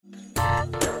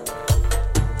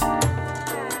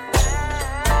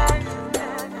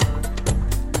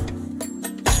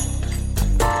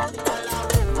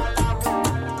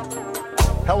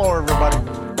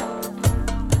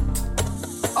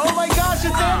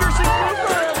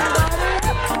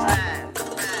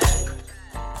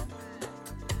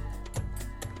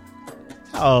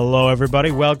Hello, everybody.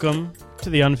 Welcome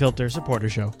to the Unfilter Supporter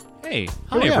Show. Hey.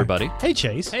 Hi, everybody. Hey,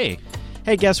 Chase. Hey.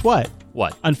 Hey, guess what?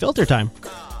 What? Unfilter time.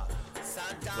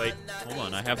 Wait, hold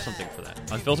on. I have something for that.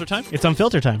 Unfilter time? It's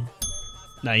Unfilter time.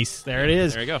 Nice. There it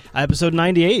is. There you go. Episode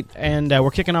 98, and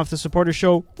we're kicking off the Supporter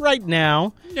Show right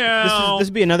now. No. This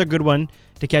would be another good one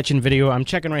to catch in video. I'm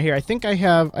checking right here. I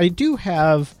do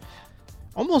have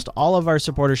almost all of our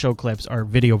Supporter Show clips are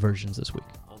video versions this week.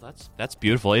 Oh, that's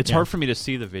beautiful. It's hard for me to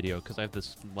see the video because I have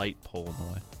this light pole in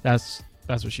the way. That's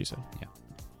what she said. Yeah.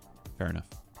 Fair enough.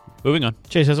 Moving on.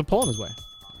 Chase has a pole in his way.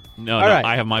 No, right.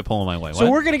 I have my pole in my way. So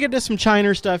What? we're going to get to some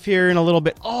China stuff here in a little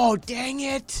bit. Oh, dang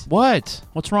it. What?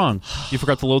 What's wrong? You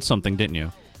forgot to load something, didn't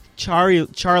you? Charlie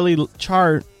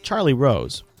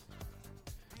Rose.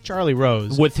 Charlie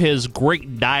Rose. With his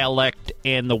great dialect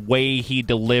and the way he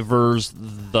delivers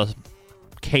the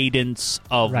cadence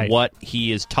of what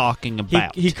he is talking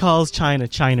about. He calls China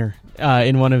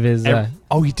in one of his...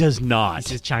 oh, he does not. He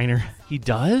says China. He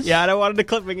does? Yeah, I wanted to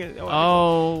clip it.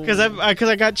 Oh. Because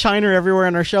I got China everywhere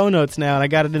in our show notes now, and I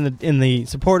got it in the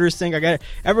supporters thing. I got it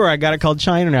everywhere. I got it called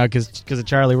China now because of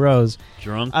Charlie Rose.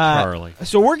 Drunk Charlie.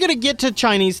 So we're going to get to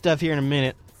Chinese stuff here in a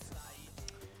minute.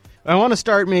 I want to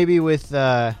start maybe with...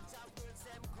 Wow.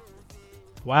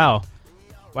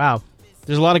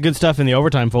 There's a lot of good stuff in the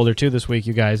overtime folder, too, this week,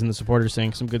 you guys, in the supporters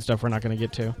thing. Some good stuff we're not going to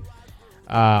get to.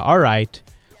 All right.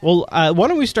 Well, why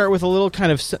don't we start with a little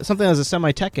kind of something as a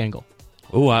semi-tech angle?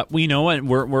 Oh, you know what?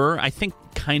 We're I think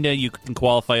kind of you can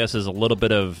qualify us as a little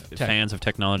bit of fans of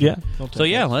technology. Yeah. So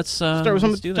yeah, let's start with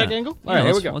some do tech that. angle. All right,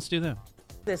 here we go. Let's do that.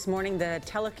 This morning, the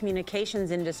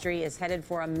telecommunications industry is headed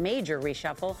for a major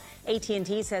reshuffle.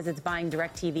 AT&T says it's buying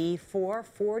DirecTV for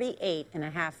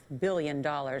 $48.5 billion.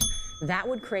 That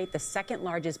would create the second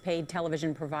largest paid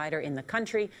television provider in the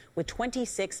country with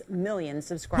 26 million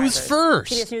subscribers. Who's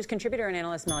first? CBS News contributor and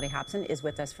analyst Melody Hobson is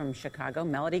with us from Chicago.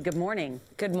 Melody, good morning.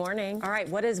 Good morning. All right,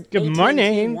 what does Good AT&T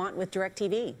morning. want with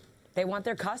DirecTV? They want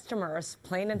their customers,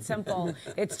 plain and simple.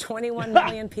 It's 21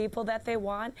 million people that they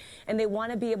want, and they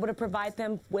want to be able to provide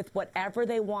them with whatever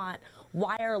they want,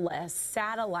 wireless,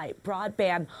 satellite,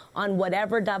 broadband, on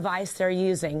whatever device they're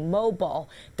using, mobile,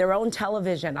 their own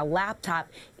television, a laptop,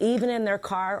 even in their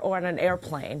car or on an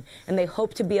airplane. And they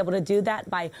hope to be able to do that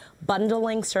by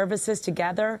bundling services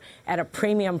together at a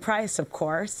premium price, of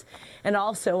course. And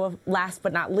also, last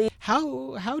but not least,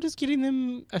 How does getting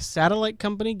them a satellite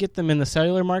company get them in the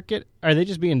cellular market? Are they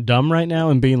just being dumb right now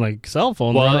and being like cell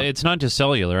phone? Well, it's not just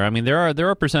cellular. I mean, there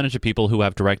are a percentage of people who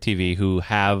have DirecTV who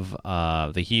have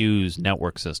the Hughes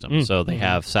network system, so they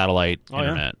have satellite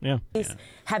internet. Yeah.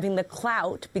 having the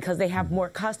clout because they have more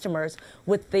customers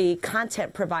with the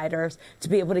content providers to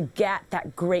be able to get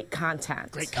that great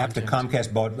content. After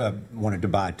Comcast wanted to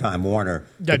buy Time Warner,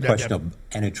 the question of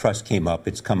antitrust came up.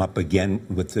 It's come up again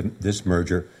with this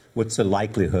merger. What's the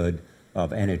likelihood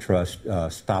of antitrust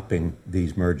stopping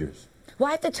these mergers? Well,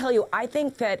 I have to tell you, I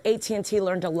think that AT&T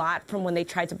learned a lot from when they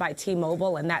tried to buy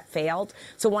T-Mobile, and that failed.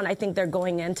 So, one, I think they're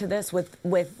going into this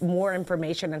with more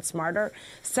information and smarter.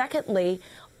 Secondly,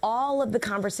 all of the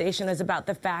conversation is about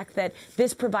the fact that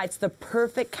this provides the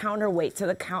perfect counterweight to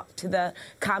the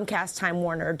Comcast Time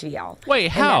Warner deal. Wait,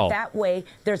 how? And that way,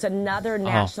 there's another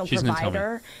national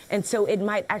provider, and so it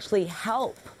might actually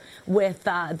help with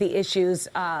the issues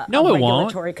of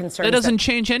regulatory concerns. It doesn't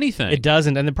change anything. It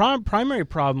doesn't. And the primary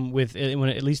problem with,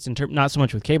 at least not so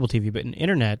much with cable TV, but in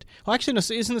internet, well, actually, no,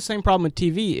 isn't the same problem with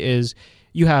TV is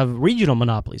you have regional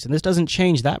monopolies, and this doesn't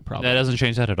change that problem. That doesn't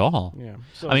change that at all. Yeah.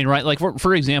 So, I mean, right? Like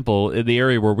for example, in the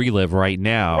area where we live right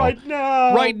now,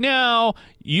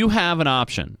 you have an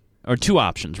option. Or two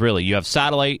options, really. You have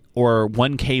satellite or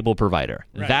one cable provider.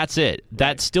 Right. That's it.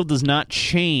 That still does not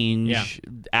change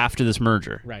after this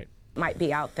merger. Right. Might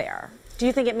be out there. Do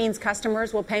you think it means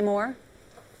customers will pay more?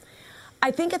 I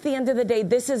think at the end of the day,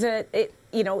 this is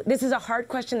a hard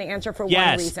question to answer for one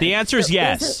reason. Yes, the answer is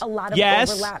yes. There isn't a lot of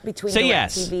overlap between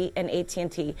DirecTV and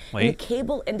AT&T. Wait. In the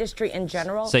cable industry in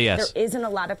general, Say yes. there isn't a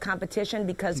lot of competition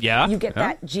because you get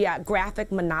that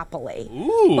geographic monopoly.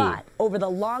 Ooh. But over the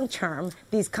long term,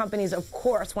 these companies, of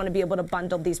course, want to be able to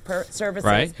bundle these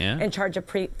services and charge a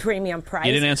premium price.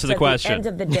 You didn't answer the question. At the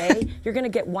end of the day, you're going to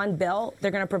get one bill.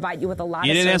 They're going to provide you with a lot of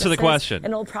services. You didn't answer the question.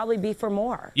 And it'll probably be for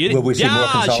more. Will we see more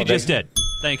consolidation? She just did.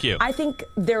 Thank you. I think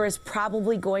there is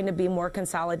probably going to be more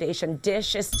consolidation.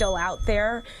 Dish is still out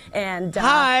there, and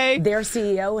their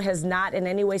CEO has not in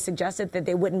any way suggested that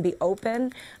they wouldn't be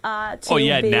open to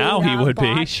being now he would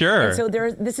bought. be, sure. And so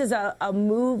this is a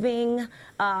moving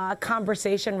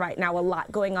conversation right now, a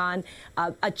lot going on,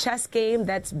 a chess game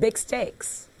that's big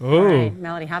stakes. Ooh. All right,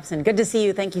 Melody Hobson, good to see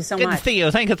you. Thank you so much. Good to see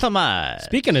you. Thank you so much.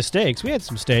 Speaking of steaks, we had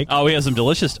some steak. Oh, we have some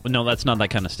delicious... No, that's not that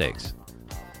kind of steaks.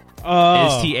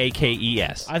 Oh.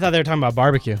 Stakes. I thought they were talking about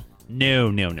barbecue.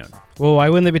 No. Well, why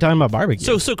wouldn't they be talking about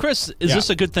barbecue? So Chris, is this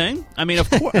a good thing? I mean, of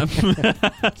course.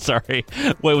 Sorry.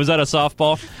 Wait, was that a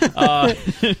softball?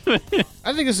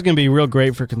 I think this is going to be real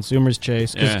great for consumers,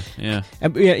 Chase. Yeah.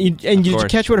 And did you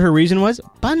catch what her reason was?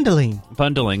 Bundling.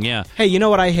 Bundling, yeah. Hey, you know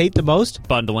what I hate the most?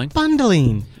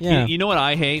 Bundling. Yeah. You know what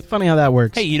I hate? Funny how that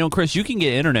works. Hey, Chris, you can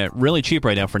get internet really cheap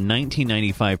right now for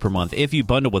 $19.95 per month if you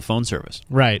bundle with phone service.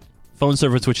 Right. Phone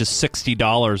service, which is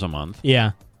 $60 a month.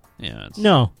 Yeah. Yeah.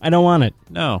 No, I don't want it.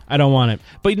 No, I don't want it.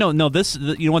 But this.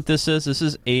 You know what this is? This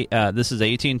is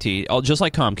AT&T. Just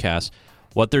like Comcast,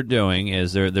 what they're doing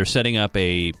is they're setting up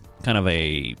a kind of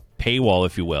a paywall,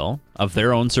 if you will, of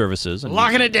their own services, and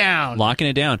locking it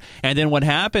down. And then what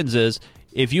happens is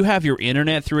if you have your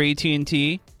internet through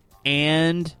AT&T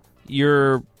and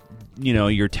your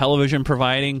television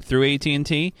providing through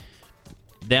AT&T,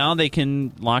 now they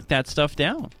can lock that stuff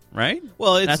down, right?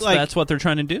 Well, that's what they're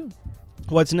trying to do.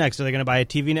 What's next? Are they going to buy a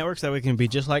TV network so that we can be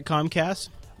just like Comcast?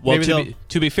 Well,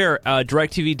 to be fair,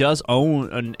 DirecTV does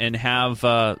own and have,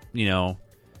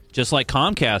 just like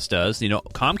Comcast does.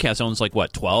 Comcast owns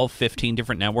 12, 15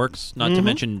 different networks, not to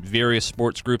mention various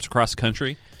sports groups across the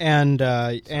country. And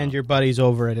your buddies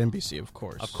over at NBC, of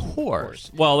course. Of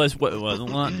course. Well, was it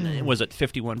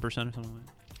 51% or something like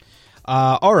that?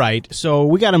 All right, so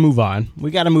we got to move on.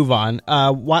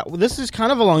 This is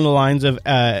kind of along the lines of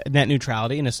net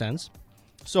neutrality in a sense.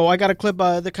 So I got a clip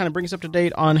that kind of brings us up to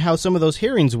date on how some of those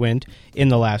hearings went in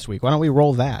the last week. Why don't we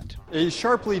roll that? A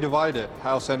sharply divided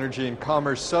House Energy and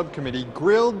Commerce Subcommittee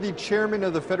grilled the chairman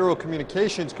of the Federal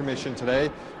Communications Commission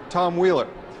today, Tom Wheeler,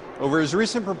 over his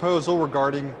recent proposal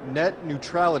regarding net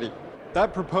neutrality.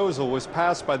 That proposal was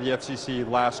passed by the FCC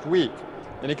last week,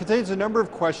 and it contains a number of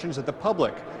questions that the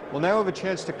public will now have a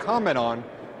chance to comment on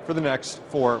for the next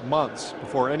 4 months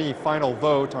before any final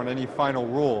vote on any final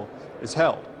rule is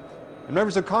held. And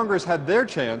members of Congress had their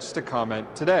chance to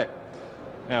comment today.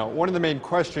 Now, one of the main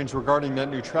questions regarding net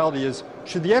neutrality is,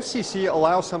 should the FCC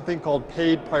allow something called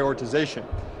paid prioritization?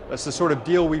 That's the sort of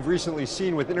deal we've recently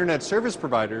seen with internet service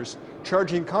providers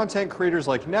charging content creators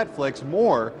like Netflix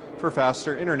more for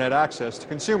faster internet access to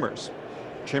consumers.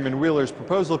 Chairman Wheeler's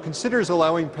proposal considers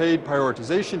allowing paid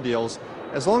prioritization deals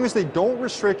as long as they don't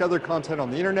restrict other content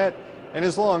on the internet and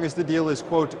as long as the deal is,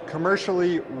 quote,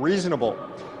 commercially reasonable,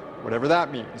 whatever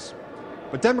that means.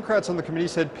 But Democrats on the committee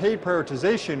said paid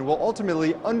prioritization will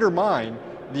ultimately undermine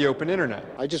the open internet.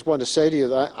 I just want to say to you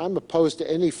that I'm opposed to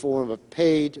any form of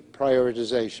paid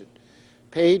prioritization.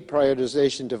 Paid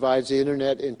prioritization divides the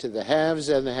internet into the haves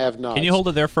and the have-nots. Can you hold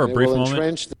it there for a brief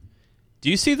moment? Do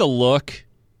you see the look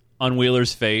on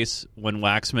Wheeler's face when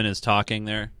Waxman is talking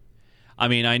there? I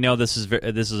mean, I know this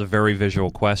is a very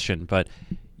visual question, but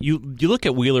you look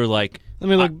at Wheeler like...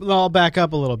 I'll back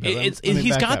up a little bit.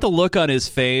 He's got the look on his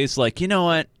face like, you know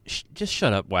what? Just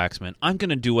shut up, Waxman. I'm going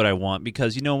to do what I want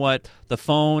because you know what? The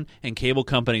phone and cable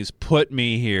companies put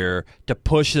me here to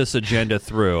push this agenda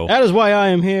through. That is why I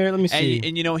am here. Let me see.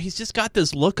 And he's just got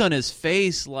this look on his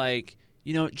face like...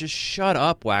 just shut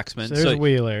up, Waxman. So there's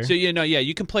Wheeler. So,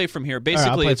 you can play from here.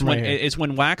 Basically, it's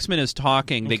when Waxman is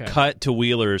talking, they cut to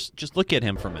Wheeler's. Just look at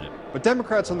him for a minute. But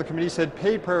Democrats on the committee said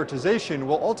paid prioritization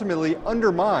will ultimately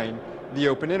undermine the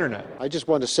open internet. I just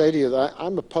want to say to you that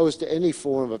I'm opposed to any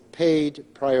form of paid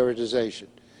prioritization.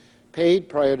 Paid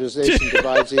prioritization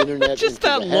divides the internet into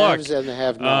the haves and the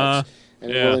have-nots.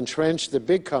 And it will entrench the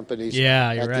big companies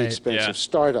at the expense of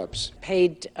startups.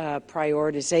 Paid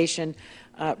prioritization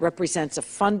represents a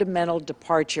fundamental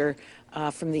departure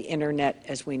from the internet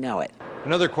as we know it.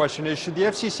 Another question is, should the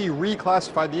FCC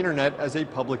reclassify the internet as a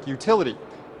public utility,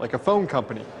 like a phone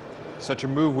company? Such a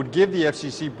move would give the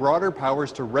FCC broader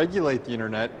powers to regulate the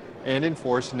internet and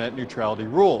enforce net neutrality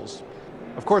rules.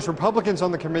 Of course, Republicans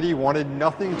on the committee wanted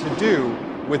nothing to do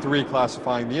with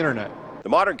reclassifying the internet. The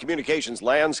modern communications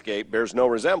landscape bears no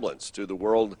resemblance to the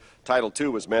world Title II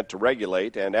was meant to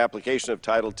regulate, and application of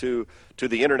Title II to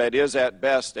the internet is at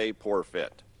best a poor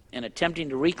fit. And attempting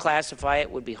to reclassify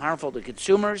it would be harmful to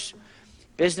consumers,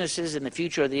 businesses, and the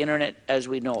future of the internet as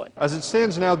we know it. As it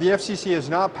stands now, the FCC has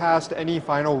not passed any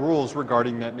final rules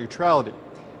regarding net neutrality,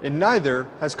 and neither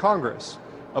has Congress,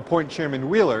 a point Chairman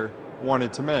Wheeler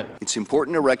wanted to make. It's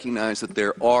important to recognize that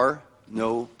there are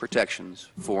no protections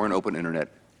for an open internet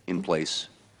in place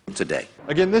today.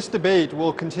 Again, this debate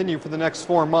will continue for the next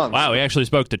 4 months. Wow, he actually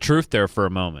spoke the truth there for a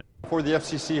moment. Before the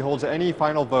FCC holds any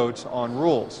final votes on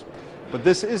rules. But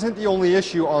this isn't the only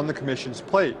issue on the Commission's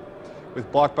plate.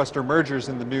 With blockbuster mergers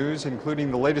in the news,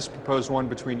 including the latest proposed one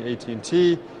between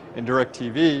AT&T and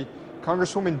DirecTV,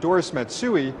 Congresswoman Doris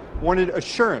Matsui wanted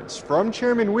assurance from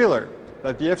Chairman Wheeler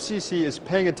that the FCC is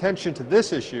paying attention to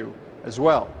this issue as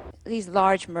well. These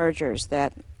large mergers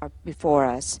that are before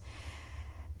us,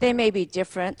 they may be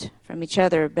different from each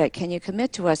other, but can you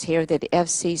commit to us here that the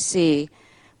FCC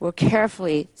will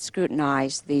carefully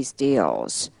scrutinize these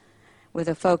deals with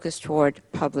a focus toward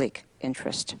public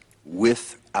interest?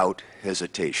 Without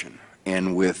hesitation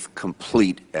and with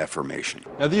complete affirmation.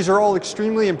 Now, these are all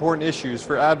extremely important issues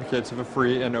for advocates of a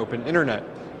free and open internet,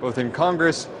 both in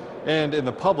Congress and in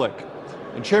the public.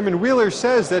 And Chairman Wheeler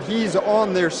says that he's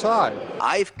on their side.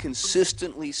 I've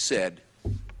consistently said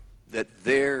that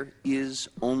there is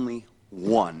only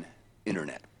one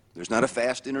internet. There's not a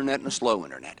fast internet and a slow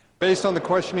internet. Based on the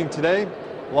questioning today,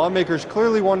 lawmakers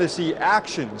clearly want to see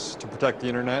actions to protect the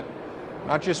internet,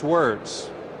 not just words.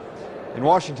 In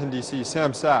Washington, D.C.,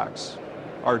 Sam Sachs,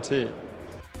 RT.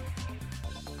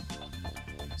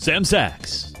 Sam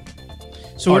Sachs.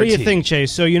 So what do you RT. think, Chase?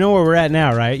 So you know where we're at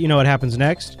now, right? You know what happens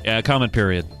next? Yeah, comment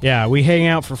period. Yeah, we hang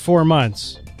out for 4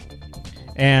 months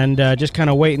and just kind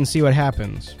of wait and see what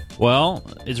happens. Well,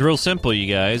 it's real simple,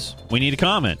 you guys. We need a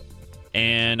comment.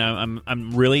 And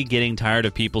I'm really getting tired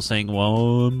of people saying,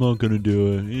 "Well, I'm not going to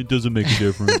do it. It doesn't make a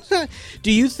difference."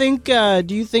 Do you think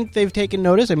they've taken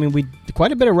notice? I mean,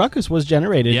 quite a bit of ruckus was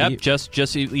generated. Yep,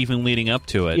 just even leading up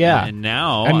to it. Yeah, and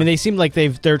now I mean, they seem like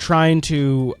they're trying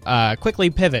to quickly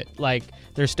pivot, like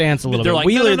their stance a little they're bit. like,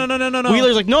 Wheeler, no.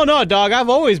 Wheeler's like, no, dog. I've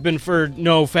always been for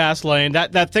no fast lane.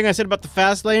 That thing I said about the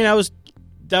fast lane,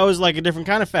 that was like a different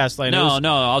kind of fast lane. No,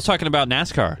 I was talking about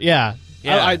NASCAR. Yeah.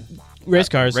 Race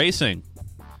cars. Racing.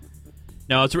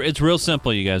 No, it's real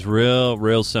simple, you guys.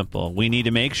 Real simple. We need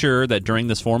to make sure that during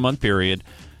this 4-month period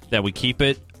that we keep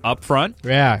it up front.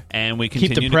 Yeah. And we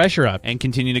continue keep the pressure up. And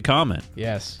continue to comment.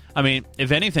 Yes. I mean,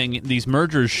 if anything, these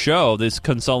mergers show this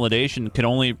consolidation can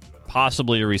only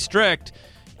possibly restrict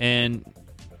and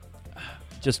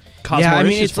just cause more I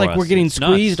mean, issues it's for like us. we're getting It's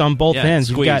squeezed nuts. on both ends.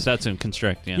 Squeeze, that's in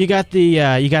constrict. Yeah. You got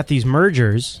these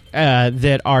mergers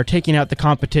that are taking out the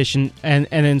competition and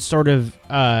then sort of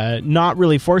not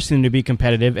really forcing them to be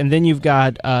competitive, and then you've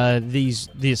got this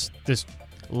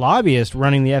lobbyist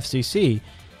running the FCC,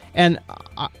 and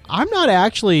I'm not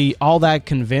actually all that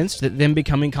convinced that them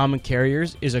becoming common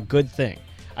carriers is a good thing.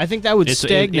 I think that would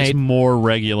stagnate. It's more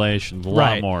regulation, a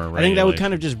lot more regulation. I think that would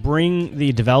kind of just bring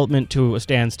the development to a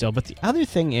standstill. But the other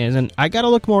thing is, and I got to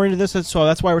look more into this, so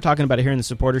that's why we're talking about it here in the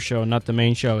supporter show and not the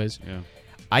main show, is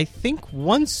I think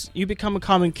once you become a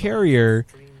common carrier,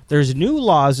 there's new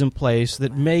laws in place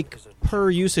that make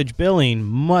per-usage billing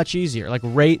much easier, like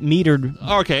metered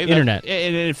internet.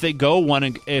 And if they go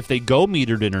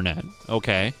metered internet,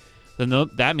 okay, then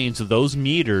that means that those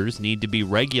meters need to be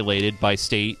regulated by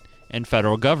state and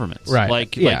federal governments, right?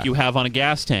 Like you have on a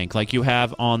gas tank, like you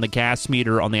have on the gas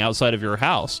meter on the outside of your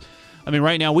house. I mean,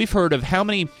 right now we've heard of how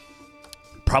many,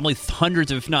 probably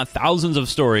hundreds, if not thousands, of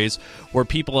stories where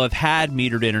people have had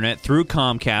metered internet through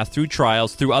Comcast, through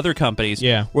trials, through other companies,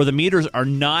 where the meters are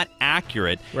not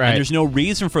accurate, and there's no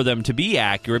reason for them to be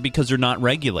accurate because they're not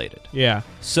regulated. Yeah.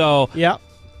 So,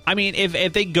 I mean,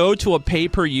 if they go to a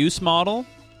pay-per-use model,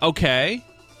 okay,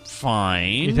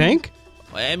 fine. You think?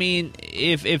 I mean,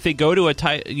 if they go to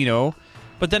a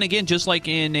but then again, just like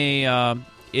in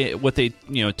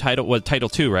Title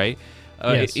II, right?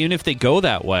 Yes. Even if they go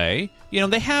that way,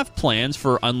 they have plans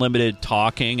for unlimited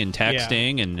talking and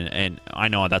texting, and I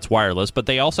know that's wireless, but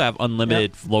they also have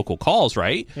unlimited local calls,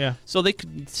 right? Yeah. So they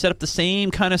could set up the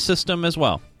same kind of system as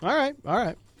well. All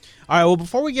right. Well,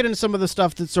 before we get into some of the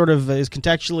stuff that sort of is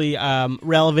contextually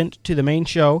relevant to the main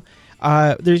show,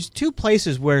 there's two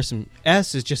places where some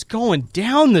S is just going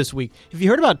down this week. Have you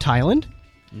heard about Thailand?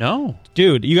 No.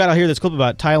 Dude, you got to hear this clip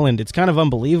about Thailand. It's kind of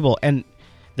unbelievable. And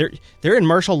they're in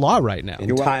martial law right now. In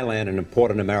Thailand, an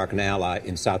important American ally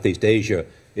in Southeast Asia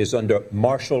is under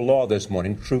martial law this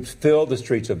morning. Troops filled the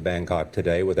streets of Bangkok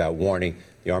today without warning.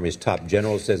 The Army's top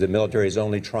general says the military is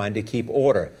only trying to keep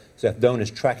order. Seth Doan is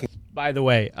tracking. By the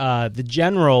way, the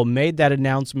general made that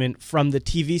announcement from the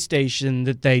TV station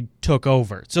that they took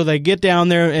over. So they get down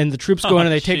there, and the troops go in,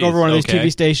 and they take over one of these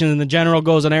TV stations, and the general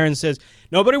goes on air and says,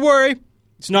 "Nobody worry,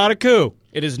 it's not a coup.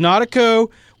 It is not a coup.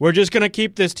 We're just going to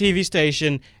keep this TV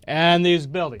station and these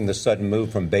buildings." The sudden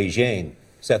move from Beijing.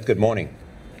 Seth, good morning.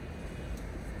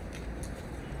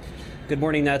 Good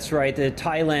morning, that's right. The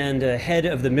Thailand head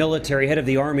of the military, head of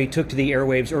the army, took to the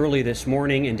airwaves early this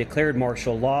morning and declared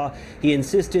martial law. He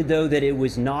insisted, though, that it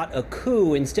was not a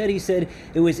coup. Instead, he said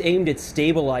it was aimed at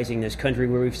stabilizing this country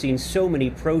where we've seen so many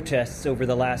protests over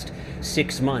the last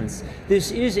 6 months.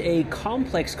 This is a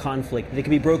complex conflict that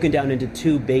can be broken down into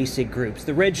two basic groups,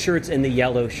 the red shirts and the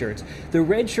yellow shirts. The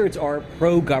red shirts are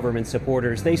pro-government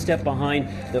supporters. They step behind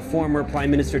the former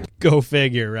Prime Minister. Go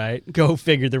figure, right? Go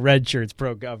figure, the red shirts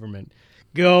pro-government.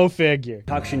 Go figure.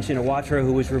 Thaksin Shinawatra,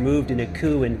 who was removed in a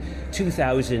coup in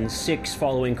 2006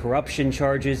 following corruption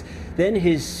charges. Then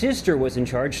his sister was in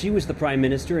charge. She was the prime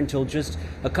minister until just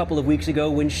a couple of weeks ago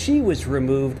when she was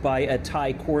removed by a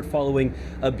Thai court following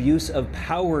abuse of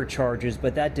power charges.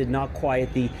 But that did not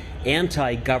quiet the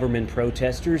anti-government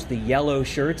protesters, the yellow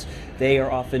shirts. They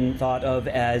are often thought of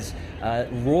as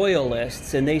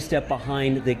royalists, and they step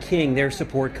behind the king. Their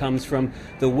support comes from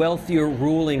the wealthier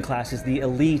ruling classes, the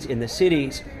elite in the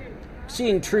cities.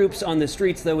 Seeing troops on the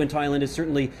streets, though, in Thailand is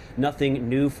certainly nothing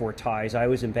new for Thais. I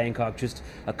was in Bangkok just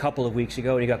a couple of weeks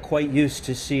ago, and I got quite used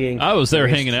to seeing I was there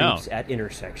hanging out at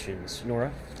intersections.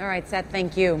 Nora? All right, Seth,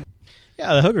 thank you.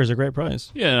 Yeah, the hooker's a great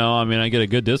price. Yeah, no, I mean, I get a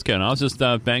good discount. I was just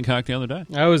Bangkok the other day.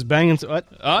 I was banging. What?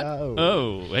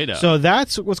 Oh, wait up. So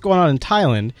that's what's going on in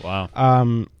Thailand. Wow.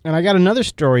 And I got another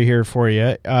story here for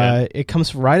you. It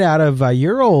comes right out of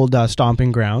your old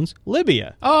stomping grounds,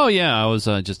 Libya. Oh, yeah, I was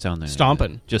just down there.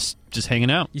 Stomping. Just hanging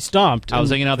out. You stomped. I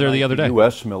was hanging out there the other day. The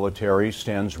U.S. military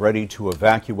stands ready to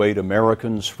evacuate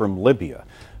Americans from Libya.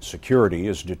 Security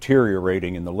is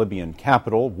deteriorating in the Libyan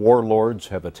capital. Warlords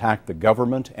have attacked the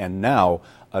government, and now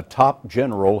a top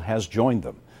general has joined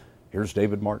them. Here's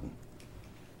David Martin.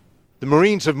 The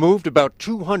Marines have moved about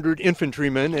 200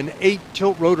 infantrymen and 8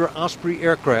 tilt-rotor Osprey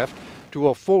aircraft to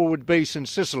a forward base in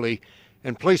Sicily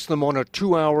and placed them on a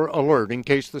 2-hour alert in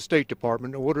case the State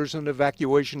Department orders an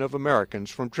evacuation of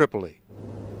Americans from Tripoli.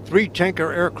 3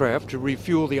 tanker aircraft to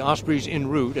refuel the Ospreys en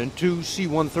route and 2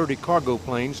 C-130 cargo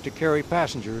planes to carry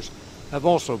passengers have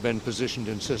also been positioned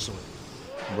in Sicily.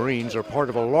 Marines are part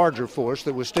of a larger force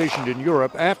that was stationed in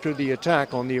Europe after the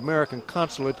attack on the American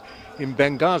consulate in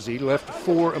Benghazi left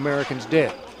 4 Americans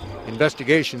dead.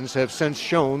 Investigations have since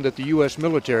shown that the U.S.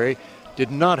 military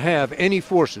did not have any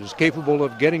forces capable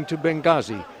of getting to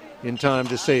Benghazi in time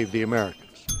to save the Americans.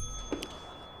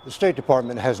 The State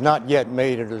Department has not yet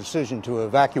made a decision to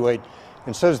evacuate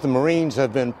and says the Marines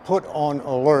have been put on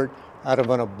alert out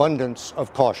of an abundance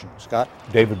of caution. Scott?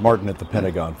 David Martin at the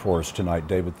Pentagon for us tonight.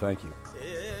 David, thank you.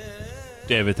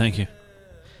 David, thank you.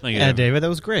 Thank you, Yeah, David, that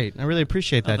was great. I really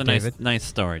appreciate that, David. Nice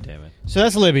story, David. So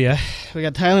that's Libya. We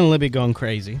got Thailand and Libya going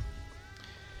crazy.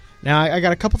 Now, I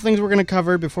got a couple things we're going to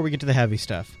cover before we get to the heavy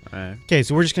stuff. All right. Okay,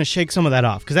 so we're just going to shake some of that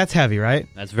off, because that's heavy, right?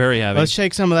 That's very heavy. Let's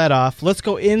shake some of that off. Let's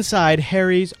go inside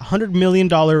Harry's $100 million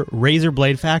razor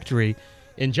blade factory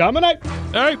in Germany.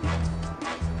 All right.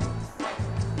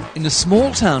 In a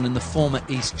small town in the former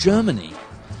East Germany,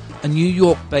 a New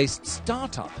York-based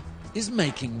startup is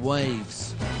making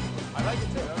waves.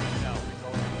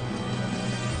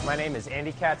 My name is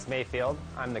Andy Katz-Mayfield.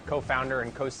 I'm the co-founder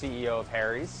and co-CEO of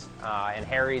Harry's. And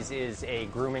Harry's is a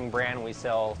grooming brand. We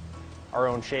sell our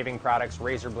own shaving products,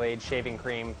 razor blades, shaving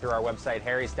cream through our website,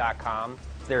 harrys.com.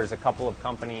 There's a couple of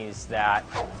companies that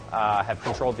have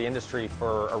controlled the industry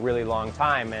for a really long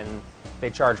time, and they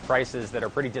charge prices that are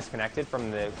pretty disconnected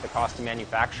from the cost to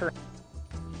manufacture.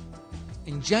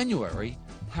 In January,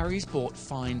 Harry's bought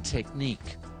Fine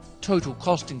Technique. Total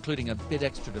cost, including a bit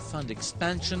extra to fund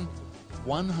expansion,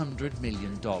 $100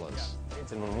 million.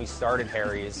 And when we started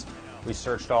Harry's, we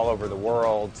searched all over the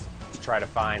world to try to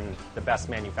find the best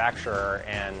manufacturer,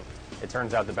 and it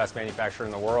turns out the best manufacturer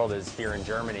in the world is here in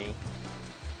Germany.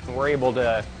 And we're able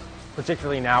to,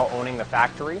 particularly now owning the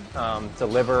factory,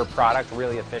 deliver product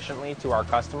really efficiently to our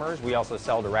customers. We also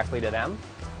sell directly to them.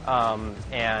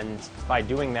 And by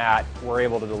doing that, we're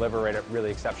able to deliver it at really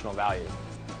exceptional value.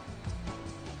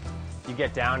 You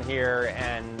get down here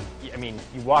and, I mean,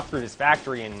 you walk through this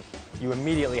factory and you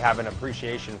immediately have an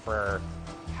appreciation for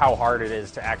how hard it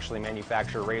is to actually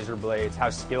manufacture razor blades, how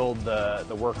skilled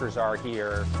the workers are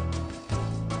here.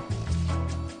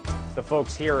 The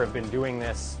folks here have been doing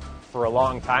this for a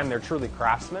long time. They're truly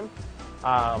craftsmen.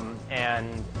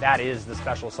 And that is the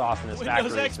special sauce in this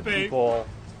factory. It's the people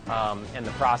and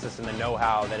the process and the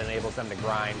know-how that enables them to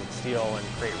grind steel and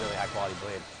create really high-quality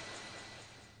blades.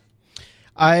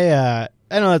 I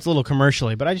know that's a little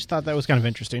commercially, but I just thought that was kind of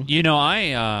interesting. You know,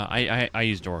 I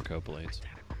use Dorco blades.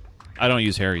 I don't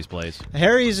use Harry's Place.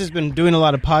 Harry's has been doing a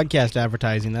lot of podcast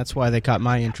advertising. That's why they caught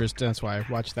my interest. That's why I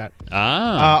watched that.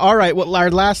 All right. Well, our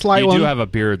last light one. You do have a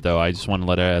beard, though. I just want to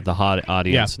let the hot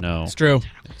audience know. It's true.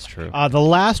 It's true. The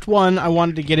last one I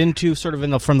wanted to get into, sort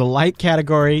of from the light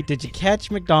category. Did you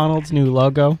catch McDonald's new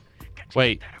logo?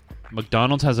 Wait,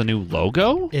 McDonald's has a new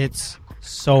logo? It's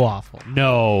so awful.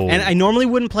 No. And I normally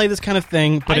wouldn't play this kind of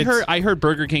thing, but I heard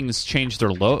Burger King's changed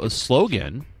their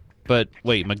slogan. But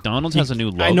wait, McDonald's has a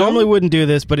new logo? I normally wouldn't do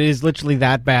this, but it is literally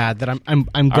that bad that I'm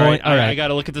going. All right. I got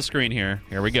to look at the screen here.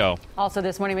 Here we go. Also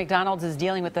this morning, McDonald's is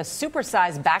dealing with a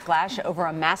supersized backlash over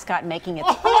a mascot making its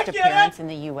first appearance in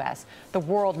the U.S. The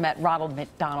world met Ronald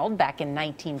McDonald back in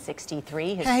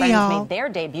 1963. His friends made their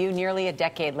debut nearly a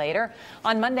decade later.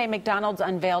 On Monday, McDonald's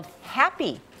unveiled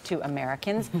Happy to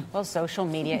Americans, while social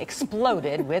media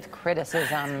exploded with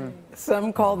criticism.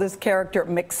 Some call this character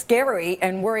McScary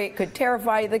and worry it could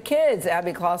terrify the kids.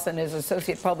 Abby Clausen is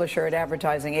associate publisher at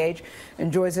Advertising Age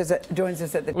and joins us at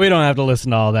the... We don't have to listen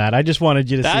to all that. I just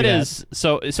wanted you to see that. That is...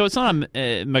 So it's not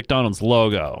a McDonald's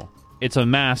logo. It's a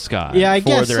mascot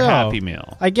for their Happy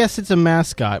Meal. I guess it's a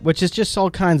mascot, which is just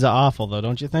all kinds of awful, though,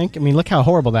 don't you think? I mean, look how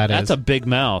horrible that is. That's a big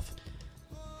mouth.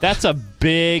 That's a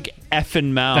big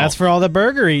effing mouth. That's for all the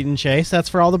burger eating, Chase. That's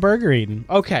for all the burger eating.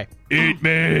 Okay. Eat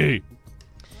me.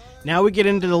 Now we get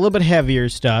into the little bit heavier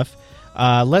stuff.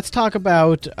 Let's talk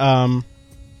about... Let's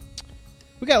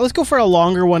go for a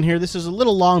longer one here. This is a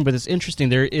little long, but it's interesting.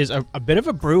 There is a bit of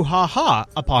a brouhaha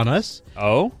upon us.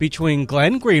 Oh? Between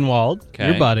Glenn Greenwald,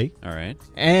 your buddy. All right.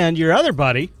 And your other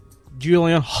buddy,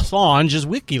 Julian Assange's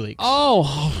WikiLeaks.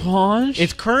 Oh, Assange.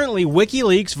 It's currently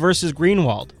WikiLeaks versus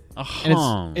Greenwald.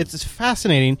 And it's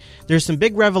fascinating. There's some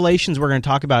big revelations we're going to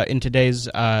talk about in today's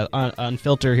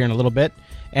Unfilter here in a little bit.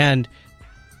 And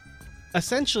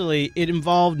essentially, it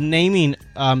involved naming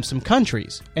some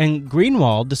countries. And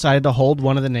Greenwald decided to hold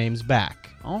one of the names back.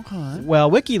 Okay.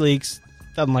 Well, WikiLeaks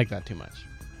doesn't like that too much.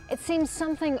 It seems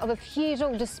something of a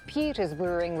feudal dispute is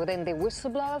brewing within the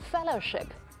Whistleblower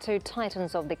Fellowship. Two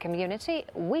titans of the community,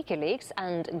 WikiLeaks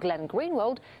and Glenn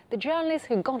Greenwald, the journalists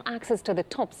who got access to the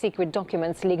top-secret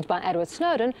documents leaked by Edward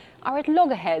Snowden, are at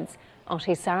loggerheads.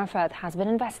 Archie Sarafat has been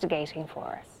investigating for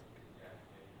us.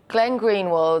 Glenn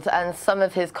Greenwald and some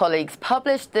of his colleagues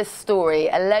published this story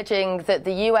alleging that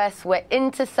the US were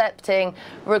intercepting,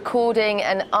 recording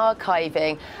and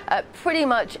archiving pretty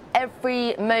much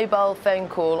every mobile phone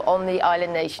call on the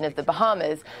island nation of the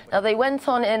Bahamas. Now, they went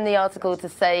on in the article to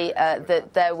say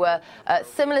that there were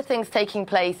similar things taking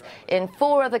place in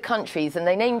 4 other countries, and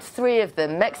they named 3 of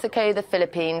them, Mexico, the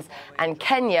Philippines and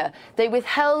Kenya. They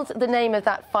withheld the name of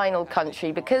that final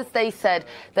country because they said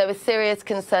there were serious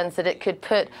concerns that it could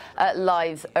put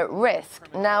lives at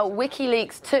risk. Now,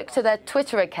 WikiLeaks took to their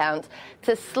Twitter account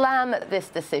to slam this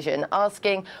decision,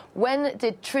 asking, when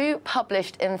did true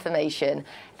published information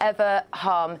ever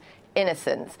harm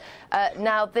innocents?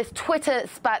 Now, this Twitter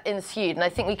spat ensued, and I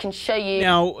think we can show you...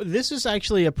 Now, this is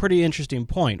actually a pretty interesting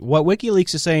point. What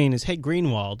WikiLeaks is saying is, hey,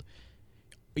 Greenwald,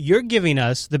 you're giving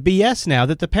us the BS now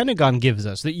that the Pentagon gives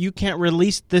us, that you can't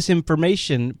release this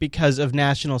information because of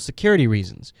national security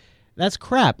reasons. That's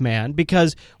crap, man,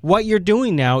 because what you're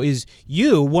doing now is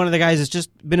one of the guys that's just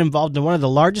been involved in one of the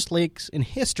largest leaks in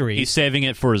history. He's saving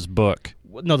it for his book.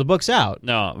 No, the book's out.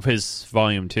 No, his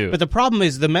volume 2. But the problem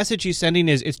is the message he's sending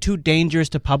is it's too dangerous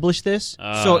to publish this.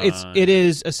 So it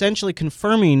is essentially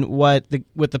confirming what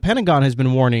the Pentagon has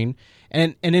been warning,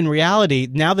 and in reality,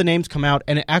 now the names come out,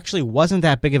 and it actually wasn't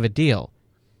that big of a deal.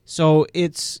 So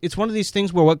it's one of these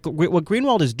things where what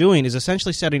Greenwald is doing is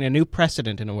essentially setting a new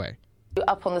precedent in a way.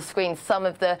 Up on the screen some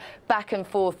of the back and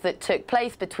forth that took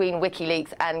place between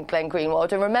WikiLeaks and Glenn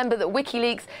Greenwald. And remember that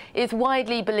WikiLeaks is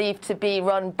widely believed to be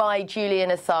run by Julian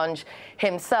Assange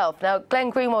himself. Now,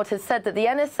 Glenn Greenwald has said that the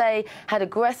NSA had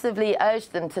aggressively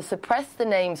urged them to suppress the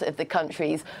names of the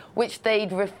countries, which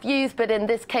they'd refused. But in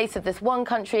this case of this one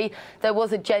country, there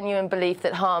was a genuine belief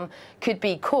that harm could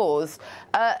be caused.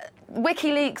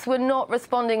 WikiLeaks were not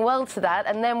responding well to that,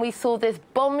 and then we saw this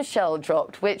bombshell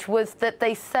dropped, which was that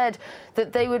they said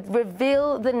that they would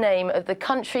reveal the name of the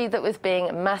country that was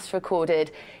being mass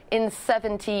recorded in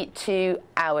 72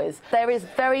 hours. There is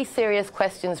very serious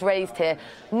questions raised here,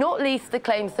 not least the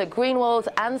claims that Greenwald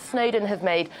and Snowden have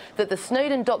made that the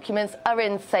Snowden documents are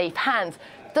in safe hands.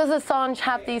 Does Assange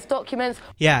have these documents?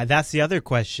 Yeah, that's the other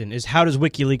question, is how does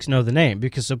WikiLeaks know the name?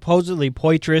 Because supposedly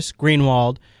Poitras,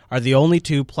 Greenwald are the only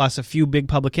 2, plus a few big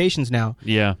publications now.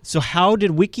 Yeah. So how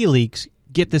did WikiLeaks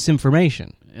get this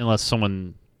information? Unless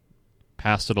someone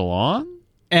passed it along?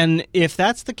 And if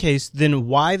that's the case, then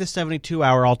why the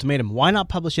 72-hour ultimatum? Why not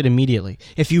publish it immediately?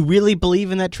 If you really believe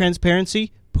in that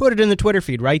transparency, put it in the Twitter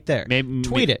feed right there.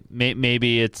 Tweet it.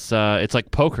 Maybe it's like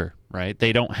poker, right?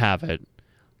 They don't have it,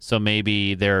 so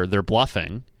maybe they're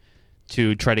bluffing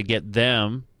to try to get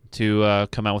them to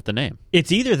come out with the name.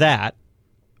 It's either that,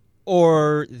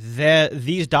 or that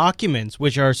these documents,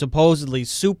 which are supposedly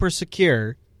super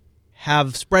secure,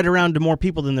 have spread around to more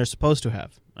people than they're supposed to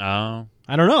have. Oh.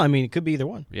 I don't know. I mean, it could be either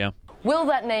one. Yeah. Will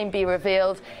that name be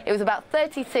revealed? It was about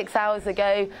 36 hours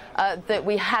ago that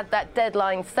we had that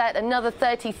deadline set. Another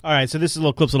 30... All right, so this is a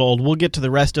little clip's a little old. We'll get to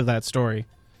the rest of that story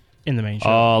in the main show.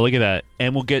 Oh, look at that.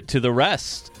 And we'll get to the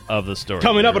rest of the story.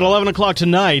 Coming up at 11 o'clock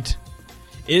tonight,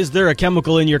 is there a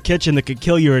chemical in your kitchen that could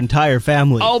kill your entire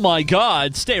family? Oh, my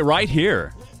God. Stay right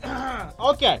here.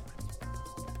 Okay.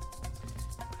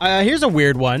 Here's a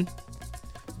weird one.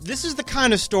 This is the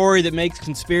kind of story that makes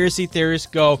conspiracy theorists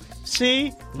go,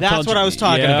 see, that's what I was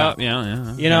talking about.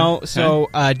 Yeah. You know, so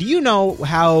do you know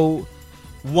how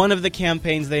one of the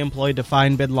campaigns they employed to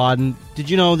find bin Laden, did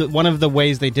you know that one of the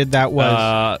ways they did that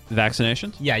was...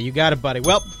 vaccinations? Yeah, you got it, buddy.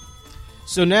 Well,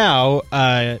 so now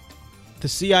the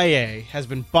CIA has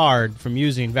been barred from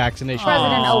using vaccination.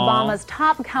 President Obama's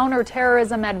top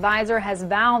counterterrorism advisor has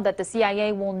vowed that the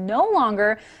CIA will no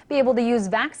longer be able to use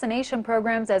vaccination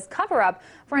programs as cover-up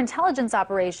for intelligence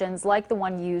operations like the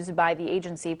one used by the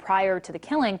agency prior to the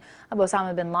killing of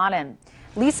Osama bin Laden.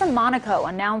 Lisa Monaco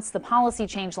announced the policy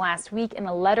change last week in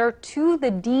a letter to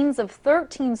the deans of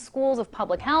 13 schools of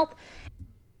public health.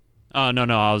 Oh, no,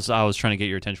 I was trying to get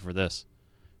your attention for this.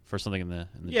 For something in the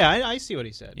yeah, I see what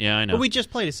he said. Yeah, I know. But we just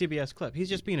played a CBS clip. He's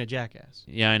just being a jackass.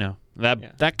 Yeah, I know.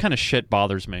 That kind of shit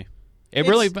bothers me. It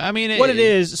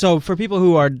is. So for people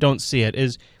who don't see it,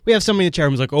 is we have somebody in the chat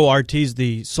room who's like, "Oh, RT's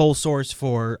the sole source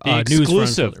for news."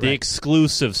 The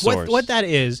exclusive source. What that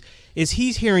is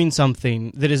he's hearing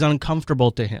something that is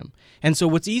uncomfortable to him, and so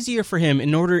what's easier for him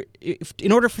in order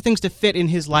for things to fit in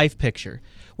his life picture,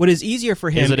 what is easier for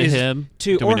him is him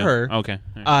to or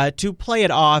her to play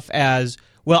it off as,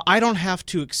 well, I don't have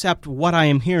to accept what I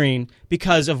am hearing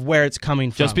because of where it's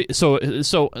coming from.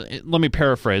 So let me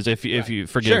paraphrase, if you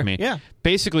forgive me. Yeah.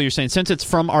 Basically, you're saying since it's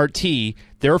from RT,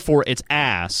 therefore it's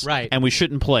ass, right? And we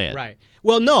shouldn't play it, right?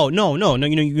 Well, no.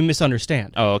 You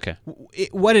misunderstand. Oh, okay.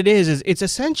 What it is it's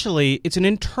essentially an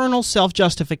internal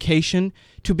self-justification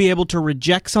to be able to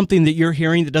reject something that you're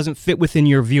hearing that doesn't fit within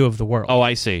your view of the world. Oh,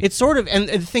 I see. It's sort of, and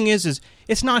the thing is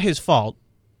it's not his fault.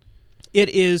 It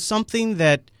is something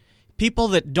that people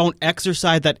that don't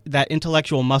exercise that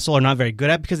intellectual muscle are not very good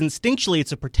at, because instinctually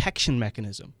it's a protection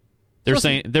mechanism. They're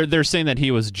saying that he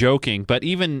was joking, but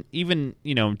even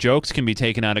jokes can be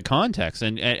taken out of context,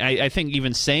 and I think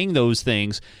even saying those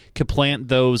things could plant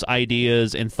those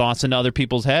ideas and thoughts into other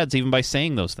people's heads, even by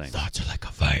saying those things. Thoughts are like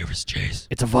a virus, Chase.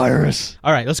 It's a virus.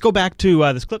 All right, let's go back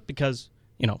to this clip, because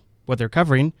what they're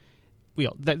covering.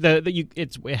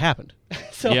 It happened.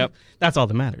 So that's all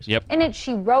that matters. Yep. In it,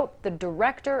 she wrote, the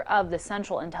director of the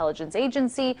Central Intelligence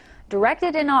Agency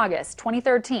directed in August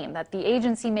 2013 that the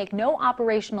agency make no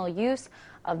operational use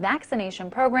of vaccination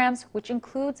programs, which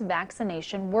includes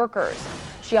vaccination workers.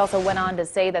 She also went on to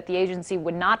say that the agency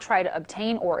would not try to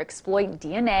obtain or exploit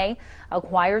DNA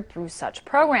acquired through such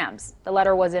programs. The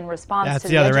letter was in response That's to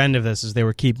the other end of this, is they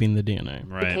were keeping the DNA.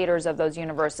 Educators of those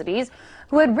universities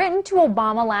who had written to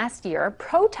Obama last year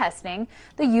protesting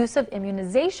the use of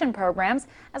immunization programs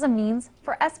as a means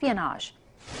for espionage.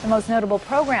 The most notable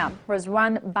program was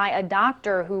run by a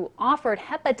doctor who offered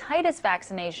hepatitis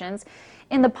vaccinations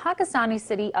in the Pakistani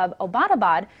city of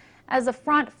Abbottabad as a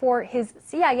front for his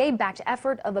CIA-backed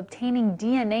effort of obtaining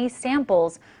DNA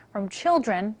samples from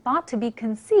children thought to be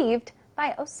conceived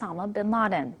by Osama bin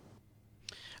Laden.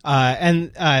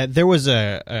 There was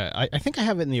I think I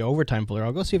have it in the overtime folder.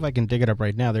 I'll go see if I can dig it up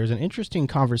right now. There was an interesting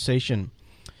conversation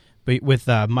with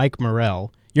Mike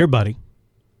Morrell, your buddy,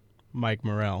 Mike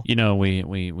Morrell.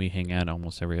 We hang out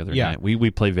almost every other night.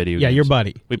 We play video games. Yeah, your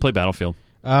buddy. We play Battlefield.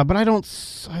 But I don't.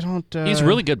 He's a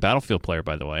really good Battlefield player,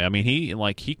 by the way. I mean,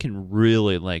 he can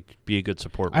really be a good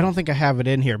support. I don't think I have it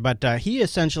in here, but he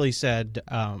essentially said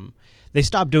they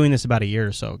stopped doing this about a year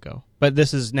or so ago. But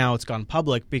this is now it's gone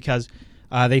public because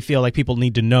they feel like people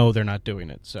need to know they're not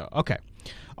doing it. So okay,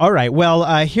 all right.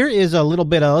 Well, here is a little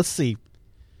bit of let's see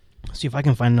if I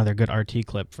can find another good RT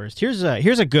clip first. Here's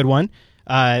a good one.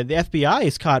 The FBI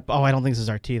is caught. Oh, I don't think this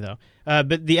is RT though.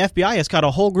 But the FBI has caught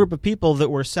a whole group of people that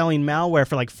were selling malware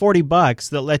for like $40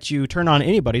 that lets you turn on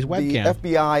anybody's webcam. The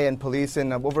FBI and police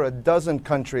in over a dozen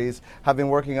countries have been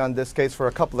working on this case for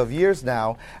a couple of years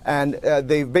now, and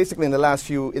they basically in the last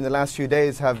few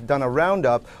days have done a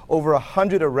roundup. Over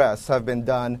 100 arrests have been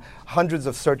done. Hundreds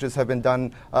of searches have been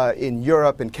done in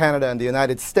Europe, in Canada, and the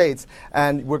United States.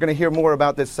 And we're going to hear more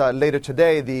about this later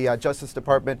today. The Justice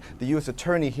Department, the U.S.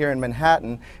 Attorney here in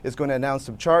Manhattan, is going to announce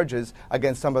some charges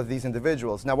against some of these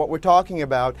individuals. Now, what we're talking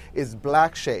about is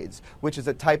black shades, which is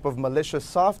a type of malicious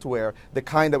software, the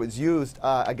kind that was used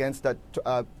against that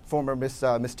former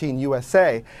Miss Teen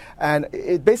USA, and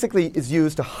it basically is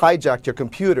used to hijack your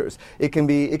computers. It can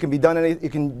be done.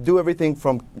 It can do everything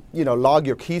from log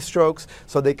your keystrokes,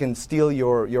 so they can steal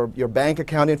your bank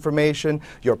account information,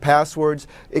 your passwords.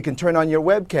 It can turn on your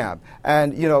webcam,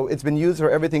 and it's been used for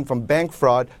everything from bank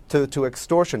fraud to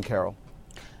extortion. Carol.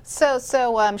 So,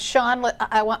 Sean,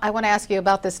 I want to ask you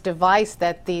about this device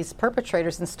that these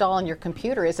perpetrators install on your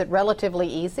computer. Is it relatively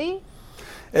easy?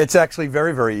 It's actually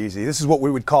very, very easy. This is what we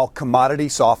would call commodity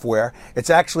software. It's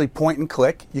actually point and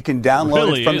click. You can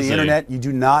download it from the internet. You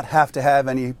do not have to have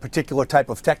any particular type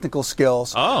of technical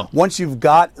skills. Oh. Once you've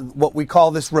got what we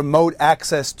call this remote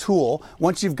access tool,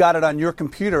 once you've got it on your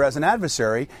computer as an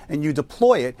adversary and you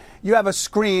deploy it, you have a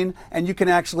screen and you can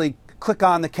actually click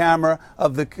on the camera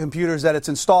of the computers that it's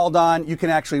installed on. You can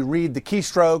actually read the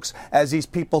keystrokes as these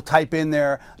people type in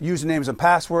their usernames and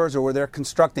passwords or where they're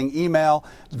constructing email.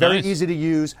 Very easy to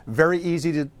use, very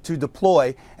easy to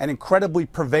deploy, and incredibly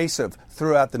pervasive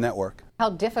throughout the network. How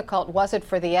difficult was it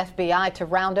for the FBI to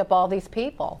round up all these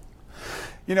people?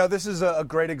 This is a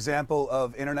great example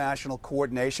of international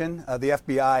coordination. The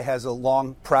FBI has a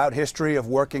long, proud history of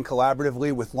working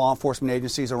collaboratively with law enforcement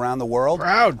agencies around the world.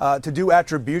 Proud. To do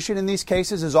attribution in these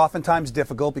cases is oftentimes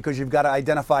difficult because you've got to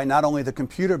identify not only the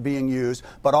computer being used,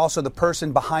 but also the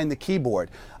person behind the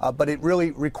keyboard. But it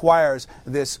really requires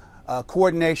this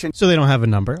coordination. So they don't have a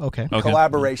number. Okay.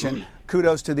 Collaboration.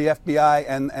 Kudos to the FBI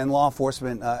and law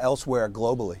enforcement elsewhere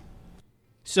globally.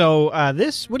 So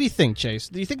what do you think, Chase?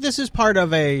 Do you think this is part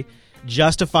of a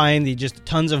justifying the just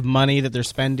tons of money that they're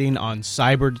spending on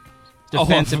cyber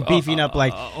defense and beefing up?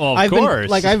 Like, of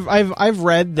course. I've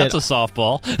read that. That's a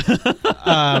softball.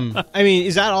 I mean,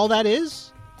 is that all that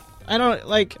is? I don't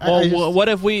like. Well, what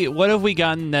have we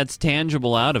gotten that's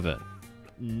tangible out of it?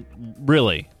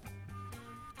 Really?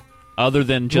 Other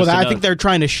than just I think they're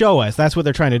trying to show us. That's what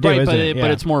they're trying to do, isn't it?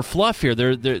 But it's more fluff here.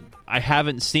 I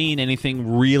haven't seen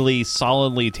anything really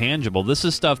solidly tangible. This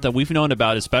is stuff that we've known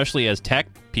about, especially as tech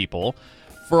people,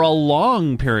 for a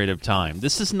long period of time.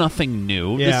 This is nothing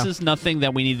new. Yeah. This is nothing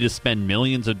that we need to spend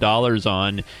millions of dollars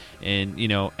on, and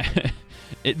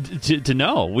to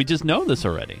know. We just know this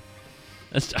already.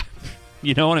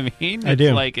 You know what I mean? I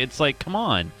do. It's like, come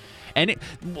on. And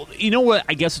you know what?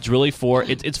 I guess it's really for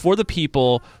it's for the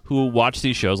people who watch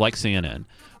these shows like CNN,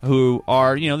 who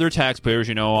are they're taxpayers.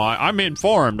 I'm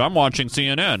informed. I'm watching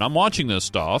CNN. I'm watching this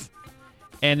stuff,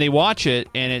 and they watch it,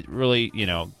 and it really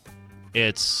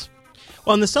it's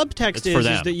and the subtext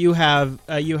is that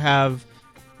you have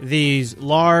these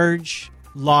large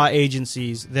law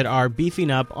agencies that are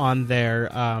beefing up on their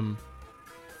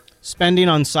spending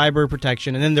on cyber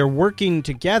protection, and then they're working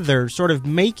together, sort of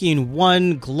making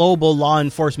one global law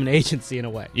enforcement agency in a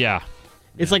way. Yeah.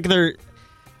 It's like they're...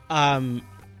 and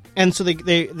so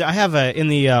I have in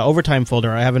the overtime folder,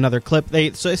 I have another clip.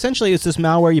 So essentially it's this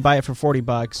malware, you buy it for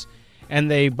 $40, and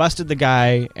they busted the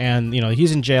guy, and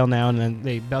he's in jail now, and then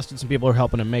they busted some people who are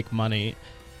helping him make money.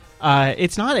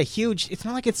 It's not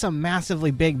like it's some massively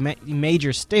big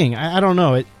major sting. I don't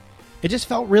know. It just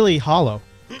felt really hollow.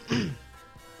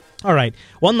 All right,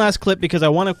 one last clip because I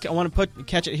want to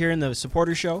catch it here in the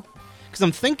supporter show because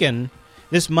I'm thinking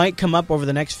this might come up over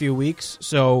the next few weeks.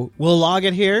 So we'll log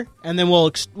it here and then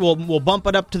we'll bump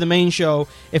it up to the main show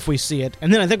if we see it,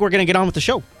 and then I think we're going to get on with the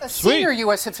show. A senior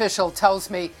U.S. official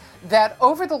tells me that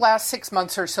over the last 6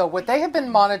 months or so, what they have been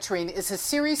monitoring is a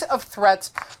series of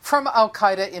threats from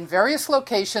al-Qaeda in various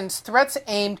locations, threats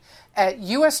aimed at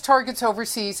U.S. targets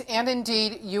overseas and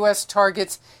indeed U.S.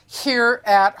 targets here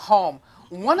at home.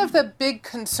 One of the big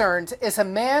concerns is a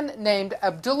man named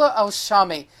Abdullah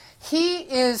al-Shami. He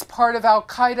is part of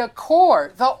al-Qaeda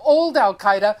core, the old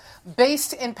al-Qaeda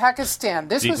based in Pakistan.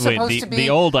 This was supposed to be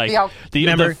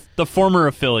the former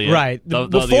affiliate. Right.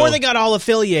 Before they got all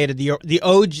affiliated, the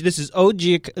OG, this is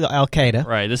OG al-Qaeda.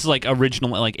 Right. This is like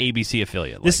original ABC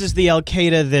affiliate. This is the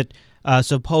al-Qaeda that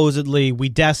supposedly we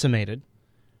decimated.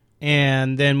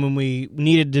 and then when we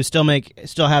needed to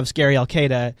still have scary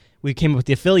Al-Qaeda, we came up with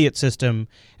the affiliate system,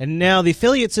 and now the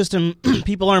affiliate system,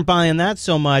 people aren't buying that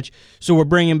so much, so we're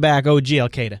bringing back OG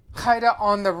Al-Qaeda. Al-Qaeda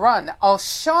on the run.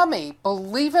 Al-Shami,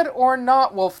 believe it or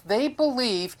not, Wolf, they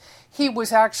believe he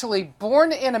was actually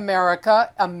born in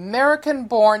America,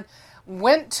 American-born,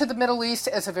 went to the Middle East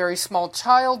as a very small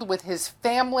child with his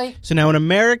family. So now an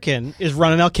American is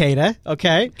running Al-Qaeda,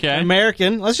 okay? An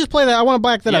American, let's just play that. I want to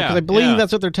back that up because I believe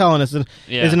that's what they're telling us,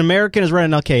 is an American is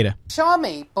running Al-Qaeda.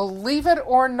 Shami, believe it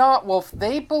or not, Wolf,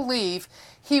 they believe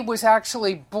he was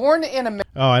actually born in America.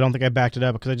 Oh, I don't think I backed it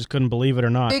up because I just couldn't believe it or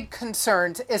not. Big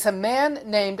concerns is a man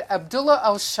named Abdullah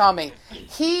al-Shami.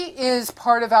 He is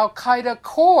part of Al-Qaeda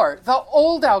Core, the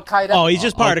old Al-Qaeda. Oh, he's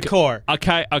just part of Core.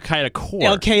 Al-Qaeda Core.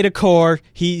 Al-Qaeda Core.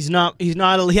 He's not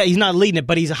leading it,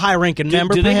 but he's a high-ranking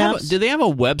member. Do perhaps. they have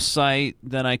a website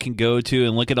that I can go to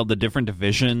and look at all the different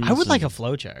divisions? I would like a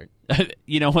flowchart.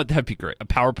 You know what? That'd be great. A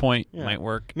PowerPoint might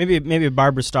work. Maybe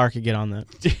Barbara Starr could get on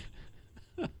that.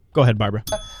 Go ahead, Barbara.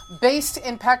 Based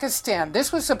in Pakistan.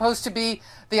 This was supposed to be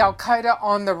the Al-Qaeda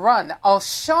on the run.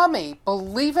 Al-Shami,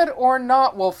 believe it or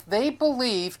not, Wolf, they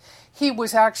believe he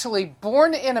was actually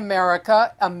born in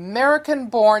America,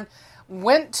 American-born,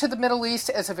 went to the Middle East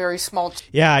as a very small child.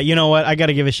 Yeah, you know what? I got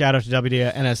to give a shout-out to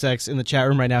WNSX in the chat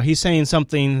room right now. He's saying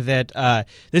something that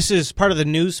this is part of the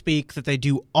newspeak that they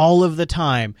do all of the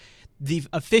time. The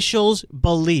officials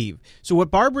believe. So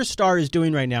what Barbara Starr is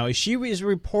doing right now is she is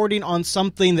reporting on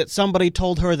something that somebody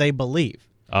told her they believe.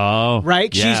 Oh,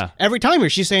 right? Yeah. Every time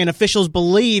she's saying officials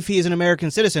believe he is an American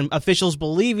citizen. Officials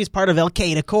believe he's part of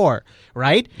Al-Qaeda Core,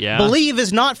 right? Yeah. Believe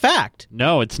is not fact.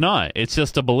 No, it's not. It's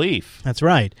just a belief. That's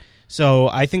right. So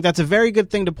I think that's a very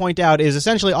good thing to point out is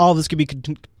essentially all of this could be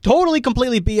totally,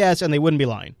 completely BS and they wouldn't be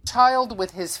lying. Child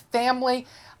with his family.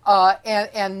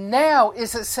 And now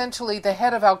is essentially the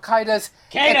head of Al-Qaeda's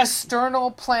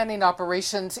external planning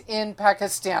operations in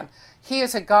Pakistan. He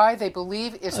is a guy they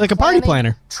believe is like a party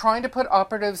planner, trying to put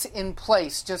operatives in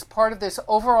place, just part of this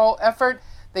overall effort.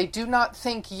 They do not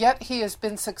think yet he has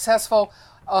been successful.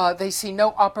 They see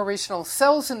no operational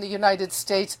cells in the United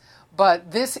States,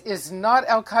 but this is not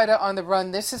Al-Qaeda on the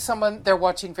run. This is someone they're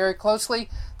watching very closely.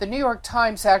 The New York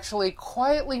Times actually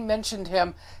quietly mentioned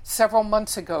him several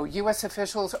months ago. U.S.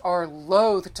 officials are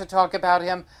loath to talk about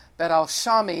him, but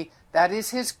Al-Shami, that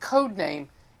is his code name,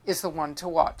 is the one to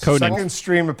watch. Second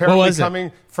stream apparently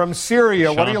coming from Syria.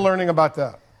 Sean. What are you learning about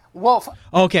that? Wolf.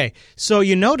 Okay, so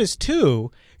you notice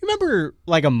too, remember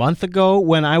like a month ago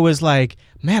when I was like,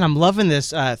 man, I'm loving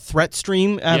this threat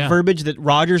stream verbiage that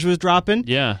Rogers was dropping.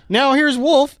 Yeah. Now here's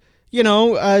Wolf,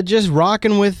 just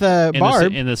rocking with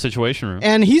Barb. In the Situation Room.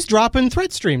 And he's dropping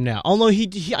threat stream now. Although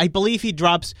I believe he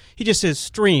just says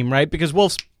stream, right? Because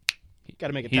Wolf's got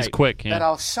to make it He's tight. quick, yeah. But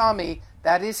Al-Shami,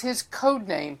 that is his code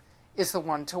name, is the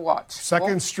one to watch.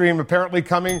 Second stream apparently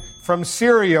coming from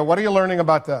Syria. What are you learning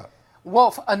about that?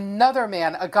 Wolf, another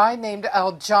man, a guy named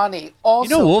Al-Jani,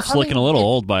 also Wolf's looking a little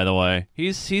old, by the way.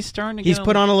 He's starting to get He's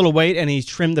put on a little weight, and he's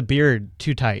trimmed the beard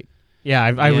too tight. Yeah,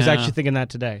 I was actually thinking that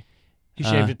today. He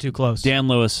shaved it too close. Dan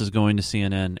Lewis is going to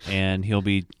CNN, and he'll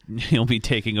be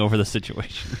taking over the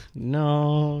situation.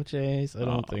 No, Chase, I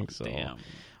don't think so. Damn.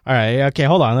 All right, okay,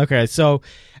 hold on. Okay, so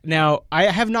now I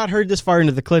have not heard this far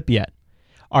into the clip yet.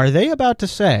 Are they about to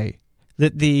say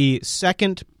that the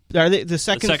second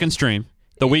stream,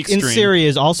 the weak stream in Syria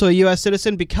is also a U.S.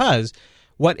 citizen? Because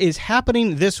what is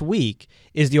happening this week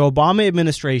is the Obama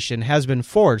administration has been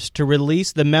forced to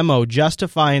release the memo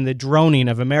justifying the droning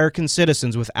of American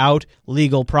citizens without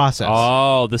legal process.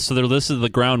 Oh, this is the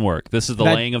groundwork. This is the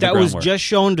laying of the groundwork. That was just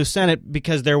shown to Senate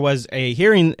because there was a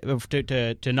hearing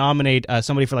to nominate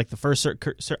somebody for like the First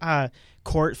Circuit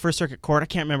Court. I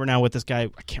can't remember now what this guy.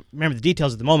 I can't remember the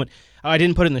details at the moment. I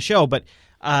didn't put it in the show, but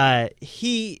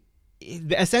he.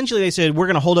 Essentially, they said, we're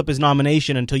going to hold up his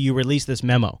nomination until you release this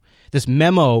memo. This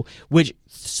memo, which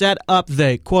set up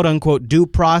the quote-unquote due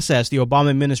process the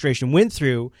Obama administration went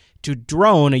through to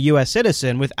drone a U.S.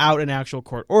 citizen without an actual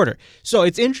court order. So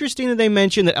it's interesting that they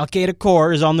mentioned that Al-Qaeda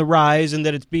Core is on the rise and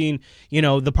that it's being,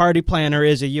 the party planner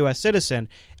is a U.S. citizen.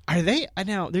 Are they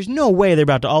now? There's no way they're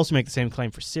about to also make the same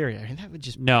claim for Syria. I mean, that would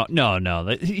just no.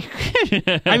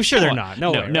 I'm sure they're not.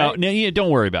 No, don't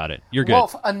worry about it. You're good.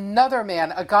 Wolf, another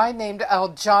man, a guy named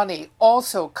Al-Jani,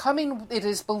 also coming, it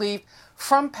is believed,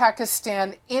 from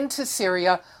Pakistan into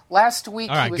Syria. Last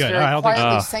week, he was very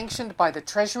quietly sanctioned by the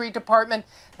Treasury Department.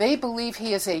 They believe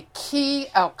he is a key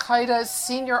Al-Qaeda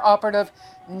senior operative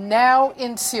now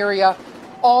in Syria,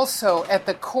 also at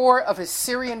the core of a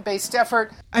Syrian-based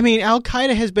effort. I mean,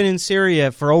 Al-Qaeda has been in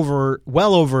Syria for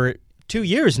well over 2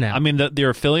 years now. I mean, their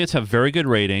affiliates have very good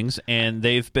ratings, and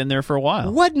they've been there for a while.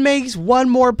 What makes one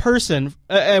more person,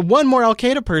 one more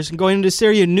Al-Qaeda person going into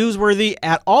Syria newsworthy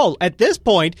at all? At this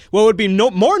point, what would be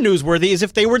more newsworthy is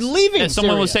if they were leaving If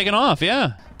someone Syria. was taken off,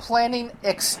 yeah. Planning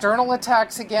external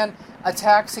attacks again,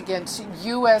 attacks against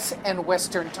U.S. and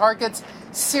Western targets.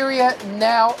 Syria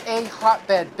now a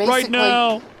hotbed, basically Right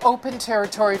now. open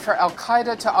territory for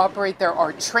Al-Qaeda to operate. There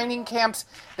are training camps.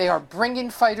 They are bringing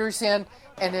fighters in.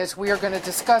 And as we are going to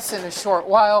discuss in a short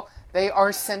while, they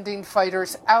are sending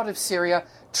fighters out of Syria,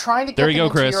 trying to get them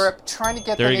into Europe, trying to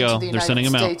get them into the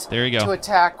United States to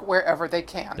attack wherever they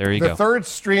can. There you the go. third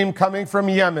stream coming from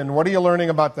Yemen. What are you learning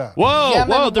about that?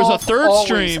 Whoa, there's a third always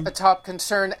stream. A top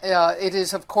concern. It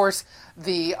is, of course,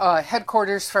 the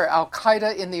headquarters for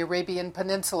Al-Qaeda in the Arabian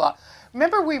Peninsula.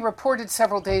 Remember, we reported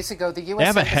several days ago the U.S. They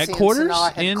have a Embassy headquarters in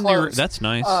Sana'a had in closed, that's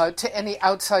nice. to any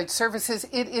outside services.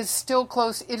 It is still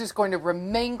closed. It is going to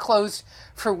remain closed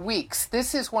for weeks.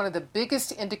 This is one of the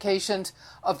biggest indications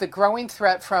of the growing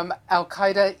threat from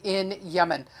Al-Qaeda in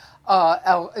Yemen.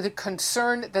 The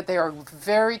concern that they are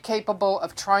very capable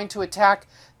of trying to attack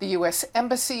the U.S.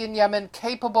 Embassy in Yemen,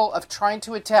 capable of trying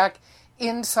to attack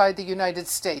inside the United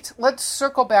States. Let's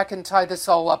circle back and tie this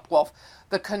all up, Wolf.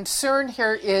 The concern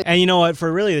here is... And you know what,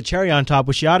 for really the cherry on top,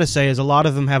 what you ought to say is a lot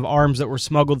of them have arms that were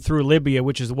smuggled through Libya,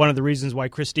 which is one of the reasons why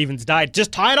Chris Stevens died.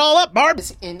 Just tie it all up, Barb!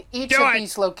 In each of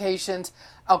these locations,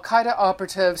 Al-Qaeda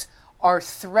operatives are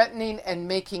threatening and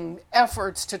making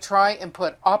efforts to try and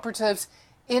put operatives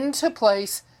into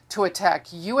place to attack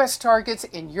U.S. targets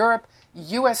in Europe,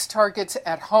 U.S. targets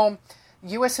at home.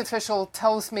 U.S. official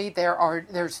tells me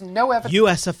there's no evidence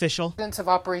U.S. official of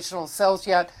operational cells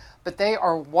yet, but they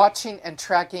are watching and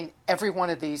tracking every one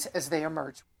of these as they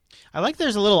emerge. I like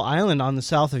there's a little island on the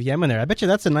south of Yemen there. I bet you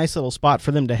that's a nice little spot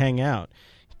for them to hang out.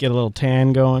 Get a little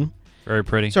tan going. Very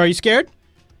pretty. So are you scared?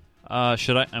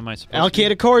 Should I? Am I supposed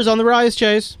Al-Qaeda core is on the rise,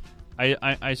 Chase.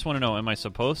 I just want to know, am I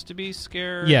supposed to be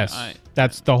scared? Yes.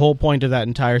 That's the whole point of that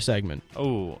entire segment.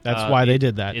 Oh. That's why they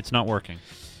did that. It's not working.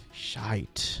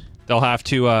 Shite. They'll have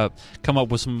to come up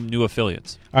with some new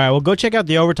affiliates. All right, well, go check out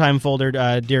the overtime folder,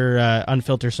 dear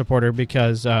Unfilter supporter,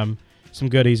 because some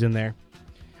goodies in there.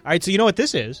 All right, so you know what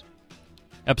this is?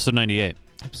 Episode 98.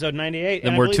 Episode 98.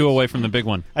 Then we're 2 away from the big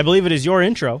one. I believe it is your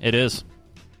intro. It is.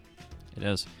 It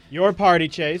is. Your party,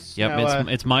 Chase. Yep, now,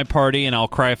 it's my party, and I'll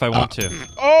cry if I want to.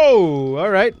 Oh, all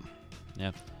right.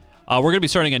 Yeah. We're going to be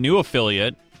starting a new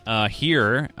affiliate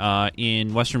here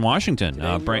in Western Washington.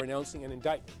 Today we are announcing an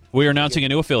indictment. We are announcing a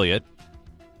new affiliate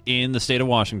in the state of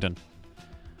Washington.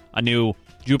 A new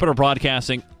Jupiter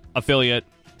Broadcasting affiliate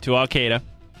to Al-Qaeda.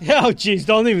 Oh, jeez,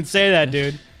 don't even say that,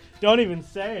 dude. Don't even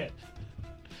say it.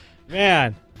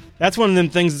 Man, that's one of them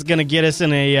things that's going to get us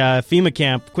in a FEMA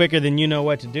camp quicker than you know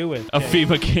what to do with. A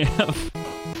FEMA camp.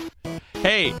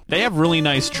 Hey, they have really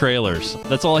nice trailers.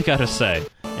 That's all I got to say.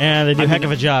 And they do a heck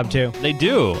of a job, too. They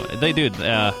do. They do.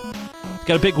 Got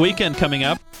a big weekend coming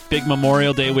up. Big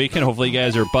Memorial Day weekend. Hopefully you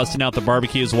guys are busting out the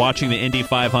barbecues, watching the Indy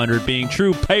 500, being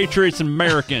true patriots and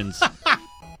Americans.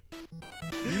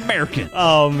 Americans.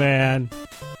 Oh, man.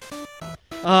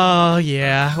 Oh,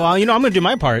 yeah. Well, you know, I'm going to do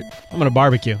my part. I'm going to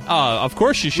barbecue. Of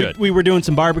course you should. We were doing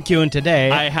some barbecuing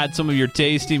today. I had some of your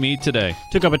tasty meat today.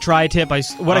 Took up a tri-tip.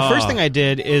 First thing I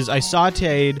did is I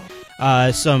sauteed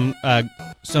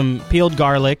some peeled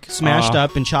garlic, smashed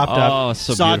up and chopped up,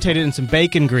 so sauteed beautiful. it in some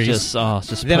bacon grease.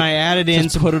 I added in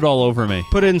put it all over me.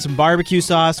 Put it in some barbecue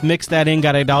sauce, mixed that in,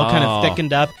 got it all kind of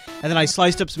thickened up, and then I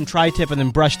sliced up some tri-tip and then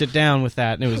brushed it down with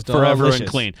that, and it was forever delicious. And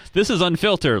clean. This is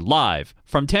Unfiltered live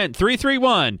from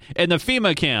 10331 in the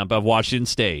FEMA camp of Washington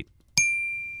State.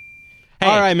 Hey.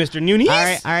 All right, Mr. Nunes.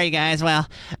 All right, guys. Well,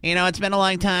 you know, it's been a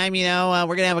long time. You know,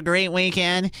 we're going to have a great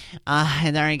weekend.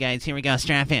 And all right, guys, here we go.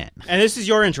 Strap in. And this is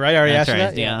your intro, right? I already asked you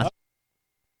that? Yeah.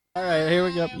 All right, here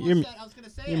we go.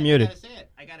 You're muted.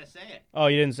 I got to say it. Oh,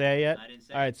 you didn't say it yet? I didn't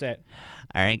say it. All right, say it.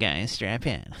 All right, guys, strap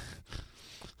in.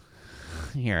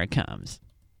 Here it comes.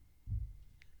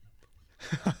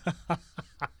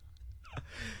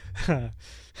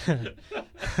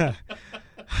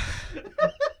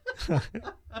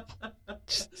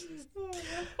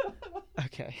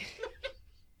 Okay.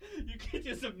 You can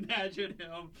just imagine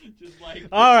him just like...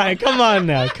 All right, come on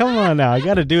now. I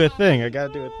got to do a thing.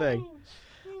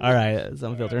 All right, it's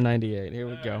Unfilter 98. Here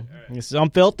we go. This is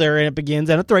Unfilter, and it begins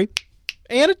at a 3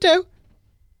 and a 2.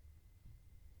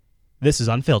 This is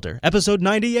Unfilter, episode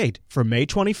 98 for May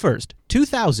 21st,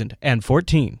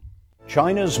 2014.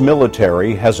 China's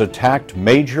military has attacked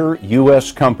major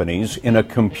U.S. companies in a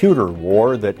computer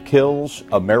war that kills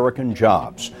American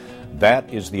jobs.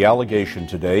 That is the allegation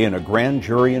today in a grand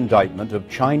jury indictment of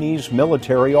Chinese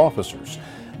military officers.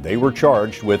 They were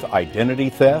charged with identity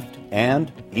theft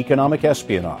and economic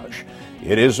espionage.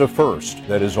 It is a first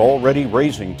that is already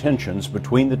raising tensions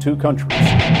between the two countries.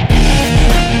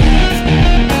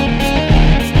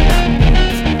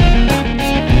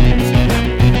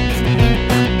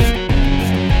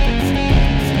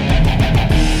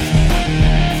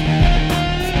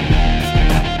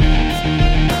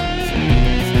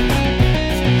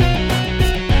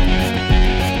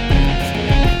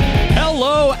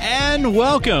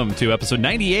 Welcome to episode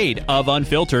 98 of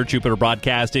Unfiltered, Jupiter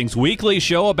Broadcasting's weekly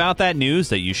show about that news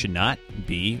that you should not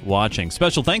be watching.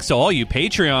 Special thanks to all you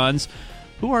Patreons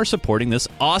who are supporting this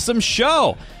awesome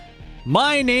show.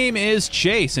 My name is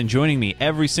Chase, and joining me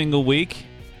every single week,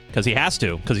 because he has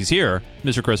to, because he's here,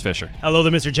 Mr. Chris Fisher. Hello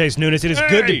there, Mr. Chase Nunes. It is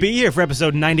good to be here for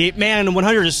episode 98. Man,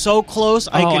 100 is so close.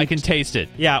 I can taste it.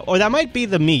 Yeah, or that might be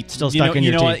the meat still stuck in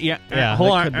your teeth. What? Yeah.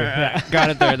 Hold on. Got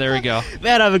it there. There we go.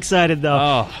 Man, I'm excited, though.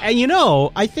 Oh. And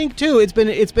I think, too, it's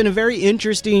been a very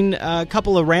interesting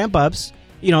couple of ramp-ups.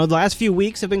 The last few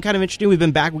weeks have been kind of interesting. We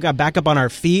got back up on our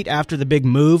feet after the big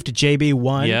move to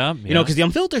JB1. Yeah. Because the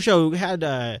Unfilter show had...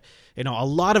 a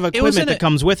lot of equipment that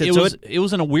comes with it. It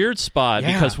was in a weird spot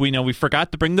because we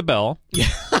forgot to bring the bell. Yeah,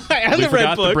 and we the forgot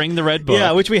red book. to bring the red book.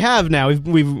 Yeah, which we have now.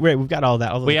 We've got all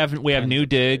that. We have new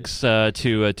digs to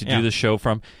do the show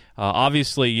from.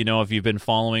 Obviously, if you've been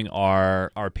following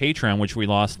our Patreon, which we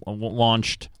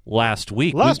launched last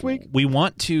week. We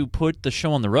want to put the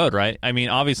show on the road, right? I mean,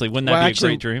 obviously, wouldn't that be a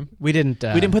great dream? We didn't.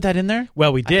 We didn't put that in there.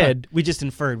 Well, we did. We just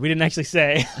inferred. We didn't actually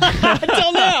say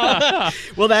until now.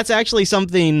 Well, that's actually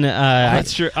something.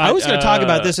 That's true. I was going to talk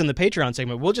about this in the Patreon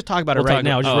segment. We'll just talk about it right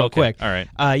now, just real quick. All right.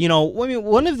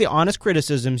 One of the honest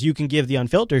criticisms you can give the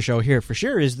Unfiltered show here for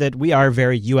sure is that we are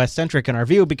very U.S. centric in our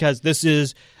view because this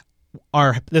is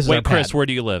our our Chris, pad. where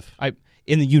do you live?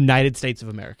 In the United States of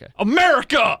America.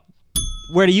 America!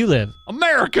 Where do you live?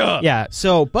 America! Yeah,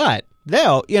 but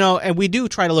they'll, and we do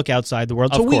try to look outside the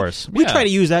world. Of course. We try to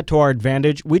use that to our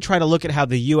advantage. We try to look at how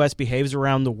the U.S. behaves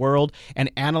around the world and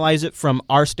analyze it from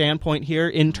our standpoint here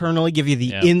internally, give you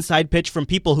the inside pitch from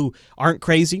people who aren't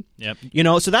crazy. Yep.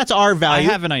 So that's our value.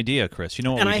 I have an idea, Chris. You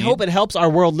know what and we I need? hope it helps our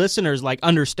world listeners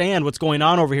understand what's going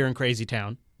on over here in Crazy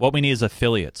Town. What we need is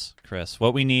affiliates, Chris.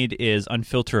 What we need is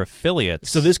Unfilter affiliates.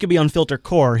 So this could be Unfilter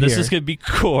Core here. This is going to be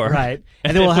Core. Right.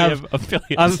 And then we'll have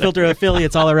affiliates. Unfilter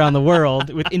affiliates all around the world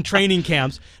in training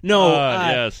camps.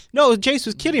 Yes. No, Chase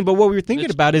was kidding, but what we were thinking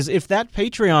about is if that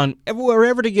Patreon were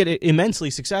ever to get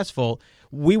immensely successful,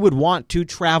 we would want to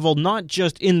travel not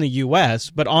just in the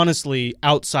U.S., but honestly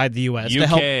outside the U.S. UK, to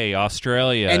help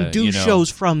Australia. and do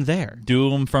shows from there. Do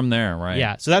them from there, right?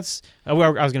 Yeah, so that's... I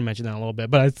was going to mention that in a little bit,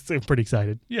 but I'm pretty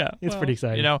excited. Yeah. It's pretty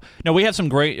exciting. No, we have some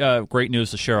great news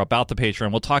to share about the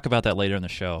Patreon. We'll talk about that later in the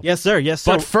show. Yes, sir. Yes,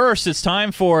 sir. But first, it's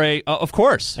time for of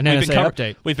course. An NSA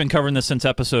update. We've been covering this since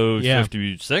episode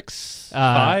 56,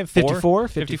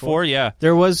 54, yeah.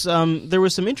 There was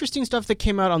some interesting stuff that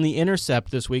came out on The Intercept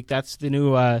this week. That's the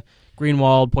new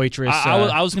Greenwald, Poitras.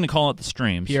 I was going to call it the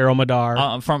streams. Piero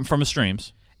Madar. From the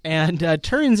streams. And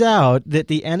turns out that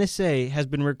the NSA has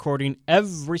been recording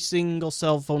every single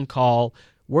cell phone call,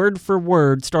 word for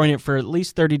word, storing it for at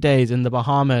least 30 days in the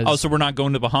Bahamas. Oh, so we're not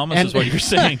going to Bahamas is what you're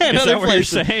saying? Is that what you're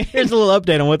saying? Here's a little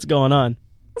update on what's going on.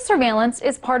 Surveillance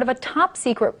is part of a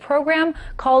top-secret program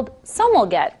called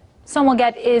Somulget.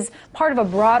 Somulget is part of a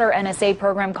broader NSA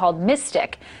program called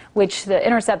Mystic, which The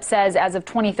Intercept says as of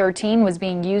 2013 was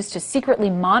being used to secretly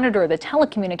monitor the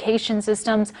telecommunication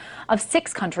systems of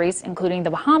 6 countries, including the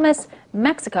Bahamas,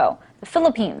 Mexico, the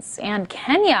Philippines, and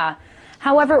Kenya.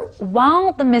 However,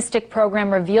 while the Mystic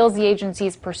program reveals the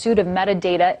agency's pursuit of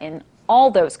metadata in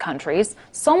all those countries,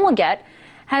 Somulget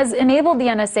has enabled the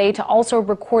NSA to also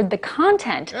record the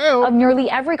content of nearly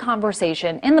every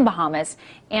conversation in the Bahamas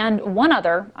and one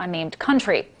other unnamed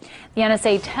country. The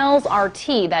NSA tells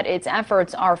RT that its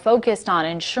efforts are focused on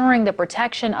ensuring the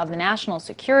protection of the national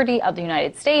security of the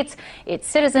United States, its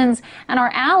citizens, and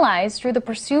our allies through the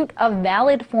pursuit of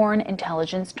valid foreign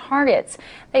intelligence targets.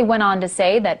 They went on to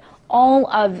say that all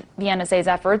of the NSA's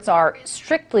efforts are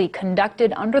strictly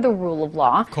conducted under the rule of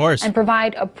law and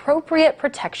provide appropriate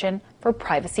protection for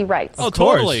privacy rights. Oh,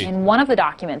 totally. In one of the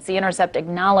documents, The Intercept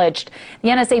acknowledged the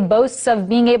NSA boasts of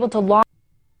being able to log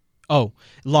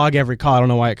log every call. I don't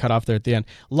know why it cut off there at the end.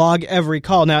 Log every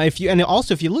call. Now, if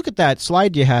you look at that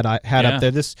slide you had up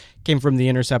there, this came from The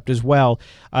Intercept as well.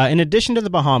 In addition to the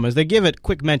Bahamas, they give it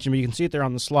quick mention, but you can see it there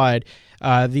on the slide.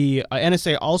 The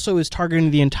NSA also is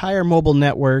targeting the entire mobile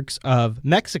networks of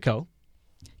Mexico,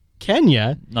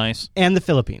 Kenya, nice, and the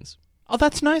Philippines. Oh,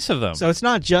 that's nice of them. So it's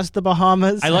not just the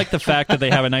Bahamas. I like the fact that they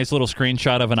have a nice little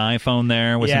screenshot of an iPhone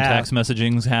there with some text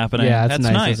messaging happening. Yeah, that's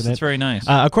nice. Isn't it? That's very nice.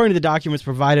 According to the documents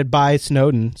provided by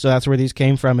Snowden, so that's where these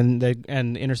came from,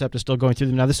 and Intercept is still going through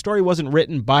them. Now, the story wasn't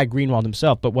written by Greenwald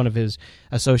himself, but one of his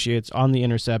associates on the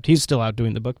Intercept. He's still out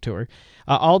doing the book tour.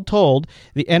 All told,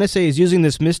 the NSA is using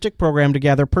this Mystic program to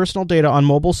gather personal data on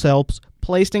mobile cells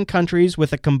placed in countries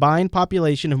with a combined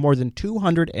population of more than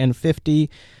 250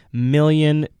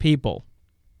 million people.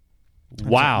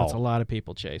 Wow. That's a lot of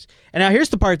people, Chase. And now here's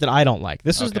the part that I don't like.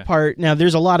 This is the part. Now,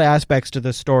 there's a lot of aspects to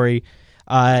this story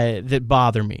that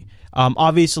bother me.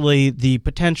 Obviously, the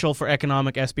potential for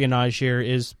economic espionage here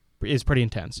is pretty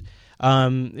intense.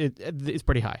 It's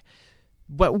pretty high.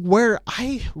 But where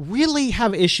I really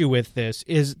have issue with this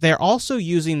is they're also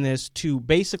using this to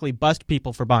basically bust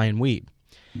people for buying weed.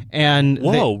 And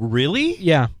really?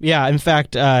 Yeah. In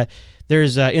fact,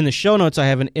 there's in the show notes I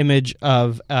have an image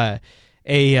of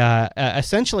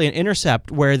essentially an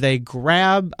intercept where they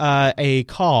grab a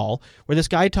call where this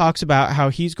guy talks about how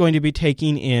he's going to be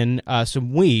taking in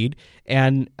some weed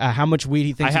and how much weed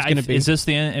he thinks it's going to be. Is this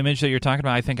the image that you're talking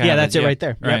about? I think that's it right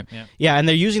there. Right. Yeah, and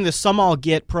they're using the Some All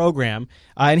Get program.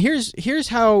 And here's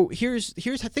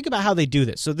think about how they do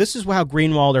this. So this is how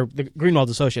Greenwald or the Greenwald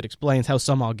associate explains how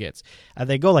Some All Gets.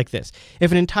 They go like this: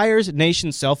 if an entire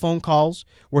nation's cell phone calls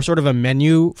were sort of a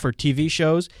menu for TV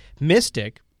shows,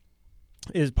 Mystic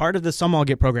is part of the Some All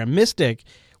Get program. Mystic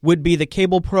would be the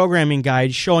cable programming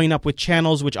guide showing up with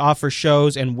channels which offer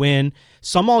shows and when.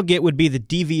 Some All Get would be the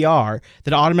DVR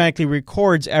that automatically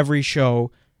records every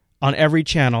show on every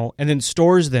channel and then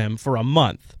stores them for a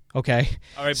month. Okay?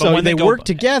 All right, but so when they work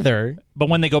together. But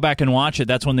when they go back and watch it,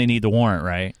 that's when they need the warrant,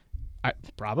 right?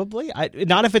 Probably.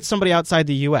 Not if it's somebody outside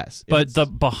the U.S. But the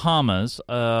Bahamas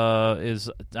is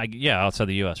outside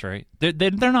the U.S., right?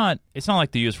 They're not. It's not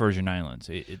like the U.S. Virgin Islands.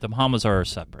 The Bahamas are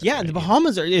separate. Yeah, right? The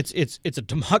Bahamas are. It's a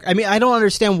democracy. I mean, I don't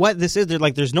understand what this is.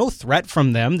 There's no threat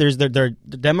from them. They're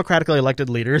democratically elected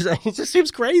leaders. It just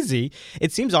seems crazy.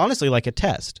 It seems honestly like a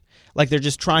test. Like they're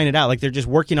just trying it out. Like they're just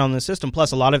working on the system.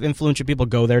 Plus, a lot of influential people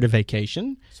go there to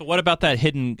vacation. So what about that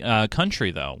hidden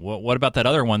country, though? What about that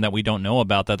other one that we don't know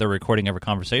about that they're recording every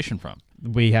conversation from?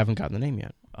 We haven't gotten the name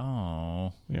yet.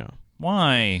 Oh. Yeah.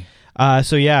 Why?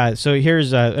 So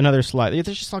here's another slide.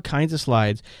 There's just all kinds of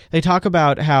slides. They talk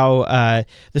about how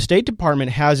the State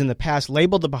Department has in the past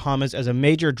labeled the Bahamas as a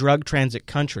major drug transit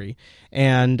country.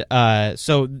 And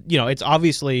so, it's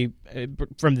obviously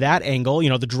from that angle,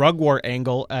 the drug war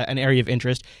angle, an area of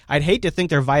interest. I'd hate to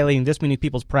think they're violating this many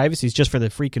people's privacies just for the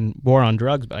freaking war on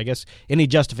drugs, but I guess any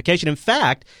justification. In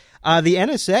fact, the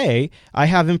NSA, I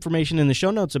have information in the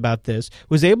show notes about this,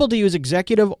 was able to use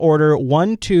Executive Order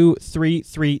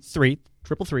 12333,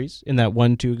 triple threes in that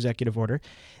 1-2 executive order.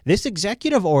 This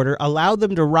executive order allowed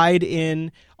them to ride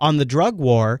in on the drug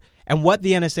war, and what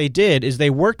the NSA did is they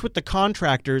worked with the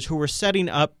contractors who were setting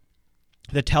up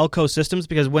the telco systems,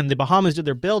 because when the Bahamas did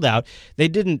their build out, the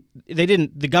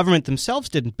government themselves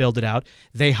didn't build it out.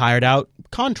 They hired out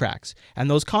contracts, and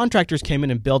those contractors came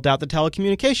in and built out the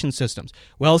telecommunication systems.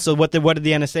 Well, so what did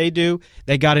the NSA do?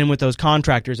 They got in with those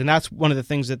contractors, and that's one of the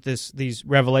things that these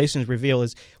revelations reveal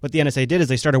is what the NSA did is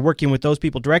they started working with those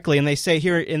people directly, and they say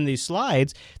here in these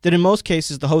slides that in most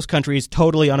cases the host country is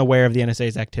totally unaware of the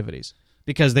NSA's activities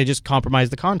because they just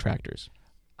compromised the contractors.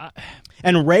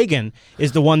 And Reagan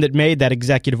is the one that made that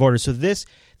executive order. So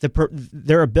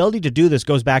their ability to do this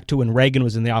goes back to when Reagan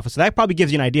was in the office. So that probably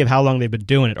gives you an idea of how long they've been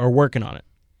doing it or working on it.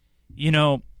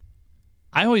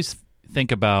 I always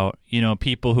think about,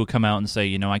 people who come out and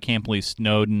say, I can't believe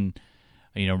Snowden,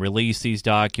 released these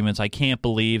documents. I can't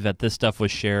believe that this stuff was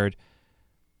shared.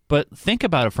 But think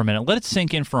about it for a minute. Let it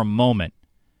sink in for a moment.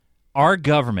 Our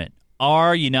government,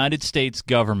 our United States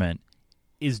government,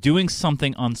 is doing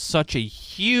something on such a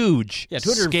huge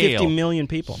 250 scale. million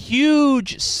people.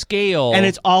 Huge scale. And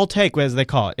it's all take, as they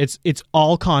call it. It's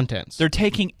all contents. They're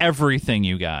taking everything,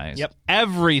 you guys. Yep.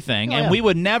 Everything. And we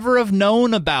would never have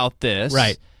known about this.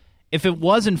 Right. If it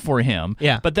wasn't for him.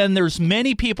 Yeah. But then there's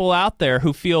many people out there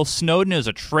who feel Snowden is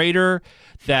a traitor,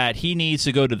 that he needs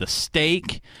to go to the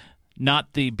stake.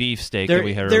 Not the beef steak that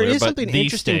we had earlier, but the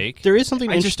steak. There is something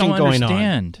interesting going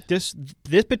on. This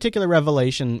particular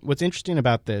revelation, what's interesting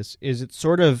about this is it's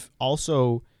sort of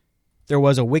also, there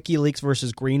was a WikiLeaks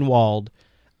versus Greenwald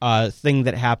thing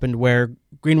that happened where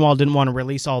Greenwald didn't want to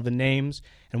release all the names,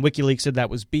 and WikiLeaks said that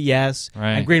was BS.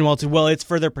 Right. And Greenwald said, well, it's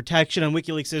for their protection, and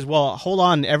WikiLeaks says, well, hold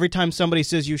on, every time somebody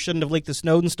says you shouldn't have leaked the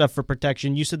Snowden stuff for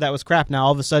protection, you said that was crap. Now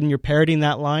all of a sudden you're parroting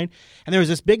that line. And there was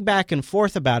this big back and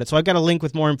forth about it. So I've got a link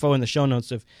with more info in the show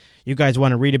notes if you guys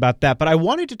want to read about that. But I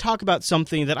wanted to talk about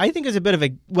something that I think is a bit of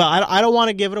a, well, I don't want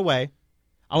to give it away.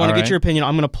 I want to get your opinion.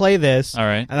 I'm going to play this. All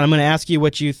right. And I'm going to ask you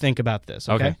what you think about this.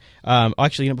 Okay. Okay.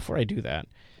 Actually, before I do that,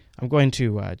 I'm going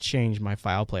to change my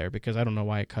file player because I don't know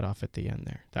why it cut off at the end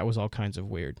there. That was all kinds of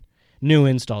weird. New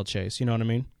install, Chase. You know what I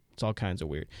mean? It's all kinds of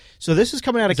weird. So this is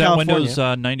coming out of California. Windows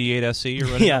 98 SE you're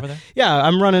running over there? Yeah,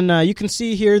 I'm running. You can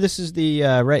see here. This is the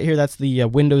right here. That's the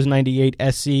Windows 98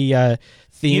 SE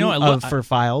theme for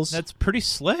files. That's pretty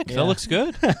slick. Yeah. That looks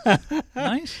good.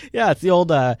 Nice. Yeah, it's the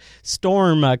old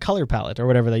Storm color palette or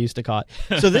whatever they used to call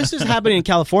it. So this is happening in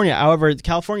California. However,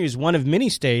 California is one of many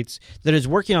states that is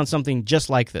working on something just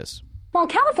like this. Well,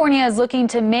 California is looking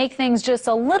to make things just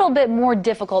a little bit more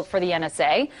difficult for the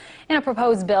NSA. In a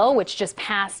proposed bill, which just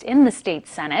passed in the state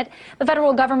Senate, the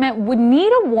federal government would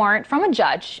need a warrant from a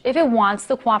judge if it wants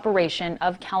the cooperation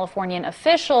of Californian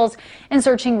officials in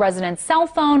searching residents' cell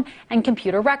phone and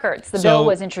computer records. The bill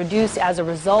was introduced as a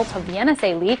result of the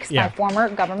NSA leaks by former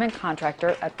government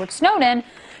contractor Edward Snowden,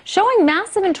 showing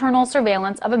massive internal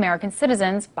surveillance of American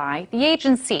citizens by the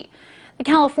agency. The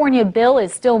California bill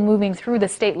is still moving through the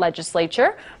state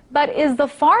legislature, but is the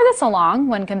farthest along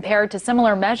when compared to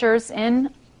similar measures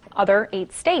in other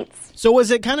 8 states. So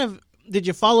was it kind of, did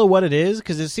you follow what it is?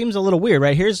 Because it seems a little weird,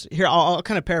 right? Here, I'll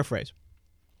kind of paraphrase.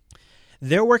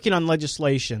 They're working on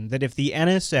legislation that if the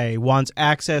NSA wants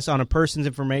access on a person's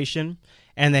information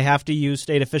and they have to use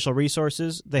state official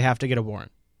resources, they have to get a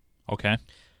warrant. Okay.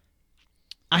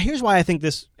 Here's why I think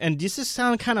this, and does this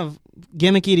sound kind of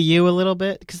gimmicky to you a little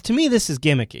bit? Because to me, this is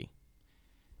gimmicky.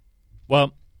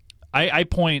 Well, I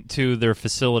point to their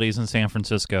facilities in San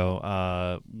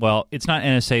Francisco. Well, it's not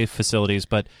NSA facilities,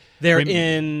 but they're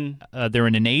in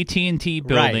an AT&T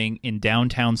building in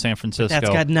downtown San Francisco. That's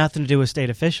got nothing to do with state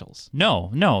officials.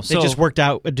 No. They just worked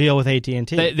out a deal with AT&T.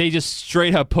 They just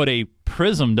straight up put a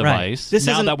PRISM device. Right.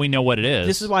 Now that we know what it is,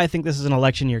 this is why I think this is an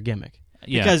election year gimmick.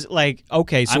 Yeah. Because,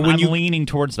 so I'm leaning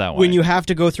towards that way. When you have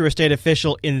to go through a state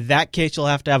official, in that case, you'll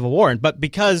have to have a warrant. But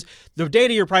because the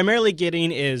data you're primarily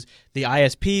getting is the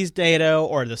ISP's data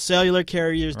or the cellular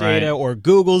carrier's data or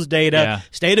Google's data,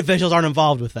 state officials aren't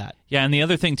involved with that. Yeah, and the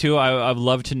other thing, too, I'd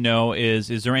love to know is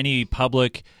there any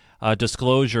public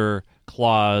disclosure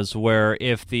clause where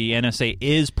if the NSA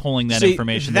is pulling that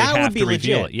information, they have to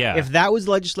reveal it. Yeah. If that was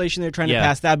legislation they're trying to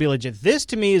pass, that'd be legit. This,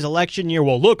 to me, is election year.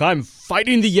 Well, look, I'm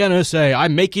fighting the NSA.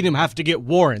 I'm making them have to get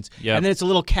warrants. Yep. And then it's a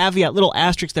little caveat, little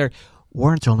asterisk there.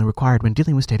 Warrants are only required when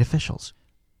dealing with state officials.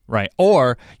 Right.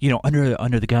 Or,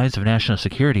 under the guise of national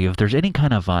security, if there's any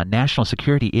kind of national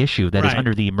security issue that is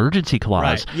under the emergency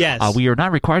clause, we are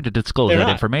not required to disclose that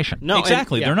information. No,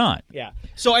 exactly. They're not. Yeah.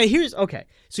 So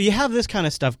So you have this kind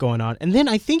of stuff going on. And then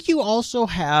I think you also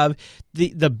have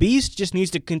the beast just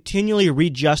needs to continually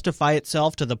re-justify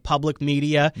itself to the public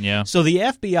media. Yeah. So the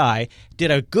FBI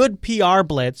did a good PR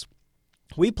blitz.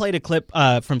 We played a clip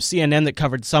from CNN that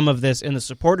covered some of this in the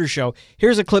supporter show.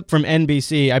 Here's a clip from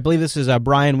NBC. I believe this is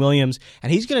Brian Williams,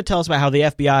 and he's going to tell us about how the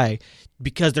FBI,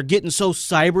 because they're getting so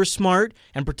cyber smart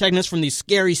and protecting us from these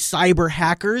scary cyber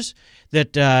hackers,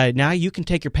 that now you can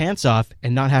take your pants off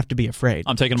and not have to be afraid.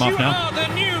 I'm taking them off now.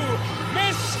 The new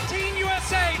Miss Teen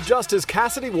USA. Just as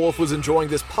Cassidy Wolf was enjoying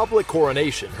this public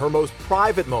coronation, her most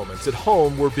private moments at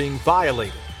home were being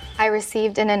violated. I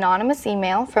received an anonymous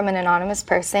email from an anonymous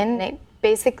person. It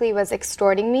basically was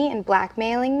extorting me and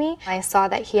blackmailing me. I saw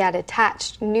that he had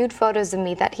attached nude photos of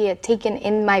me that he had taken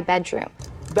in my bedroom.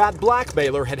 That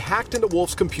blackmailer had hacked into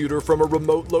Wolf's computer from a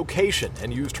remote location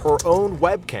and used her own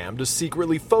webcam to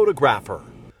secretly photograph her.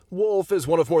 Wolf is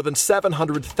one of more than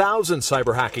 700,000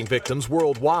 cyber hacking victims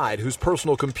worldwide whose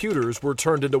personal computers were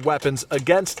turned into weapons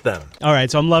against them. All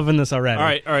right, so I'm loving this already.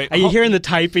 All right. Are you hearing the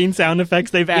typing sound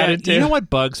effects they've added to? You know what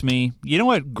bugs me? You know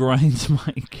what grinds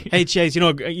my gears? Hey, Chase,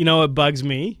 you know what bugs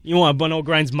me? You want to know what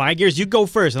grinds my gears? You go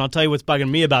first, and I'll tell you what's bugging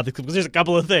me about this, because there's a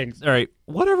couple of things. All right.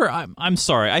 Whatever. I'm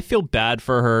sorry. I feel bad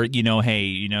for her.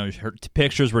 Her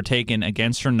pictures were taken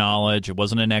against her knowledge. It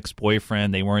wasn't an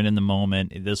ex-boyfriend. They weren't in the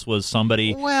moment. This was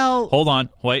somebody. Well, hold on.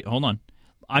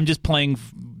 I'm just playing.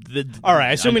 All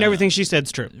right. Assuming everything she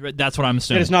said's true. That's what I'm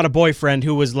assuming. And it's not a boyfriend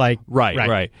who was like.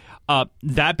 Right.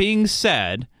 That being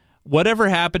said, whatever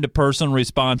happened to personal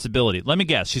responsibility? Let me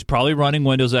guess. She's probably running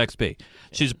Windows XP.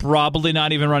 She's probably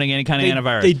not even running any kind of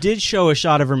antivirus. They did show a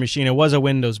shot of her machine. It was a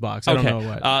Windows box. I don't know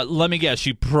what. Let me guess.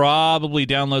 She probably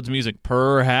downloads music.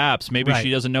 Perhaps. Maybe she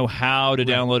doesn't know how to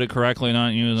download it correctly.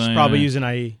 Not using. She's probably using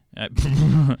IE.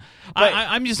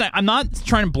 I'm not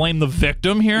trying to blame the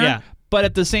victim here. Yeah. But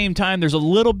at the same time, there's a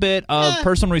little bit of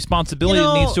personal responsibility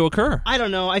that needs to occur. I don't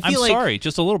know. I'm sorry,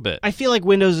 just a little bit. I feel like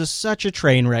Windows is such a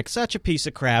train wreck, such a piece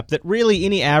of crap, that really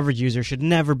any average user should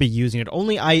never be using it.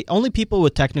 Only people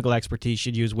with technical expertise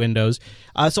should use Windows.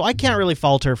 So I can't really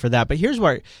fault her for that. But here's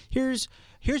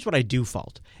Here's what I do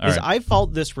fault. All is right. I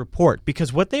fault this report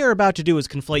because what they are about to do is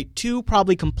conflate two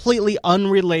probably completely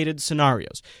unrelated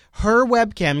scenarios. Her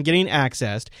webcam getting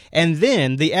accessed and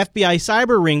then the FBI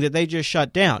cyber ring that they just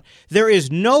shut down. There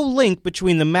is no link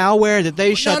between the malware that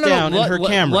they shut down and her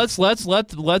camera.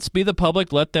 Let's be the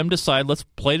public. Let them decide. Let's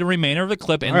play the remainder of the the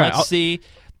clip and let's see.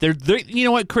 They're, you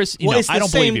know what, Chris? I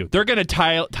don't believe you. They're going to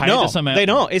tie it to some. They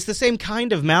don't. It's the same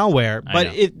kind of malware,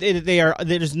 but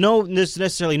there's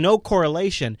necessarily no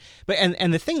correlation. But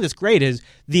and the thing that's great is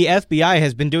the FBI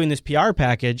has been doing this PR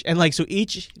package, and so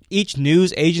each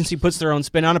news agency puts their own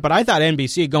spin on it. But I thought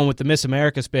NBC going with the Miss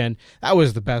America spin, that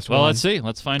was the best one. Well, let's see.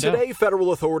 Let's find out. Today,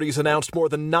 federal authorities announced more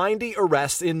than 90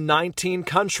 arrests in 19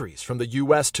 countries, from the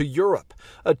U.S. to Europe.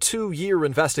 A 2-year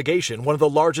investigation, one of the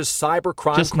largest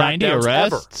cybercrime Just 90 crackdowns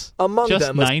arrests? ever. Among just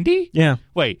them, 90? Yeah.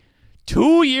 Wait,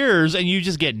 2 years and you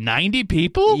just get 90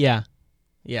 people? Yeah.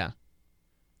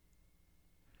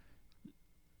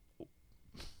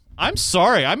 I'm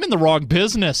sorry, I'm in the wrong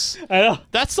business. I know.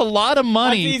 That's a lot of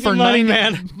money That's for easy money,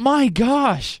 90. man. My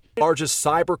gosh. Largest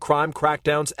cybercrime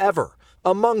crackdowns ever.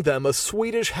 Among them, a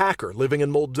Swedish hacker living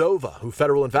in Moldova who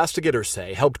federal investigators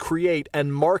say helped create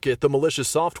and market the malicious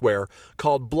software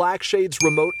called Blackshades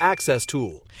Remote Access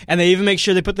Tool. And they even make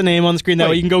sure they put the name on the screen. That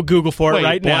way you can go Google for it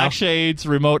right now. Blackshades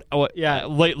Remote. Yeah.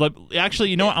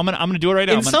 Actually, you know what? I'm gonna do it right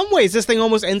now. In some ways, this thing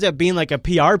almost ends up being like a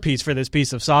PR piece for this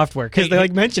piece of software because they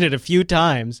mention it a few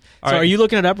times. So are you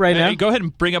looking it up right now? Go ahead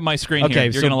and bring up my screen here.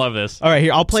 You're gonna love this. All right,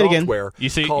 here I'll play it again. You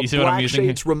see called what I'm using?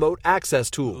 Blackshades Remote Access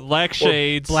Tool.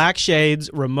 Blackshades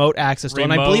Remote Access Tool,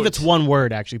 and I believe it's one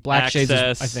word actually.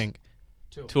 Blackshades, I think.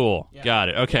 Tool. Yeah. Got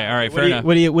it. Okay. All right. Fair enough.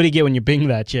 What do you get when you Bing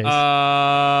that, Chase?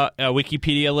 A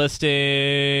Wikipedia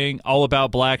listing all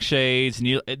about Blackshades,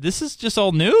 and this is just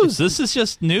all news. This is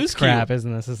just news. Crap,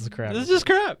 isn't this? This is crap. This is just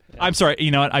crap. Yeah. I'm sorry.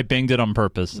 You know what? I binged it on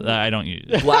purpose. I don't use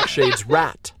Blackshades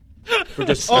Rat. Try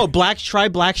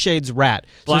Blackshades Rat.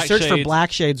 So search for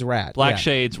Blackshades Rat.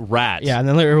 Blackshades Rat. Yeah, and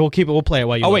then we'll play it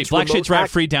while you. Oh wait, Blackshades Rat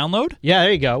free download. Yeah,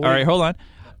 there you go. All right, hold on.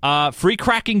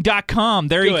 Freecracking.com.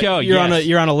 There you go. You're on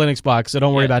a Linux box, so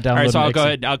don't worry about downloading. All right, so I'll go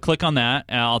ahead. I'll click on that,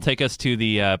 and I'll take us to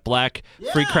the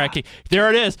free cracking.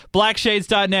 There it is.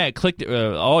 Blackshades.net. Click.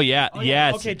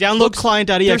 Yes. Okay, download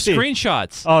client.exe. There's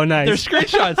screenshots. Oh, nice. There's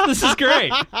screenshots. This is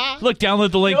great. Look,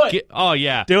 download the link. Do it.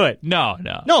 Do it. No,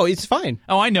 it's fine.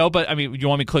 Oh, I know, but I mean, you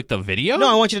want me to click the video? No,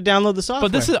 I want you to download the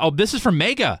software. But this is from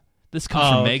Mega. This comes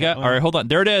from Mega. Okay. All right, hold on.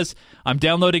 There it is. I'm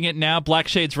downloading it now.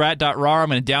 Blackshadesrat.rar. I'm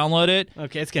going to download it.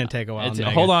 Okay, it's going to take a while.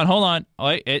 Hold on.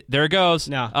 Wait, there it goes.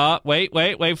 No. Wait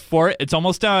for it. It's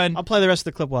almost done. I'll play the rest of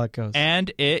the clip while it goes.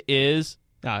 And it is.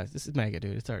 This is Mega,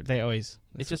 dude. It's hard. They always.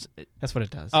 That's what it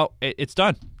does. Oh, it's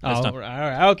done. It's done. All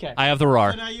right. Okay. I have the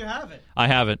RAR. So now you have it. I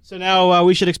have it. So now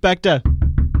we should expect a.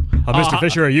 Mr.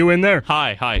 Fisher, are you in there?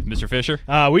 Hi, Mr. Fisher.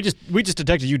 We just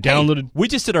detected you downloaded. Hey, we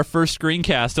just did our first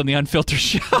screencast on the Unfilter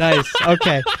show. Nice.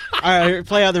 Okay. All right,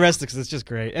 play out the rest of it because it's just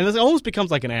great, and it almost becomes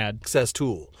like an ad. Access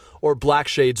Tool or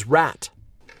Blackshades Rat.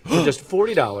 For just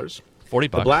 $40, $40. The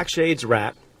Blackshades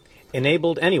Rat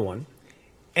enabled anyone,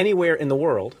 anywhere in the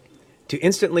world, to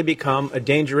instantly become a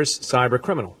dangerous cyber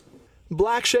criminal.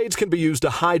 Blackshades can be used to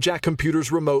hijack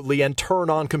computers remotely and turn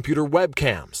on computer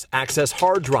webcams, access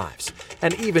hard drives,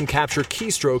 and even capture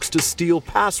keystrokes to steal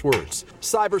passwords.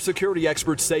 Cybersecurity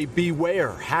experts say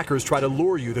beware. Hackers try to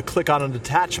lure you to click on an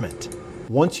attachment.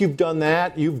 Once you've done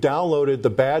that, you've downloaded the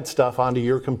bad stuff onto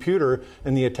your computer,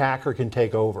 and the attacker can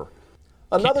take over.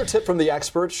 Another tip from the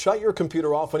experts, shut your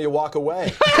computer off when you walk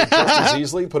away. Just as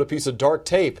easily put a piece of dark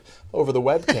tape over the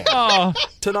webcam.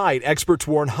 Tonight, experts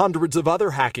warn hundreds of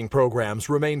other hacking programs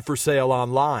remain for sale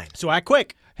online. So act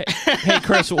quick. Hey,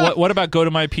 Chris, what about Go to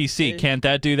My PC? Can't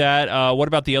that do that? What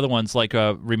about the other ones, like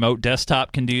a remote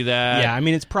desktop can do that? Yeah, I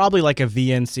mean, it's probably like a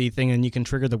VNC thing, and you can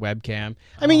trigger the webcam.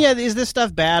 I mean, is this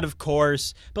stuff bad? Of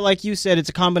course. But like you said, it's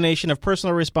a combination of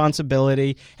personal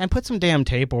responsibility and put some damn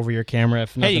tape over your camera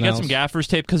if nothing Hey, you got else. some gaffer's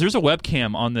tape? Because there's a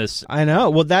webcam on this. I know.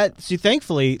 Well,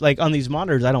 thankfully, like on these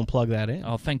monitors, I don't plug that in.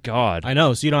 Oh, thank God. I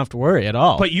know, so you don't have to worry at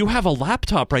all. But you have a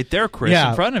laptop right there, Chris,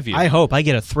 in front of you. I hope. I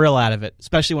get a thrill out of it,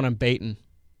 especially when I'm baiting.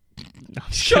 No,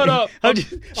 Shut up. I'm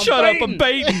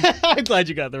baiting. I'm glad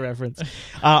you got the reference.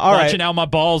 Watching out my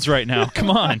balls right now. Come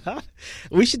on.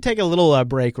 We should take a little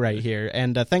break right here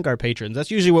and thank our patrons. That's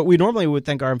usually what we normally would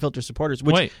thank our Unfilter supporters,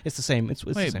 which it's the same. It's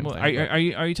the same thing. Are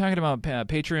you talking about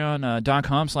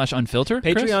patreon.com/unfilter?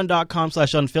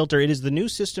 Patreon.com/unfilter. It is the new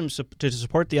system to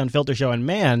support the Unfilter show. And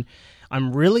man,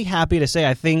 I'm really happy to say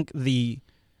I think the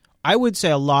I would say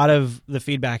a lot of the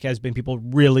feedback has been people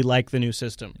really like the new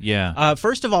system. Yeah.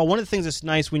 First of all, one of the things that's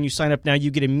nice when you sign up now, you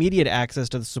get immediate access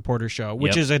to the supporter show,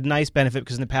 which is a nice benefit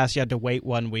because in the past you had to wait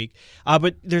 1 week.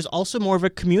 But there's also more of a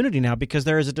community now because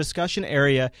there is a discussion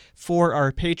area for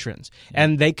our patrons.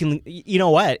 And they can, you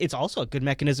know what, it's also a good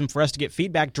mechanism for us to get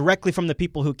feedback directly from the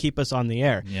people who keep us on the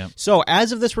air. Yep. So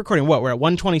as of this recording, we're at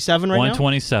 127 right now?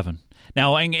 127.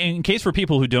 Now, in case for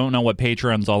people who don't know what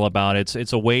Patreon's all about,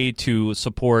 it's a way to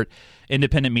support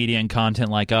independent media and content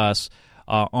like us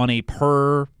on a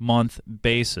per-month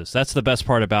basis. That's the best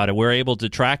part about it. We're able to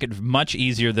track it much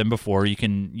easier than before. You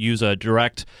can use a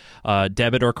direct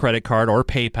debit or credit card or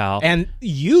PayPal. And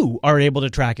you are able to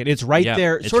track it. It's right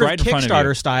there, it's sort right of in front of Kickstarter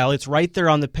you. style. It's right there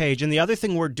on the page. And the other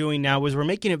thing we're doing now is we're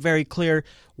making it very clear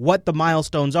what the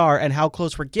milestones are and how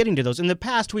close we're getting to those. In the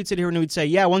past, we'd sit here and we'd say,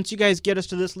 yeah, once you guys get us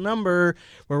to this number,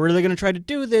 we're really going to try to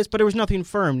do this, but there was nothing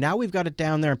firm. Now we've got it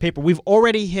down there on paper. We've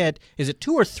already hit, is it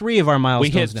 2 or 3 of our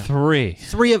milestones We hit now? 3.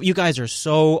 3 of you guys are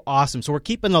so awesome. So we're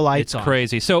keeping the lights on. It's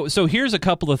crazy. So here's a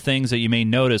couple of things that you may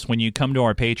notice when you come to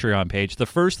our Patreon page. The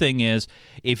first thing is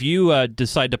if you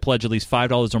decide to pledge at least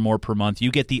 $5 or more per month, you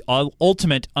get the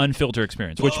ultimate Unfilter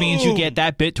experience, which means you get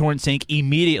that BitTorrent sync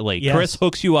immediately. Yes. Chris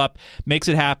hooks you up, makes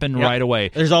it happen right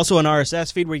away. There's also an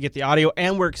RSS feed where you get the audio,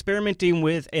 and we're experimenting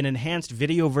with an enhanced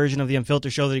video version of the Unfilter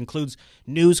show that includes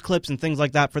news clips and things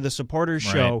like that for the supporters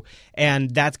show, and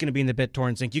that's going to be in the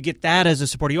BitTorrent sync. You get that as a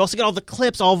supporter. You also get all the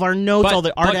clips, all of our notes, all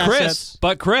the art assets.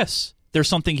 But Chris, there's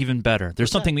something even better.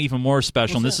 There's something even more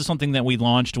special, and this is something that we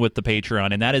launched with the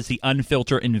Patreon, and that is the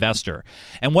Unfilter Investor.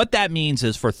 And what that means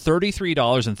is for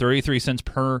 $33.33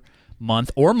 per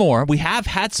month or more, we have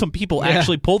had some people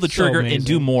actually pull the trigger and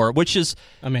do more, which is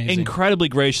incredibly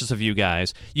gracious of you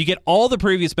guys. You get all the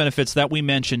previous benefits that we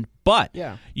mentioned, but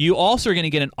you also are going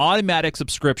to get an automatic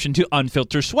subscription to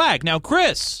Unfilter Swag. Now,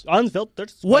 Chris,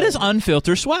 Unfiltered Swag. What is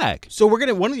Unfilter Swag? So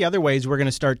one of the other ways we're going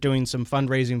to start doing some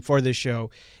fundraising for this show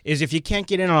is if you can't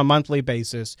get in on a monthly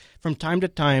basis, from time to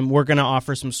time we're going to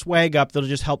offer some swag up that'll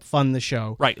just help fund the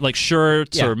show. Right, like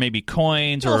shirts or maybe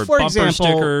coins or for bumper example,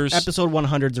 stickers. Episode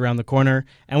 100's around the corner,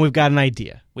 and we've got an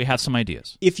idea. We have some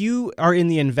ideas. If you are in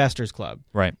the Investors Club,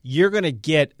 you're going to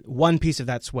get one piece of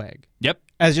that swag. Yep.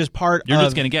 As just part You're of...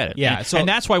 just going to get it. Yeah. And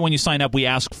that's why when you sign up, we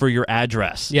ask for your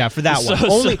address. Yeah, for that one.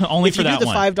 Only if for that you do the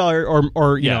one. $5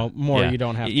 or you know more, you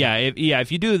don't have to.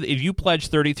 If you pledge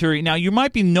 33, now you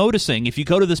might be noticing if you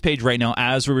go to this page right now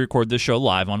as we record this show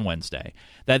live on Wednesday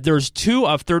that there's 2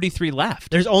 of 33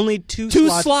 left. There's only 2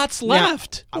 slots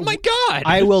left. Oh my God!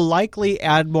 I will likely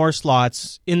add more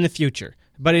slots in the future.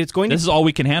 But it's going to. This is all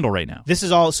we can handle right now. This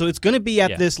is all. So it's going to be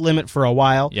at this limit for a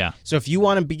while. Yeah. So if you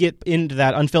want to get into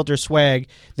that Unfilter swag,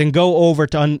 then go over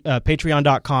to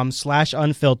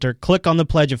patreon.com/unfilter. Click on the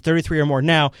pledge of 33 or more.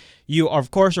 Now, you, of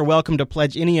course, are welcome to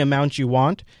pledge any amount you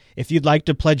want. If you'd like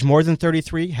to pledge more than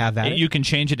 33, have at it. You can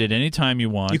change it at any time you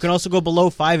want. You can also go below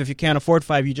 5 if you can't afford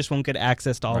 5. You just won't get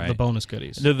access to all of the bonus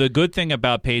goodies. The good thing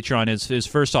about Patreon is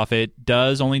first off, it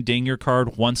does only ding your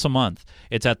card once a month.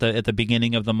 It's at the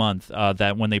beginning of the month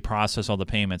that when they process all the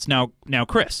payments. Now,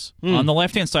 Chris, on the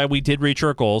left hand side, we did reach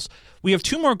our goals. We have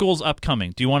 2 more goals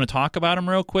upcoming. Do you want to talk about them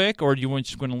real quick, or do you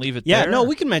just going to leave it there? Yeah, no,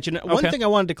 we can mention it. One thing I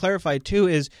wanted to clarify too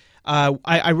is.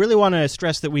 I really want to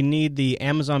stress that we need the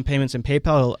Amazon payments and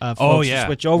PayPal folks to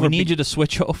switch over. We need you to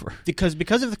switch over.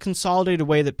 Because of the consolidated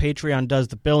way that Patreon does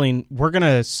the billing, we're going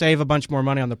to save a bunch more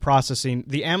money on the processing.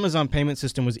 The Amazon payment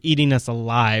system was eating us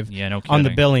alive on the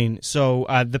billing. So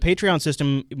the Patreon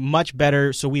system, much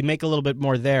better, so we make a little bit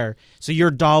more there. So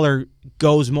your dollar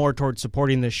goes more towards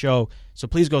supporting the show. So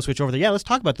please go switch over there. Yeah, let's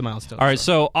talk about the milestones. All right,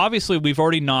 so obviously we've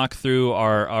already knocked through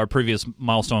our previous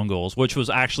milestone goals, which was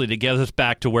actually to get us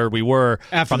back to where we were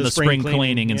after from the spring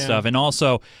cleaning and stuff. And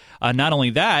also, not only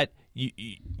that,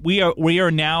 we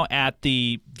are now at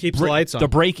the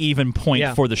break-even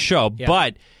point for the show,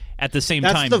 but at the same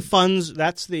time... That's the funds,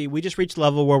 we just reached the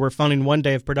level where we're funding 1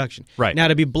 day of production. Right. Now,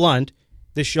 to be blunt,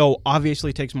 this show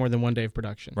obviously takes more than 1 day of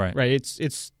production. Right.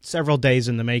 It's several days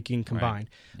in the making combined.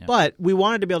 Right. Yeah. But we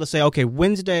wanted to be able to say, okay,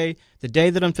 Wednesday, the day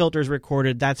that Unfilter is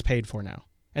recorded, that's paid for now.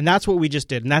 And that's what we just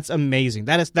did, and that's amazing.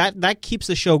 That keeps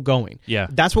the show going. Yeah,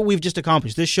 that's what we've just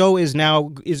accomplished. This show is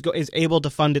now is able to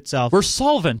fund itself. We're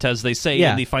solvent, as they say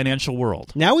in the financial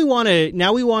world. Now we want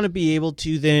to be able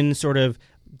to then sort of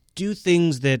do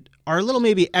things that are a little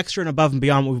maybe extra and above and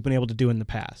beyond what we've been able to do in the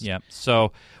past. Yeah.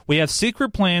 So we have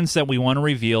secret plans that we want to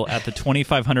reveal at the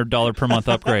 $2,500 per month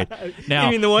upgrade. Now,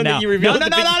 you mean the one that you revealed? No.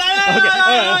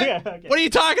 Okay. What are you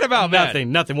talking about, Matt?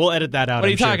 Nothing. We'll edit that out. What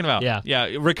are you talking about? Yeah.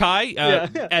 Rikai,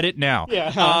 edit now.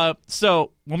 Yeah.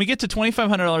 So when we get to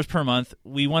 $2,500 per month,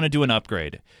 we want to do an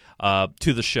upgrade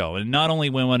to the show. And not only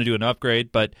we want to do an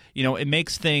upgrade, but it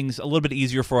makes things a little bit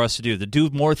easier for us to do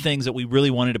more things that we really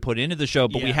wanted to put into the show,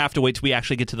 but we have to wait till we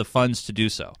actually get to the funds to do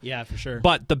so. Yeah, for sure.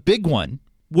 But the big one,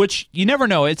 which you never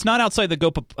know, it's not outside the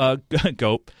goat of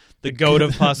possibilities. The goat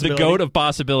of possibilities. The goat of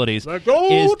possibilities.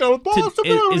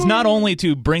 Is not only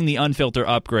to bring the Unfilter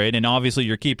upgrade, and obviously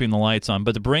you're keeping the lights on,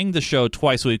 but to bring the show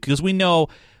twice a week, because we know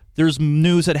there's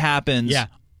news that happens a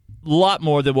lot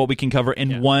more than what we can cover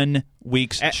in 1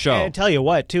 week's show. And I tell you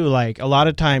what, too, like a lot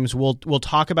of times we'll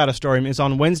talk about a story. It's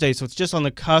on Wednesday, so it's just on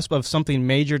the cusp of something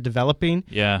major developing.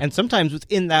 Yeah. And sometimes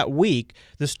within that week,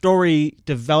 the story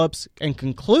develops and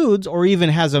concludes, or even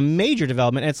has a major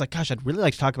development. And it's like, gosh, I'd really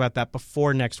like to talk about that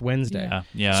before next Wednesday.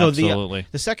 Yeah, so absolutely.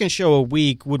 The second show a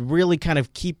week would really kind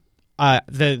of keep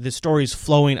the stories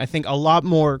flowing, I think, a lot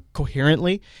more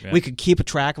coherently. Yeah. We could keep a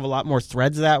track of a lot more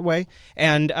threads that way,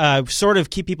 and sort of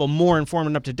keep people more informed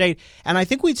and up to date. And I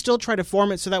think we'd still try to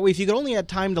form it so that way, if you could only had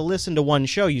time to listen to one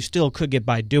show, you still could get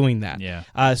by doing that. Yeah.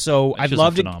 So I'd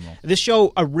love to. Phenomenal. This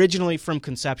show originally from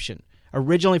conception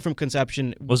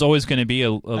was always going to be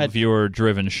a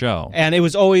viewer-driven show, and it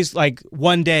was always like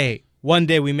one day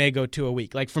we may go 2 a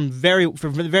week. Like from the very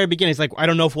beginning, it's like I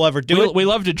don't know if we'll ever do it. We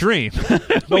love to dream,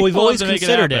 but we've always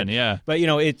considered it. Yeah, but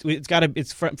it's got to.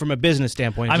 It's from a business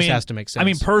standpoint. It just has to make sense. I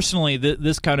mean, personally,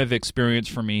 this kind of experience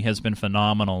for me has been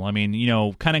phenomenal. I mean,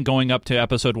 kind of going up to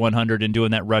episode 100 and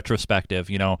doing that retrospective.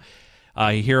 Here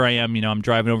I am. I'm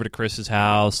driving over to Chris's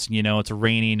house. It's a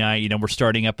rainy night. We're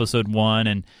starting episode 1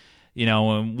 and.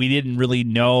 We didn't really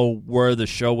know where the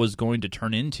show was going to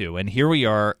turn into. And here we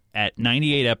are at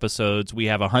 98 episodes. We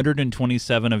have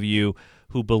 127 of you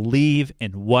who believe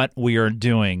in what we are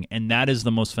doing. And that is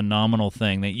the most phenomenal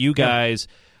thing, that you guys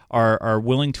are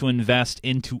willing to invest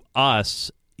into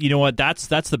us. You know what? That's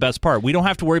the best part. We don't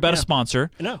have to worry about a sponsor.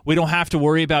 No. We don't have to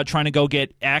worry about trying to go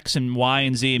get X and Y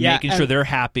and Z and making sure they're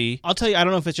happy. I'll tell you, I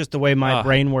don't know if it's just the way my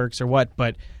brain works or what,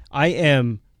 but I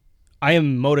am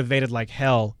motivated like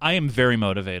hell. I am very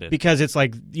motivated. Because it's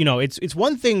like, it's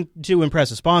one thing to impress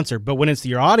a sponsor, but when it's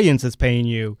your audience that's paying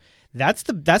you, that's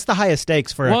the highest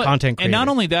stakes for a content creator. And not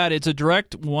only that, it's a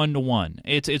direct one-to-one.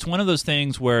 It's one of those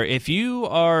things where if you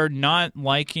are not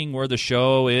liking where the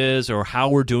show is or how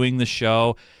we're doing the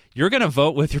show, you're going to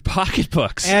vote with your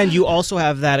pocketbooks. And you also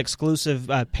have that exclusive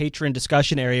Patreon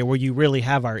discussion area where you really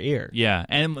have our ear. Yeah,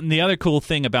 and the other cool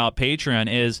thing about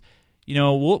Patreon is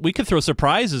we could throw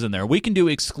surprises in there. We can do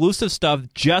exclusive stuff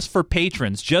just for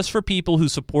patrons, just for people who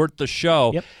support the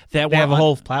show. Yep. They have a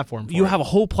whole platform for You it. have a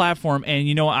whole platform,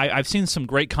 and I've seen some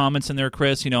great comments in there,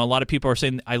 Chris. A lot of people are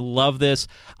saying, I love this.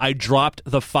 I dropped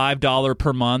the $5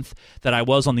 per month that I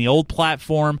was on the old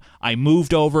platform. I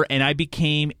moved over, and I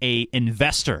became a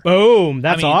investor. Boom.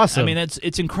 That's awesome. I mean,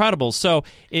 it's incredible. So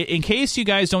in case you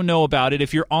guys don't know about it,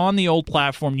 if you're on the old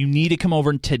platform, you need to come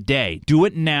over today. Do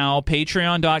it now.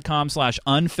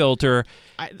 Patreon.com/unfilter.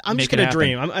 I'm just going to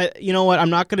dream. You know what? I'm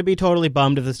not going to be totally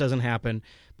bummed if this doesn't happen,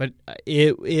 but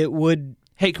it would.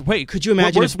 Hey, wait! Could you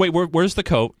imagine? Where's the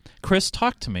coat? Chris,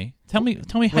 talk to me. Tell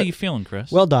me how you feeling,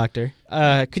 Chris. Well, Doctor,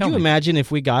 could you imagine if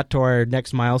we got to our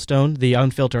next milestone, the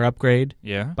Unfilter upgrade?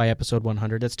 Yeah. By episode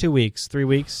 100, that's 2 weeks, 3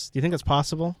 weeks. Do you think that's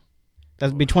possible?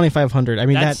 That'd be 2,500. I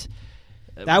mean,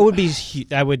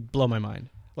 that would blow my mind.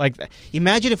 Like,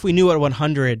 imagine if we knew at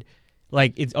 100.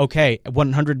 Like, it's okay.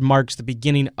 100 marks the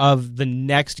beginning of the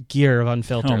next gear of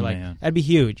Unfilter. Man. That'd be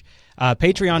huge.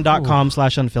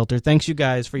 Patreon.com/unfilter. Thanks, you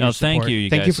guys, for your support. Thank you,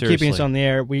 thank you for keeping us on the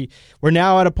air. We're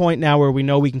now at a point now where we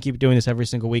know we can keep doing this every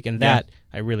single week, and that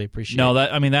I really appreciate. No,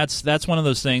 that's one of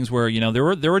those things where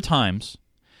there were times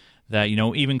that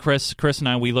even Chris and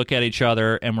I, we look at each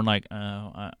other and we're like,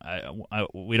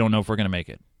 we don't know if we're going to make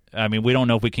it. I mean, we don't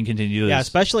know if we can continue this. Yeah,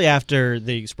 especially after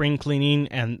the spring cleaning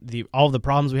and all the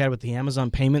problems we had with the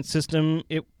Amazon payment system.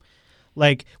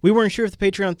 We weren't sure if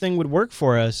the Patreon thing would work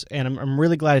for us, and I'm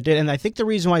really glad it did. And I think the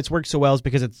reason why it's worked so well is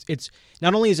because it's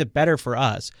not only is it better for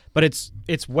us, but it's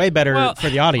way better for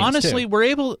the audience. Honestly, we're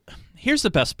able. Here's the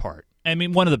best part. I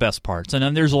mean, one of the best parts, and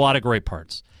then there's a lot of great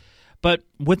parts. But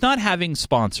with not having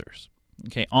sponsors,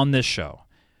 on this show,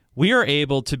 we are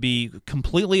able to be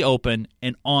completely open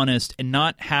and honest and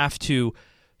not have to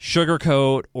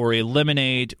sugarcoat or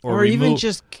eliminate or even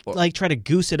just like try to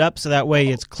goose it up so that way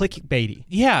it's clickbaity.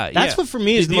 Yeah, that's what for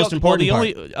me is the most important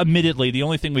part. Admittedly, the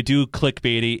only thing we do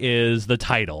clickbaity is the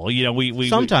title. You know, we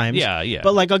sometimes, yeah.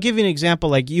 But like, I'll give you an example.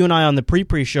 Like you and I on the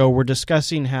pre-show were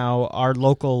discussing how our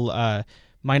local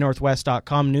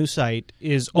mynorthwest.com news site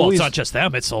is always... Well, it's not just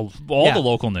them, it's all the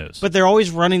local news. But they're always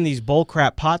running these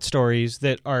bullcrap pot stories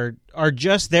that are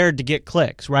just there to get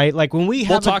clicks, right? Like when we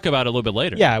have... We'll talk about it a little bit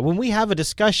later. Yeah, when we have a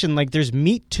discussion, like there's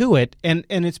meat to it, and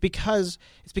it's because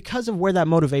of where that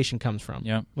motivation comes from,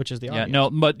 which is the audience. Yeah,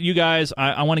 no, but you guys,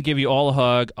 I want to give you all a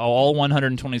hug, all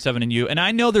 127 of you. And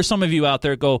I know there's some of you out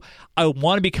there go, I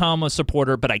want to become a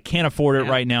supporter, but I can't afford it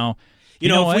right now. You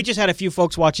know, if we just had a few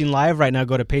folks watching live right now,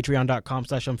 go to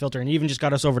patreon.com/unfilter, and even just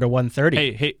got us over to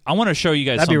 130. Hey, I want to show you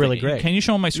guys That'd something. be really great. Can you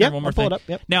show them my screen one more pull thing? It up.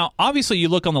 Yep. Now, obviously, you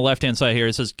look on the left-hand side here,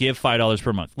 it says give $5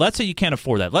 per month. Let's say you can't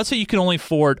afford that. Let's say you can only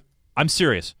afford, I'm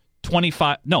serious,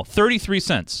 33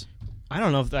 cents. I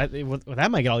don't know if that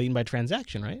might get all eaten by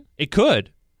transaction, right? It could.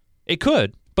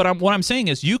 But what I'm saying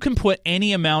is you can put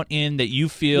any amount in that you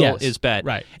feel is bad.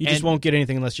 Right. You just won't get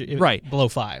anything unless you're below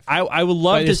 5. I would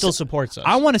love to... It still supports us.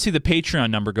 I want to see the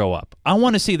Patreon number go up. I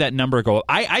want to see that number go up.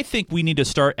 I think we need to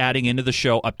start adding into the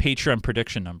show a Patreon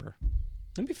prediction number.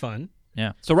 That'd be fun.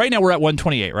 Yeah. So right now we're at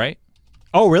 128, right?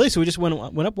 Oh, really? So we just went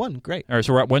up one. Great. All right,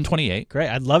 so we're at 128. Great.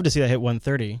 I'd love to see that hit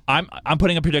 130. I'm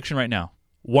putting a prediction right now.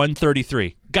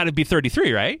 133. Got to be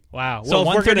 33, right? Wow. So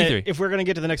well, if we're gonna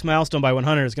get to the next milestone by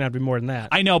 100, it's gonna have to be more than that.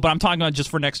 I know, but I'm talking about just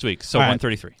for next week. So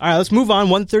 133. All right, let's move on.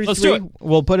 133. Let's do it.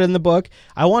 We'll put it in the book.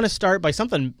 I want to start by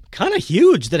something kind of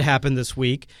huge that happened this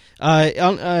week.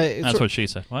 That's what she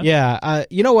said. What? Yeah.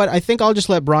 You know what? I think I'll just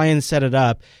let Brian set it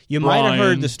up. You might have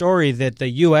heard the story that the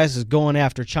U.S. is going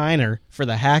after China for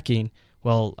the hacking.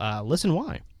 Well, listen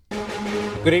why.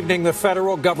 Good evening. The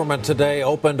federal government today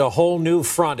opened a whole new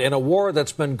front in a war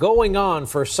that's been going on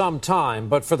for some time.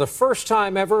 But for the first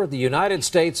time ever, the United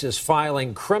States is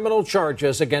filing criminal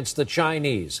charges against the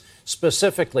Chinese,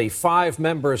 specifically 5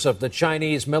 members of the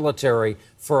Chinese military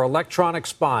for electronic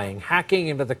spying, hacking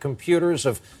into the computers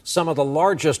of some of the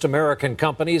largest American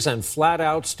companies and flat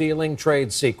out stealing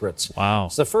trade secrets. Wow.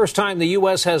 It's the first time the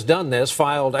U.S. has done this,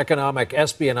 filed economic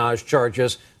espionage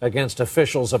charges against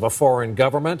officials of a foreign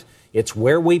government. It's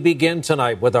where we begin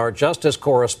tonight with our justice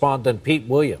correspondent, Pete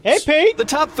Williams. Hey, Pete. The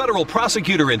top federal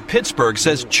prosecutor in Pittsburgh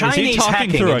says Chinese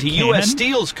hacking into U.S.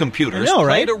 Steel's computers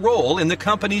played a role in the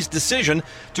company's decision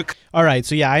to... All right,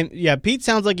 so Pete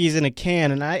sounds like he's in a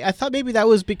can, and I thought maybe that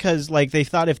was because like they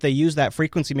thought if they used that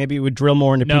frequency, maybe it would drill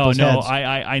more into people's heads. No,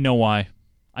 I know why.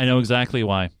 I know exactly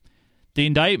why. The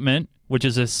indictment, which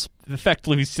is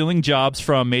effectively stealing jobs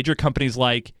from major companies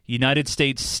like United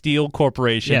States Steel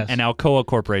Corporation and Alcoa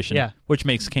Corporation, which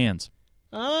makes cans.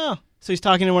 Oh, so he's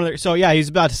talking to one of their... So, yeah, he's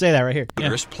about to say that right here.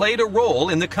 Played a role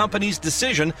in the company's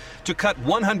decision to cut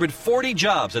 140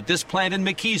 jobs at this plant in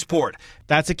McKeesport.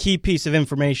 That's a key piece of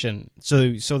information.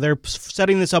 So they're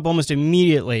setting this up almost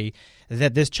immediately,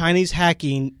 that this Chinese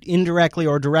hacking indirectly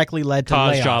or directly led to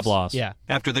layoffs. Job loss. Yeah.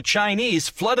 After the Chinese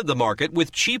flooded the market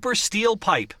with cheaper steel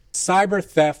pipe. Cyber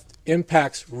theft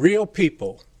impacts real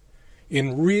people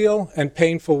in real and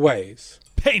painful ways.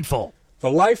 Painful. The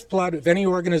lifeblood of any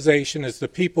organization is the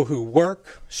people who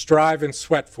work, strive, and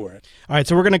sweat for it. All right,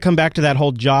 so we're going to come back to that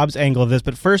whole jobs angle of this,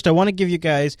 but first I want to give you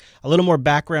guys a little more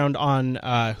background on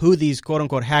who these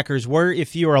quote-unquote hackers were.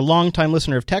 If you are a longtime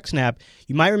listener of TechSnap,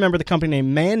 you might remember the company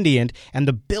named Mandiant and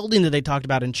the building that they talked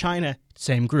about in China,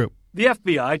 same group. The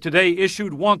FBI today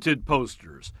issued wanted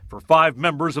posters for 5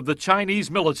 members of the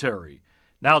Chinese military,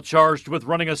 now charged with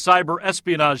running a cyber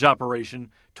espionage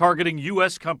operation targeting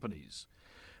U.S. companies.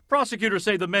 Prosecutors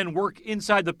say the men work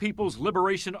inside the People's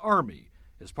Liberation Army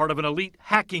as part of an elite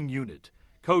hacking unit,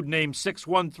 codenamed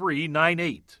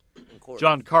 61398.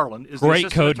 John Carlin is the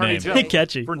Assistant Attorney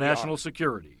General for National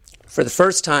Security. For the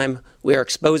first time, we are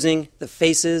exposing the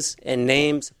faces and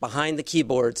names behind the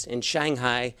keyboards in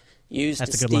Shanghai used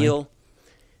to steal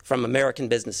from American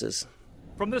businesses.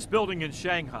 From this building in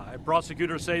Shanghai,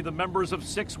 prosecutors say the members of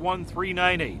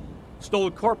 61398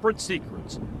 stole corporate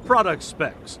secrets, product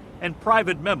specs, and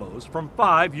private memos from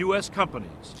 5 U.S. companies.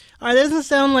 All right, doesn't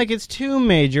sound like it's too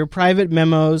major. Private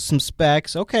memos, some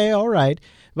specs. Okay, all right.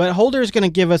 But Holder is going to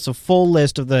give us a full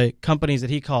list of the companies that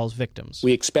he calls victims.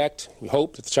 We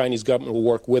hope that the Chinese government will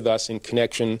work with us in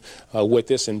connection with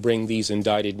this and bring these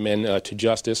indicted men to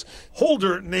justice.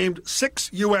 Holder named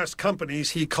 6 U.S. companies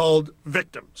he called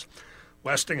victims.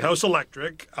 Westinghouse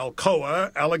Electric,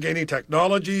 Alcoa, Allegheny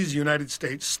Technologies, United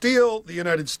States Steel, the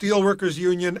United Steelworkers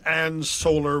Union, and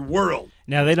Solar World.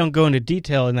 Now, they don't go into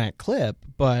detail in that clip,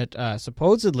 but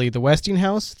supposedly the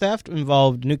Westinghouse theft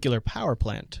involved nuclear power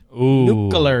plant. Ooh.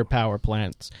 Nuclear power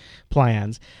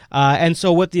plans. And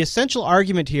so what the essential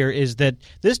argument here is that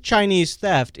this Chinese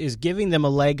theft is giving them a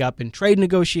leg up in trade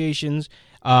negotiations,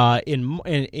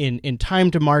 in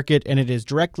time to market, and it is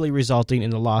directly resulting in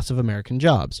the loss of American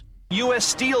jobs. U.S.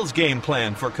 Steel's game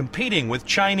plan for competing with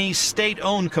Chinese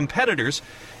state-owned competitors,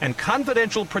 and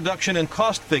confidential production and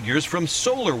cost figures from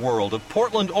Solar World of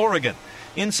Portland, Oregon.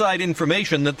 Inside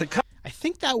information that I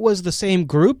think that was the same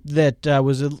group that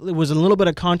was a little bit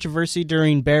of controversy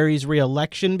during Barry's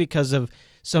re-election because of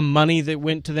some money that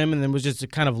went to them and then was just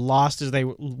kind of lost as they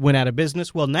went out of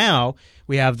business. Well, now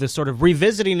we have this sort of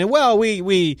revisiting, and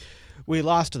we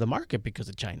lost to the market because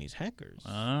of Chinese hackers.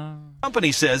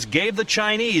 company says gave the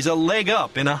Chinese a leg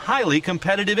up in a highly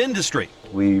competitive industry.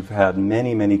 We've had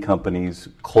many companies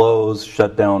close,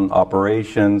 shut down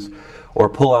operations, or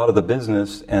pull out of the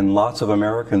business, and lots of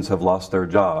Americans have lost their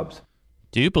jobs.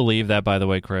 Do you believe that, by the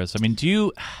way, Chris? I mean,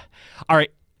 all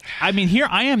right. I mean, here,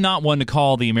 I am not one to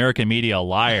call the American media a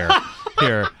liar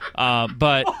here,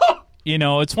 but,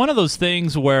 it's one of those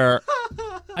things where,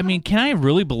 I mean, can I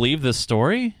really believe this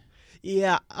story?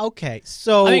 Yeah, okay.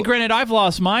 So, I mean, granted, I've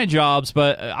lost my jobs,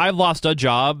 but I've lost a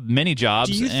job, many jobs.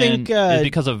 Do you think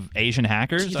because of Asian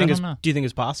hackers? Do you think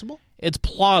it's possible? It's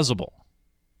plausible.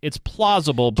 It's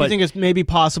plausible, but do you think it's maybe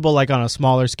possible, like on a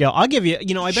smaller scale? I'll give you.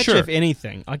 I bet Sure. you, if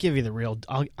anything, I'll give you the real.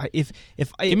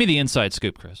 Give me the inside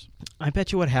scoop, Chris. I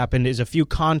bet you what happened is a few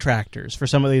contractors for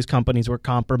some of these companies were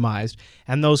compromised,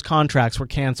 and those contracts were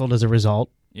canceled as a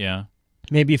result. Yeah.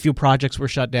 Maybe a few projects were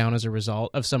shut down as a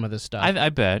result of some of this stuff. I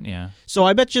bet, yeah. So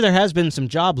I bet you there has been some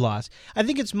job loss. I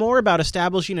think it's more about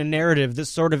establishing a narrative that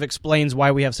sort of explains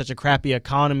why we have such a crappy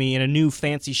economy in a new,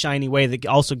 fancy, shiny way that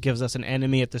also gives us an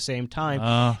enemy at the same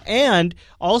time, and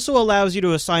also allows you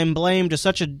to assign blame to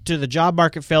the job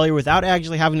market failure without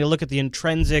actually having to look at the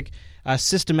intrinsic,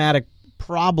 systematic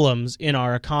problems in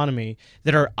our economy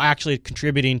that are actually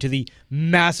contributing to the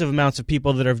massive amounts of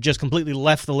people that have just completely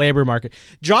left the labor market.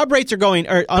 Job rates are going,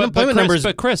 or unemployment numbers.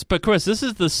 But Chris, this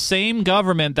is the same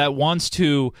government that wants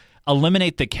to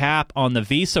eliminate the cap on the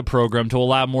visa program to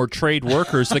allow more trade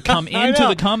workers to come into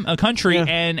the country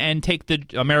and take the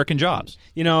American jobs.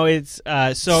 It's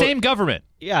so same government.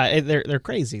 Yeah, they're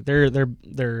crazy. They're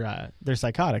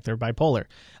psychotic. They're bipolar.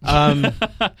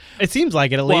 It seems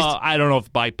like it, at least. Well, I don't know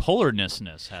if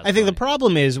bipolarness has. I think the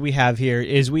problem we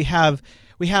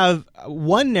have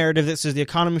one narrative that says the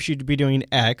economy should be doing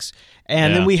X,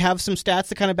 and then we have some stats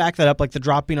that kind of back that up, like the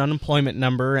dropping unemployment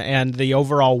number and the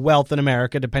overall wealth in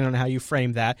America, depending on how you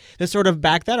frame that sort of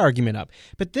back that argument up.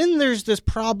 But then there's this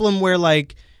problem where,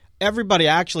 like, everybody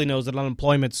actually knows that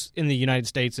unemployment in the United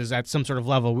States is at some sort of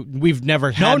level we've never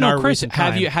had. No, Chris,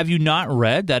 have you not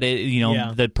read that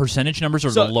the percentage numbers are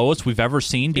the lowest we've ever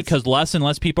seen because less and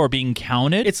less people are being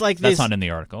counted? It's like that's not in the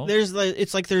article. There's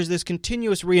this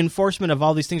continuous reinforcement of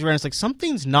all these things around. It's like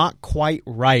something's not quite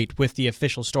right with the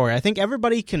official story. I think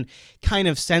everybody can kind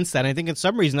of sense that. And I think in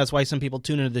some reason that's why some people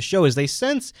tune into the show is they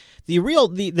sense the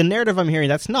narrative I'm hearing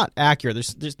that's not accurate.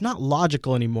 There's not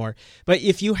logical anymore. But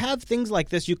if you have things like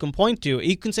this, you can point to.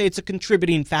 You can say it's a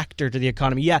contributing factor to the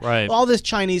economy. Yeah, right. All this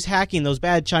Chinese hacking, those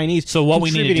bad Chinese. So what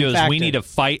we need to do is we need to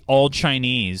fight all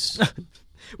Chinese.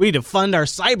 We need to fund our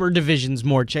cyber divisions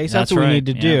more, Chase. That's what right. we need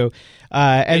to do.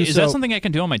 And is that something I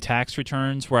can do on my tax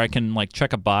returns where I can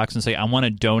check a box and say I want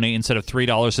to donate instead of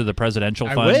 $3 to the presidential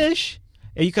fund? I wish.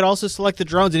 You could also select the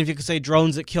drones, and if you could say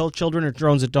drones that kill children or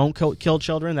drones that don't kill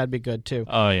children, that'd be good too.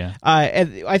 Oh yeah.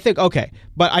 And I think okay,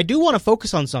 but I do want to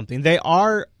focus on something.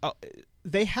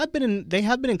 They have been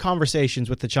in conversations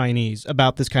with the Chinese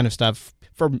about this kind of stuff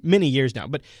for many years now,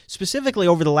 but specifically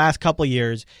over the last couple of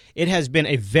years, it has been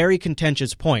a very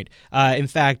contentious point. In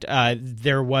fact,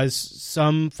 there was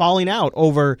some falling out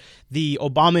over the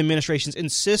Obama administration's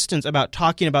insistence about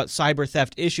talking about cyber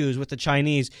theft issues with the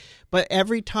Chinese. But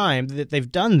every time that they've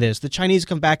done this, the Chinese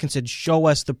come back and said, "Show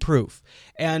us the proof."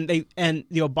 And the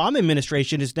Obama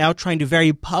administration is now trying to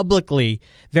very publicly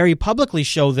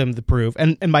show them the proof.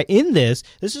 And by this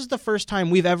is the first time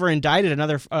we've ever indicted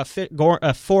another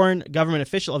foreign government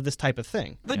official of this type of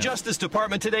thing. The Justice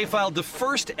Department today filed the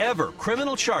first ever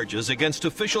criminal charges against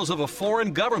officials of a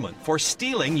foreign government for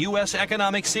stealing U.S.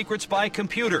 economic secrets by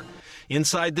computer.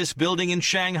 Inside this building in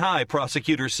Shanghai,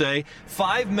 prosecutors say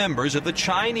 5 members of the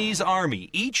Chinese army,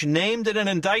 each named in an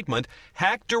indictment,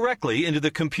 hacked directly into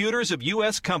the computers of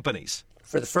U.S. companies.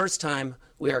 For the first time,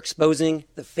 we are exposing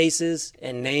the faces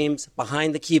and names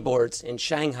behind the keyboards in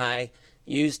Shanghai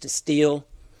used to steal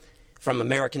from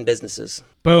American businesses.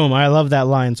 Boom. I love that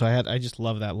line. So I just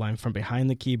love that line from behind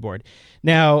the keyboard.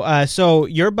 Now, so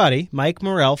your buddy, Mike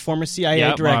Morrell, former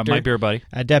CIA director. My beer buddy.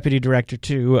 Deputy director,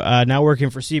 too, now working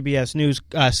for CBS News,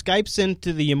 Skypes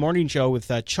into the morning show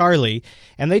with Charlie,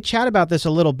 and they chat about this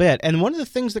a little bit. And one of the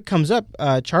things that comes up,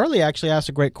 Charlie actually asked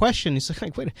a great question. He's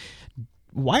like, wait,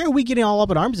 why are we getting all up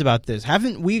in arms about this?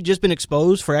 Haven't we just been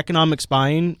exposed for economic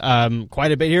spying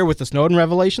quite a bit here with the Snowden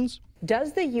revelations?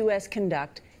 Does the U.S.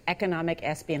 conduct economic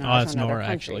espionage on other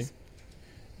countries?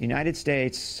 The United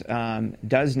States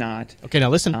does not. Okay, now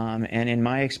listen. And in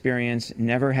my experience,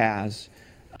 never has.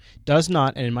 Does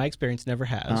not, and in my experience, never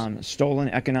has. Stolen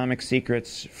economic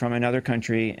secrets from another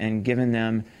country and given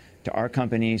them to our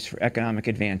companies for economic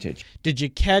advantage. Did you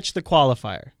catch the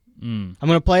qualifier? I'm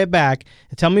going to play it back.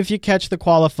 And tell me if you catch the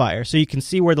qualifier so you can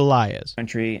see where the lie is.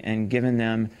 Country and given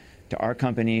them to our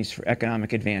companies for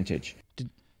economic advantage.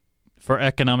 For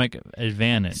economic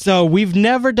advantage. So we've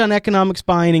never done economic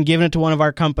spying and given it to one of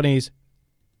our companies.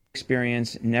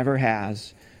 Experience never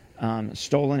has.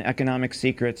 Stolen economic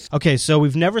secrets. Okay, so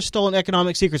we've never stolen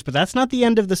economic secrets, but that's not the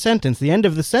end of the sentence. The end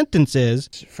of the sentence is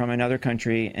from another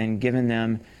country and given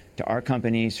them to our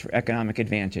companies for economic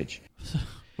advantage.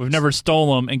 We've never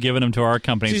stolen them and given them to our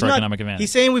companies for economic advantage.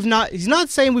 He's saying he's not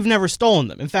saying we've never stolen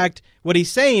them. In fact, what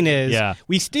he's saying is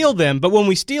we steal them, but when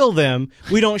we steal them,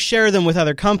 we don't share them with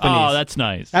other companies. Oh, that's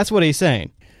nice. That's what he's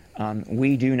saying.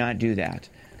 We do not do that.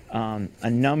 A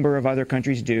number of other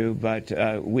countries do, but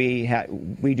we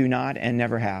do not and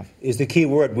never have. Is the key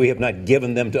word we have not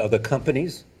given them to other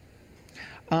companies?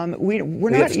 We're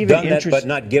we not have even done interested, that, but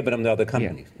not given them to other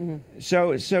companies. Yeah.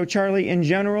 Mm-hmm. So Charlie, in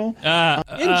general, now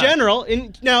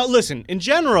listen. In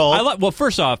general, well,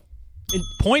 first off,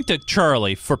 point to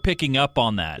Charlie for picking up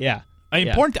on that. Yeah.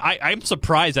 I'm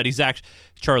surprised that he's actually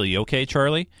Charlie. You okay,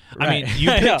 Charlie? Right. I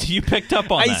mean, you picked up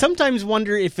on that. I sometimes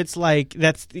wonder if it's like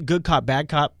that's good cop, bad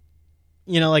cop.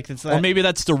 You know, like it's or maybe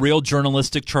that's the real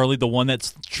journalistic Charlie, the one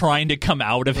that's trying to come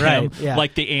out of him,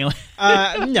 like the alien.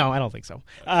 No, I don't think so.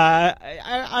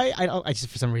 I just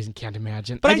for some reason can't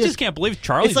imagine. But I just can't believe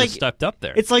Charlie just stepped up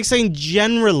there. It's like saying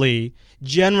generally,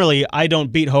 I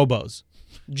don't beat hobos.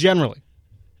 Generally.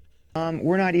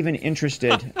 We're not even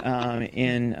interested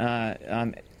in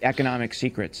economic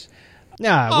secrets.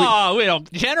 No, we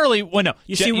don't. Generally, well, no.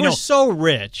 You see, we're so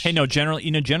rich. Hey, no,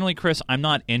 generally, Chris, I'm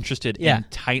not interested in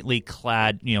tightly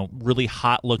clad, really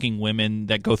hot-looking women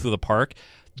that go through the park.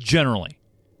 Generally.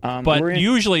 But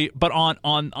usually,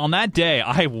 on that day,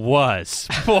 I was.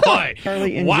 Boy,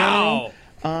 Charlie, in wow.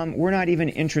 General, we're not even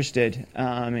interested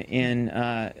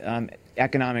in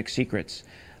economic secrets.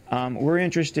 We're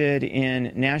interested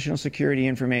in national security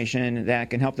information that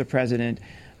can help the president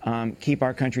keep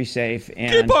our country safe.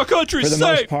 And keep our country safe! For the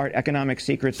most part, economic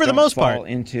secrets don't fall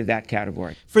into that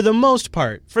category. For the most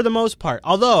part.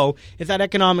 Although, if that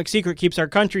economic secret keeps our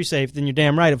country safe, then you're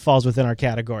damn right it falls within our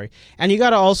category. And you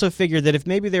got to also figure that if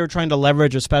maybe they were trying to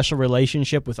leverage a special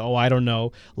relationship with, I don't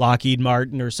know, Lockheed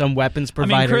Martin or some weapons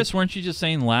provider. I mean, Chris, weren't you just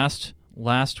saying last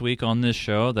week on this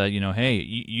show that, hey,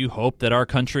 you hope that our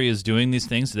country is doing these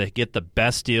things so they get the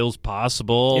best deals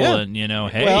possible and,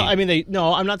 hey. Well, I mean,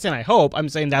 I'm not saying I hope. I'm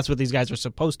saying that's what these guys are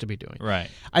supposed to be doing. Right.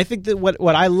 I think that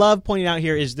what I love pointing out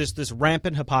here is this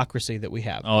rampant hypocrisy that we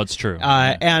have. Oh, it's true.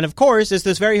 And, of course, it's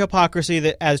this very hypocrisy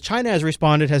that, as China has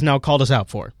responded, has now called us out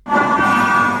for.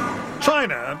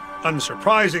 China,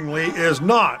 unsurprisingly, is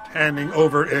not handing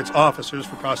over its officers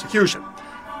for prosecution.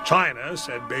 China,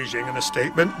 said Beijing in a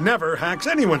statement, never hacks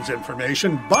anyone's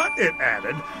information, but it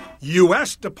added,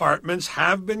 U.S. departments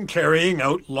have been carrying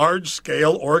out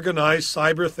large-scale organized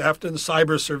cyber theft and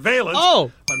cyber surveillance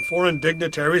on foreign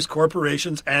dignitaries,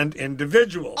 corporations, and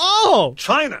individuals.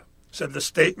 China, said the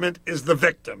statement, is the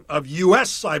victim of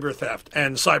U.S. cyber theft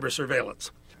and cyber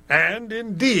surveillance. And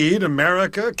indeed,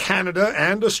 America, Canada,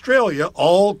 and Australia,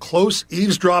 all close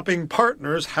eavesdropping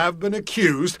partners, have been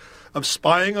accused of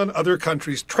spying on other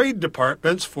countries' trade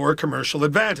departments for commercial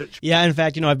advantage. Yeah, in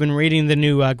fact, I've been reading the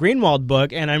new Greenwald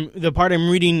book, and the part I'm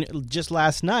reading just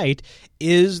last night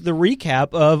is the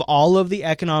recap of all of the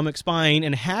economic spying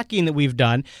and hacking that we've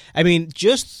done. I mean,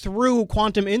 just through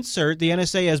Quantum Insert, the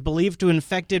NSA has believed to have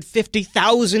infected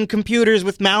 50,000 computers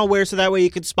with malware so that way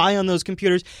you could spy on those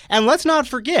computers. And let's not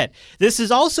forget, this is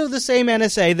also the same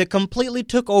NSA that completely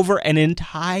took over an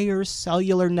entire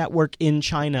cellular network in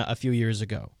China a few years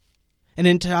ago. An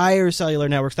entire cellular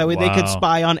network. That way they could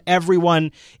spy on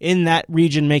everyone in that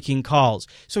region making calls.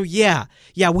 So yeah,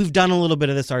 we've done a little bit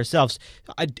of this ourselves.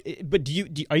 But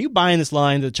are you buying this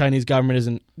line that the Chinese government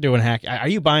isn't doing hacking? Are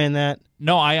you buying that?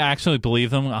 No, I actually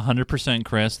believe them 100%,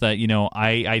 Chris, that,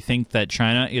 I think that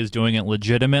China is doing it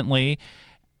legitimately.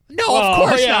 No, of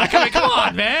course not. Come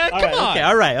on, man. Come on. Okay,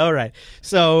 all right.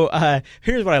 So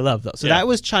here's what I love, though. So that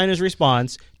was China's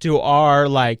response to our,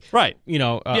 the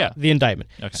indictment.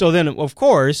 Okay. So then, of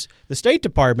course, the State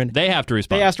Department... They have to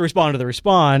respond. They have to respond to the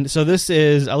respond. So this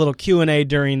is a little Q&A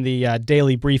during the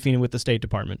daily briefing with the State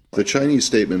Department. The Chinese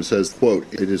statement says, quote,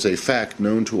 "It is a fact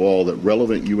known to all that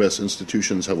relevant U.S.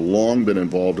 institutions have long been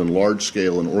involved in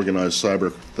large-scale and organized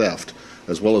cyber theft,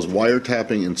 as well as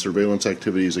wiretapping and surveillance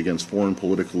activities against foreign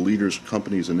political leaders,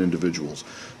 companies, and individuals.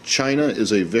 China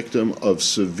is a victim of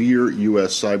severe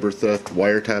U.S. cyber theft,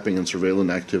 wiretapping, and surveillance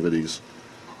activities,"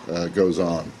 goes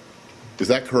on. Is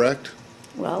that correct?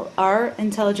 Well, our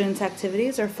intelligence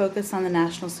activities are focused on the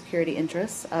national security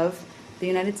interests of the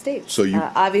United States. So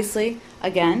obviously,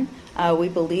 again, we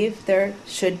believe there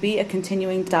should be a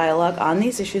continuing dialogue on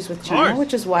these issues with China,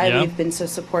 which is why we've been so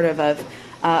supportive of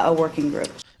a working group.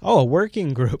 Oh, a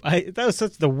working group. That was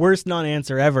such the worst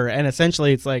non-answer ever. And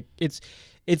essentially, it's like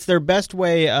it's their best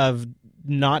way of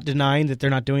not denying that they're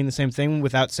not doing the same thing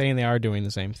without saying they are doing the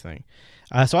same thing.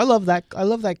 So I love that. I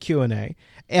love that Q&A.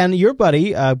 And your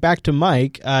buddy, back to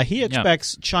Mike, he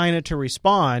expects China to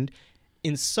respond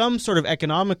in some sort of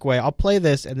economic way. I'll play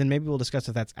this, and then maybe we'll discuss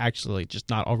if that's actually just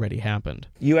not already happened.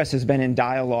 U.S. has been in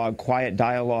quiet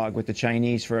dialogue with the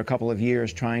Chinese for a couple of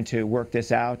years trying to work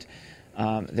this out.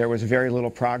 There was very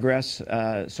little progress,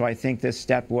 so I think this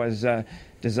step was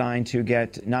designed to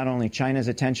get not only China's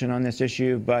attention on this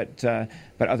issue, but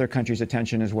other countries'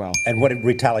 attention as well. And what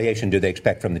retaliation do they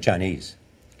expect from the Chinese?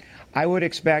 I would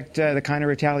expect the kind of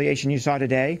retaliation you saw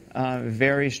today,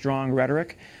 very strong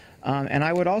rhetoric. And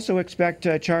I would also expect,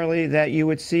 Charlie, that you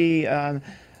would see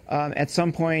at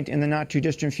some point in the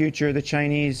not-too-distant future the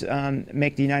Chinese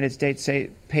make the United States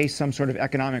pay some sort of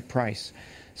economic price.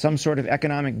 Some sort of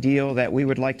economic deal that we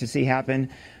would like to see happen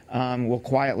will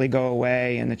quietly go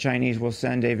away, and the Chinese will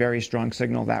send a very strong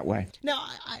signal that way. Now,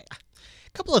 a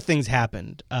couple of things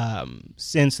happened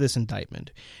since this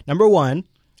indictment. Number one,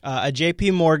 a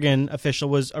J.P. Morgan official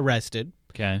was arrested.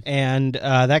 Okay. And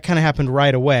that kind of happened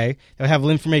right away. I have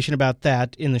information about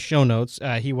that in the show notes.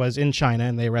 He was in China,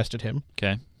 and they arrested him.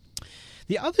 Okay.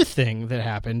 The other thing that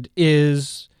happened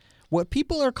is what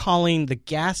people are calling the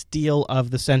gas deal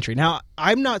of the century. Now,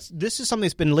 this is something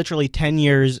that's been literally 10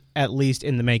 years at least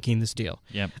in the making, this deal.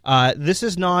 Yep. This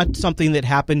is not something that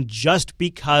happened just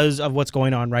because of what's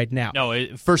going on right now.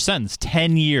 No, first sentence,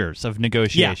 10 years of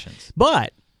negotiations. Yeah.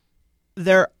 But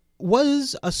there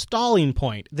was a stalling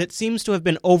point that seems to have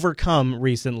been overcome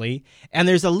recently, and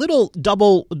there's a little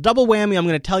double whammy I'm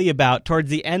going to tell you about towards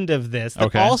the end of this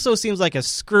that also seems like a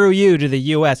screw you to the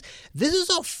U.S. This is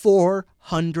a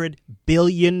 $400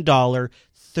 billion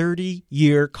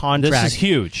 30-year contract. This is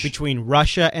huge. Between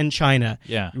Russia and China.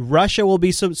 Yeah. Russia will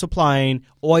be supplying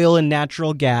oil and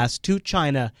natural gas to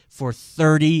China for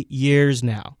 30 years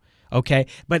now. Okay,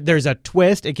 but there's a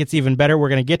twist. It gets even better. We're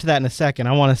going to get to that in a second.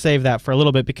 I want to save that for a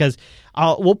little bit because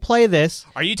we'll play this.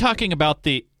 Are you talking about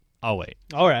the... Oh, wait.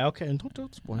 All right, okay.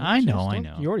 Don't spoil it. I know.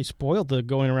 You already spoiled the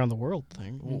going around the world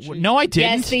thing. No, I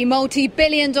didn't. Yes, the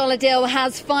multi-billion-dollar deal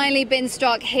has finally been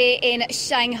struck here in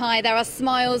Shanghai. There are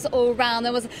smiles all around.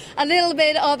 There was a little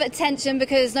bit of tension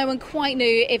because no one quite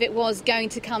knew if it was going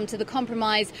to come to the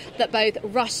compromise that both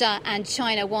Russia and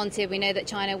China wanted. We know that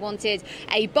China wanted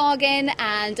a bargain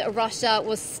and Russia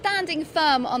was standing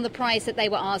firm on the price that they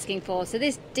were asking for. So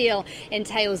this deal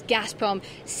entails Gazprom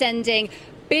sending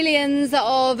billions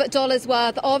of dollars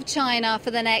worth of China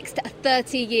for the next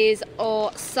 30 years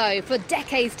or so, for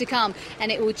decades to come,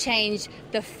 and it will change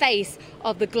the face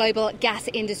of the global gas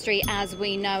industry as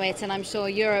we know it. And I'm sure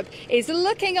Europe is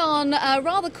looking on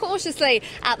rather cautiously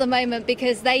at the moment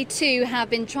because they too have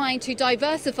been trying to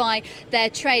diversify their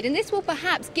trade, and this will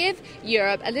perhaps give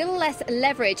Europe a little less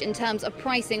leverage in terms of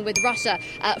pricing with Russia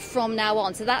from now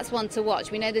on. So that's one to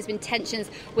watch. We know there's been tensions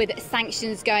with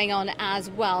sanctions going on as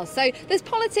well. So there's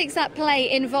politics at play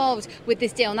involved with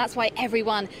this deal, and that's why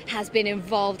everyone has been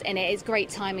involved in it. It's great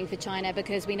timing for China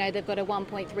because we know they've got a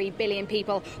 1.3 billion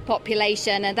people population,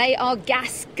 and they are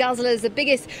gas guzzlers, the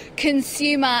biggest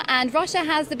consumer, and Russia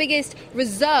has the biggest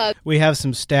reserve. We have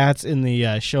some stats in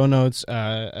the show notes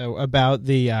about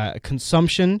the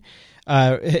consumption.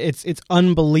 It's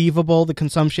unbelievable, the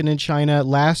consumption in China.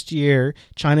 Last year,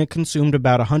 China consumed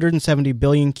about 170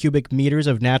 billion cubic meters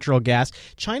of natural gas.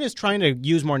 China's trying to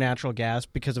use more natural gas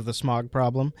because of the smog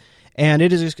problem. and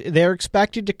they're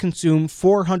expected to consume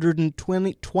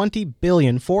 420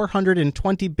 billion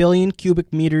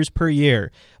cubic meters per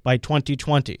year by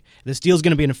 2020. This deal's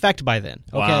going to be in effect by then.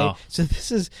 Okay, wow. So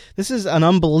this is an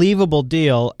unbelievable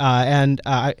deal. And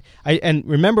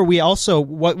remember, we also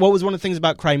what was one of the things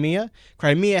about Crimea?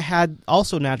 Crimea had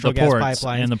also natural gas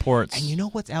pipelines and the ports. And you know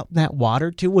what's out in that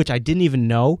water too, which I didn't even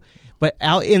know. But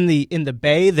out in the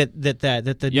bay that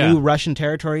the new Russian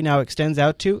territory now extends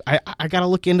out to, I got to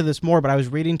look into this more. But I was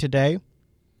reading today,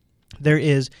 there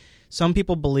is, some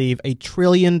people believe, $1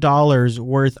 trillion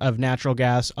worth of natural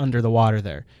gas under the water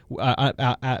there,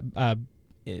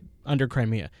 under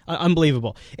Crimea.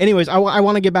 Unbelievable. Anyways, I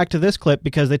want to get back to this clip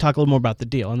because they talk a little more about the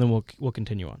deal, and then we'll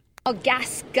continue on.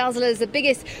 Gas guzzlers, the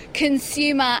biggest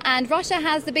consumer, and Russia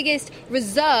has the biggest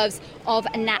reserves of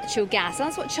natural gas.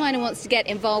 That's what China wants to get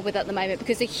involved with at the moment,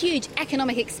 because the huge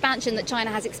economic expansion that China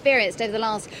has experienced over the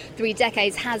last 3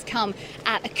 decades has come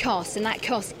at a cost, and that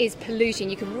cost is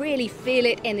pollution. You can really feel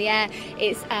it in the air.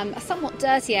 It's a somewhat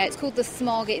dirty air. It's called the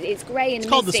smog. It's grey and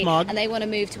called misty, the smog. And they want to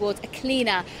move towards a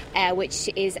cleaner air,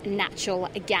 which is natural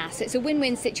gas. So it's a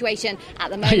win-win situation at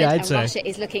the moment, yeah, and Russia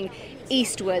is looking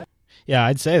eastward. Yeah,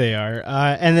 I'd say they are.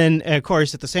 And then, of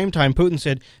course, at the same time, Putin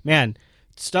said, man,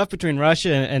 stuff between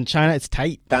Russia and China, it's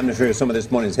tight. Time to share some of this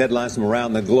morning's headlines from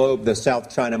around the globe. The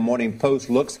South China Morning Post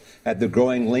looks at the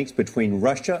growing links between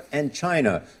Russia and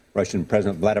China. Russian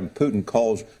President Vladimir Putin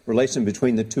calls relations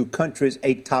between the two countries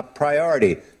a top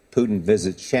priority. Putin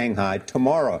visits Shanghai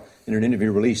tomorrow. In an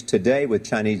interview released today with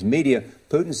Chinese media,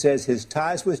 Putin says his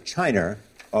ties with China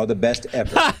are the best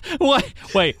ever. Wait,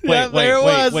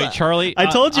 Charlie. I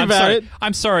told you about it.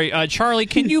 I'm sorry, Charlie.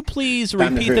 Can you please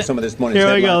repeat that? Some of this morning's Here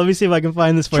we headlines. go. Let me see if I can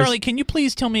find this. Charlie, can you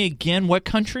please tell me again what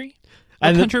country?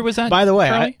 What country was that? By the way,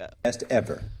 Charlie? Best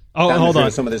ever. Oh, hold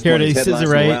on. Some of this Here it morning's is. headlines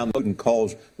Right. from around Putin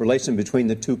calls relations between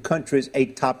the two countries a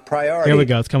top priority. Here we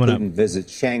go. It's coming up. Putin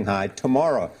visits Shanghai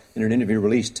tomorrow. In an interview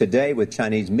released today with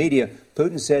Chinese media,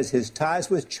 Putin says his ties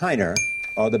with China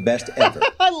are the best ever.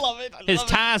 I love it. His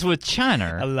ties with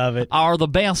China I love it. are the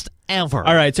best ever.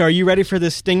 All right, so are you ready for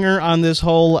this stinger on this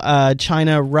whole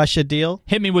China-Russia deal?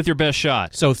 Hit me with your best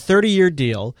shot. So 30-year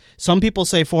deal. Some people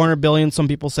say $400 billion, some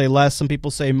people say less, some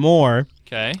people say more.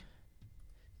 Okay.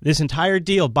 This entire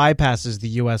deal bypasses the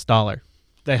U.S. dollar.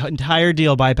 The entire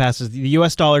deal bypasses the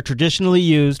U.S. dollar traditionally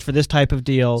used for this type of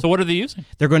deal. So what are they using?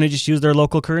 They're going to just use their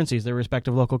local currencies, their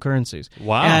respective local currencies.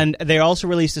 Wow. And they also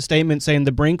released a statement saying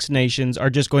the BRICS nations are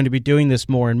just going to be doing this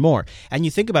more and more. And you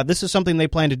think about it, this is something they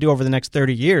plan to do over the next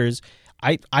 30 years.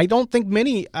 I don't think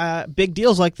many big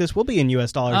deals like this will be in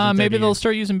U.S. dollars. Maybe they'll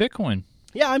start using Bitcoin.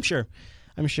 Yeah, I'm sure.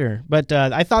 But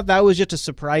I thought that was just a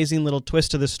surprising little twist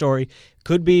to the story.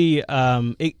 Could be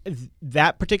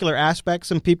that particular aspect,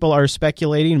 some people are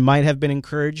speculating, might have been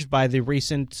encouraged by the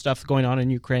recent stuff going on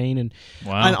in Ukraine.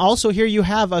 And also here you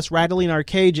have us rattling our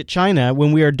cage at China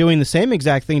when we are doing the same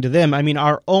exact thing to them. I mean,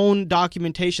 our own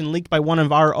documentation leaked by one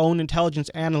of our own intelligence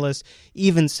analysts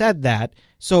even said that.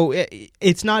 So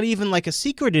it's not even like a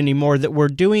secret anymore that we're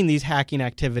doing these hacking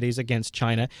activities against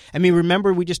China. I mean,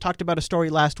 remember we just talked about a story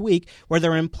last week where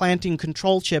they're implanting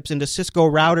control chips into Cisco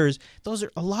routers.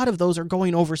 A lot of those are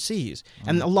going overseas,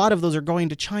 and a lot of those are going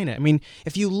to China. I mean,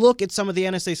 if you look at some of the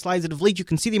NSA slides that have leaked, you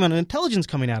can see the amount of intelligence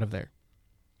coming out of there.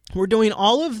 We're doing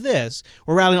all of this.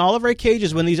 We're rattling all of our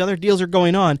cages when these other deals are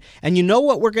going on, and you know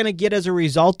what we're going to get as a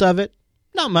result of it?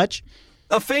 Not much.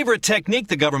 A favorite technique,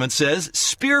 the government says,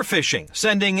 spear phishing,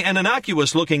 sending an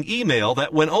innocuous-looking email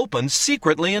that, when opened,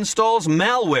 secretly installs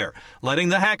malware, letting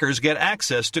the hackers get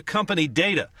access to company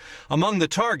data. Among the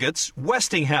targets,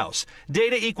 Westinghouse,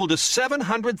 data equal to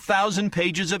 700,000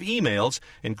 pages of emails,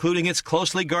 including its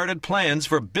closely guarded plans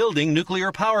for building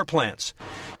nuclear power plants.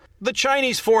 The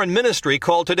Chinese Foreign Ministry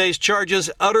called today's charges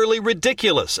utterly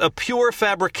ridiculous, a pure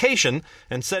fabrication,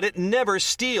 and said it never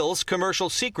steals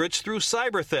commercial secrets through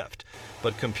cyber theft.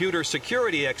 But computer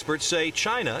security experts say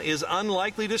China is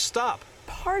unlikely to stop.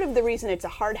 Part of the reason it's a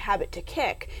hard habit to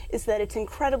kick is that it's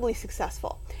incredibly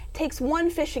successful. It takes one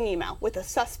phishing email with a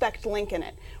suspect link in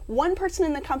it. One person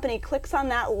in the company clicks on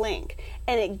that link,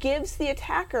 and it gives the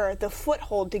attacker the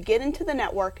foothold to get into the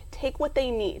network, take what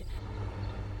they need.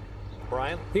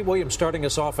 Brian? Pete Williams starting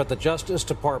us off at the Justice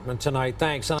Department tonight.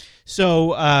 Thanks.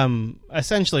 So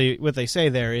essentially what they say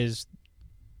there is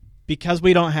because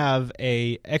we don't have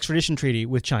a extradition treaty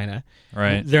with China,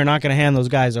 right, they're not going to hand those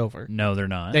guys over. No, they're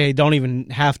not. They don't even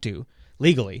have to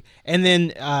legally. And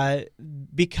then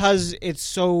because it's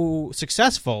so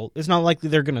successful, it's not likely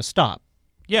they're going to stop.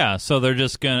 Yeah, so they're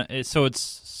just going to so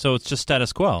it's just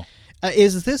status quo.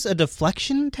 Is this a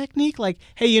deflection technique? Like,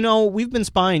 hey, we've been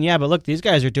spying, yeah, but look, these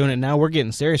guys are doing it now. We're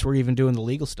getting serious. We're even doing the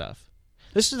legal stuff.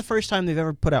 This is the first time they've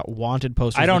ever put out wanted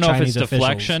posters. I don't for know if Chinese it's officials.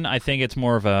 deflection. I think it's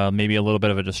more of maybe a little bit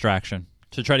of a distraction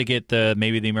to try to get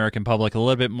maybe the American public a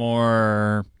little bit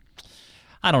more,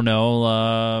 I don't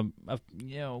know,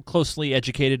 closely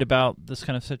educated about this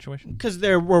kind of situation. Because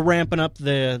we're ramping up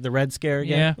the Red Scare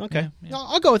again. Yeah. Okay. Yeah.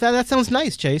 I'll go with that. That sounds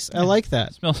nice, Chase. I like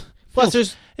that.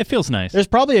 Plus, it feels nice. There's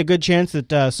probably a good chance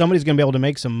that somebody's going to be able to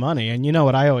make some money, and you know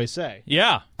what I always say.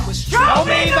 Yeah. Show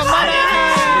me the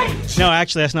money! No,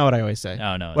 actually, that's not what I always say.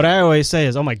 Oh, no. What I always say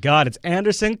is, oh my God, it's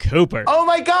Anderson Cooper. Oh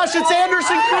my gosh, it's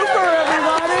Anderson Cooper,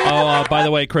 everybody! Oh, by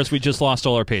the way, Chris, we just lost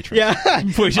all our patrons. Yeah.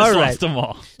 We just All right. lost them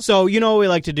all. So, you know what we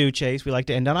like to do, Chase? We like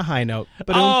to end on a high note.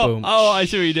 Ba-doom, boom. I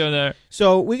see what you're doing there.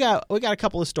 So we got a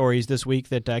couple of stories this week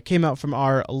that came out from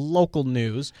our local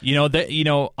news.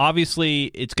 Obviously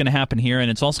it's going to happen here,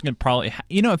 and it's also going to probably,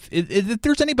 if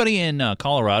there's anybody in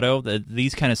Colorado that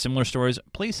these kind of similar stories,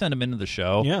 please send them into the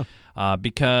show. Yeah.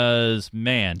 Because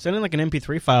man, send in like an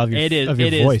MP3 file of your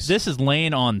it voice. Is. This is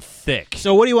laying on thick.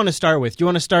 So what do you want to start with? Do you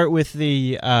want to start with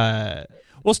the?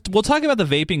 We'll talk about the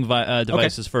vaping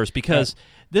devices first, because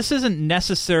this isn't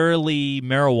necessarily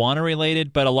marijuana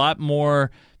related, but a lot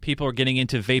more people are getting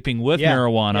into vaping with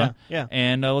marijuana. Yeah.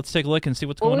 And let's take a look and see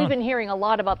what's going on. We've been hearing a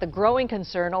lot about the growing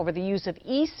concern over the use of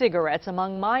e-cigarettes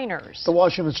among minors. The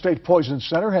Washington State Poison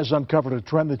Center has uncovered a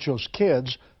trend that shows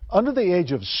kids under the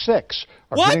age of 6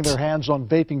 are getting their hands on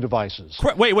vaping devices.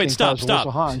 Wait, stop.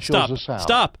 Alyssa Hahn shows us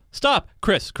how. Stop.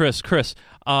 Chris.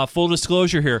 Full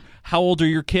disclosure here. How old are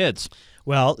your kids?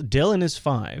 Well, Dylan is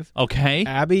 5. Okay.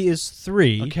 Abby is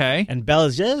 3. Okay. And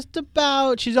Bella's just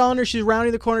about, she's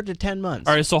rounding the corner to 10 months.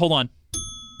 All right, so hold on.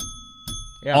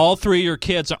 Yeah. All 3 of your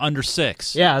kids are under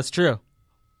 6. Yeah, that's true.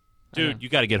 Dude, you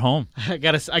got to get home. I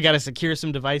gotta secure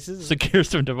some devices. Secure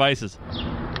some devices.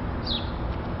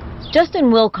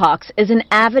 Justin Wilcox is an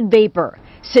avid vapor.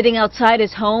 Sitting outside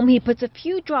his home, he puts a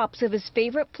few drops of his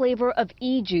favorite flavor of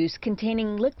e-juice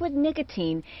containing liquid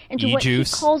nicotine into what he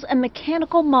calls a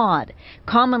mechanical mod,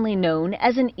 commonly known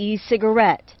as an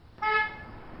e-cigarette.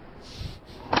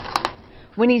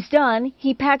 When he's done,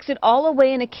 he packs it all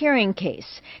away in a carrying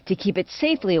case to keep it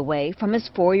safely away from his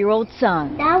 4-year-old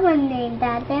son. That one named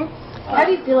Daddy. How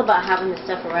do you feel about having this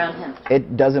stuff around him?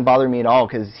 It doesn't bother me at all,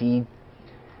 because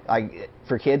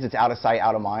for kids, it's out of sight,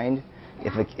 out of mind.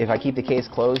 If I keep the case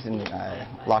closed and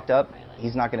locked up,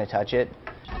 he's not going to touch it.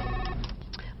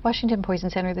 Washington Poison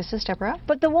Center, this is Deborah.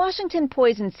 But the Washington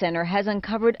Poison Center has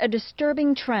uncovered a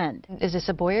disturbing trend. Is this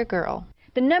a boy or girl?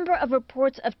 The number of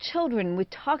reports of children with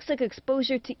toxic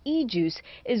exposure to e-juice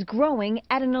is growing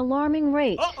at an alarming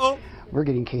rate. We're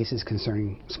getting cases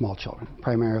concerning small children,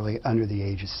 primarily under the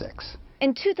age of 6.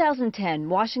 In 2010,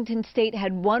 Washington State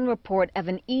had 1 report of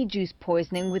an e-juice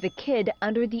poisoning with a kid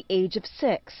under the age of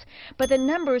 6, but the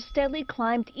numbers steadily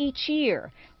climbed each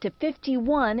year to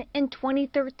 51 in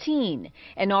 2013,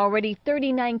 and already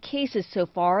 39 cases so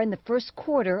far in the first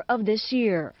quarter of this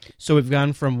year. So we've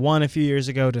gone from 1 a few years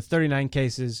ago to 39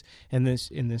 cases in this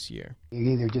year.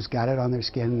 You either just got it on their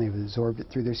skin, they've absorbed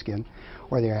it through their skin,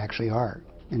 or they actually are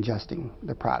ingesting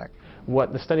the product.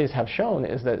 What the studies have shown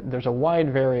is that there's a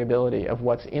wide variability of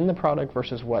what's in the product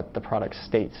versus what the product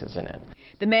states is in it.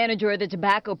 The manager of the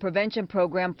Tobacco Prevention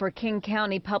Program for King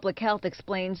County Public Health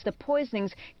explains the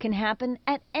poisonings can happen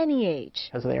at any age.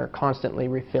 As they are constantly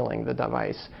refilling the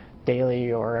device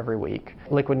daily or every week,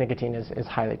 liquid nicotine is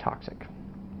highly toxic,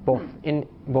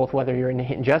 both whether you're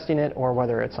ingesting it or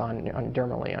whether it's on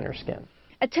dermally on your skin.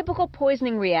 A typical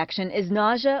poisoning reaction is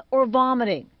nausea or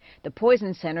vomiting. The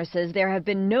Poison Center says there have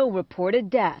been no reported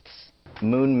deaths.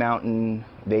 Moon Mountain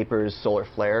Vapors Solar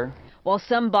Flare. While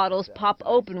some bottles pop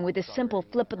open with a simple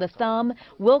flip of the thumb,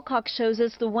 Wilcox shows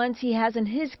us the ones he has in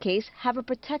his case have a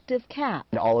protective cap.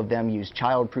 All of them use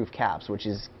child-proof caps, which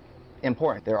is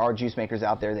important. There are juice makers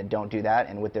out there that don't do that,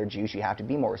 and with their juice you have to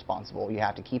be more responsible. You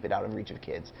have to keep it out of reach of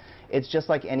kids. It's just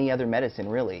like any other medicine,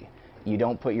 really. You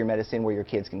don't put your medicine where your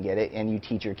kids can get it, and you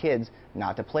teach your kids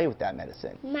not to play with that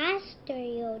medicine. Master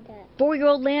Yoda.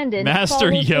 4-year-old Landon Master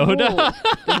follows Yoda. the rules.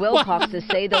 The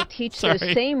Wilcoxes say they'll teach those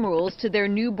Sorry. same rules to their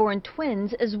newborn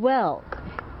twins as well.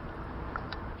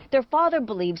 Their father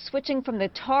believes switching from the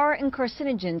tar and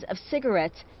carcinogens of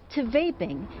cigarettes to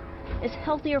vaping is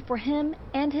healthier for him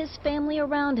and his family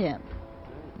around him.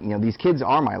 You know, these kids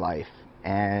are my life,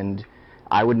 and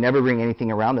I would never bring anything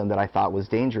around them that I thought was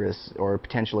dangerous or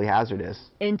potentially hazardous.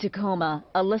 In Tacoma,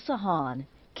 Alyssa Hahn,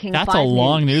 King That's 5 a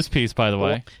long News. news piece, by the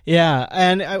way. Yeah,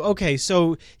 and okay,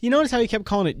 so you notice how he kept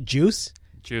calling it juice?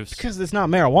 Juice. Because it's not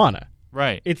marijuana.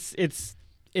 Right. It's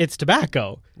it's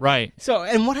tobacco. Right. So,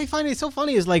 and what I find is so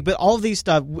funny is like, but all of these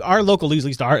stuff, our local news,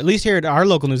 at least here at our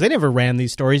local news, they never ran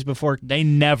these stories before. They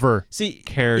never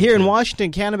cared. Here in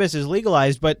Washington, cannabis is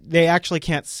legalized, but they actually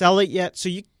can't sell it yet. So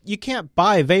you can't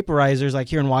buy vaporizers like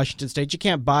here in Washington State. You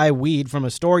can't buy weed from a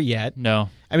store yet. No.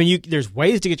 I mean, there's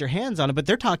ways to get your hands on it, but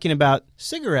they're talking about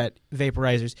cigarette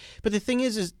vaporizers. But the thing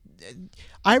is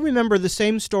I remember the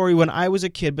same story when I was a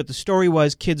kid, but the story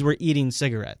was kids were eating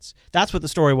cigarettes. That's what the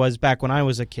story was back when I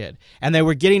was a kid. And they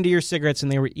were getting to your cigarettes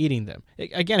and they were eating them.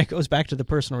 Again, it goes back to the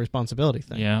personal responsibility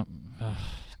thing. Yeah.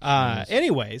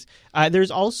 Anyways, there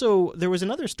was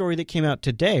another story that came out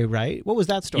today, right? What was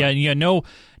that story? Yeah. No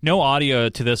audio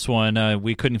to this one.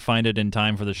 We couldn't find it in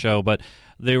time for the show, but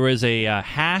there was a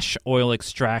hash oil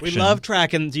extraction. We love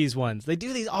tracking these ones. They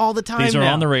do these all the time. These are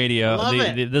now. on the radio. Love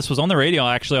it. This was on the radio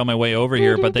actually on my way over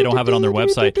here, but they don't have it on their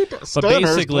website.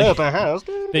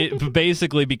 But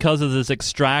basically, because of this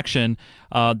extraction,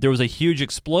 there was a huge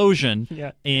explosion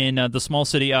in the small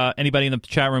city. Anybody in the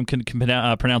chat room can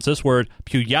pronounce this word,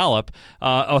 Puyallup.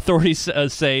 Authorities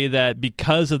say that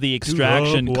because of the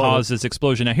extraction caused this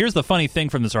explosion. Now, here's the funny thing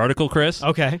from this article, Chris.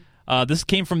 Okay. This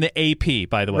came from the AP,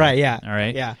 by the way. Right, yeah. All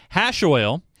right. Yeah. Hash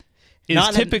oil is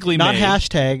typically not made...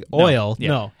 hashtag oil.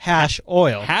 No, hash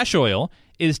oil. Hash oil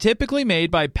is typically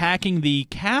made by packing the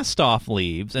cast-off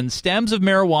leaves and stems of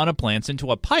marijuana plants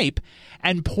into a pipe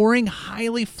and pouring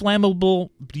highly flammable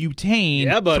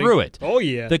butane through it. Oh,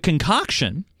 yeah. The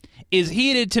concoction is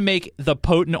heated to make the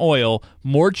potent oil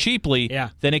more cheaply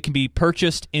than it can be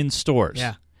purchased in stores.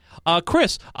 Yeah.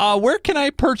 Chris, where can I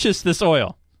purchase this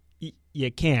oil? You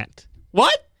can't.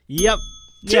 What? Yep.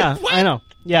 Yeah, what? I know.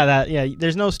 Yeah,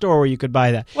 there's no store where you could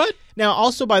buy that. What? Now,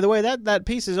 also, by the way, that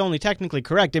piece is only technically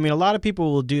correct. I mean, a lot of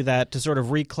people will do that to sort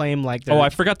of reclaim like their... Oh, I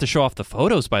forgot to show off the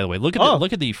photos, by the way. Look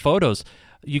at the photos.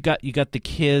 You got the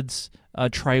kids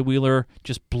tri-wheeler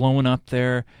just blowing up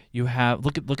there. You have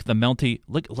look at the melty.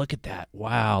 Look at that.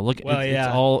 Wow.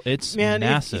 It's Man,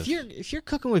 massive. If you're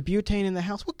cooking with butane in the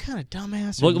house, what kind of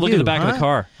dumbass Look at the back of the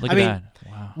car. Look at that.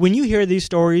 Wow. When you hear these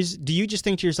stories, do you just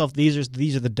think to yourself, these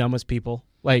are the dumbest people?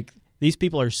 Like, these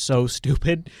people are so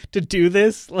stupid to do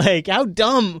this? Like, how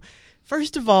dumb?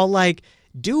 First of all, like,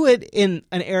 do it in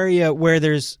an area where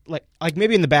there's, like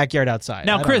maybe in the backyard outside.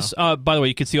 Now, Chris, by the way,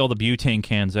 you can see all the butane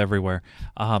cans everywhere.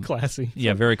 Classy.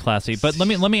 Yeah, very classy. But let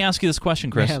me ask you this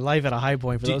question, Chris. Man, life at a high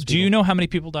point for those people. Do you know how many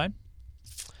people died?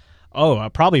 Oh,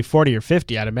 probably 40 or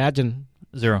 50, I'd imagine.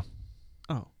 0.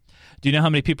 Oh. Do you know how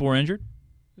many people were injured?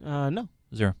 No.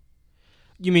 0.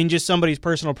 You mean just somebody's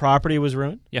personal property was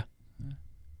ruined? Yeah.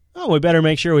 Oh, we better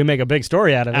make sure we make a big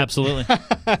story out of it. Absolutely.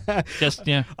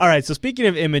 All right. So speaking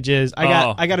of images,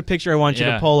 I got a picture I want you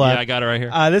to pull up. Yeah, I got it right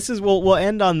here. This is we'll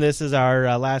end on this as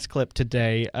our last clip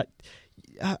today.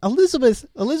 Elizabeth,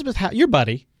 your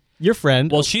buddy, your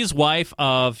friend. Well, she's wife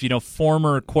of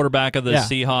former quarterback of the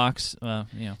Seahawks.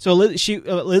 So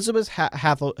Elizabeth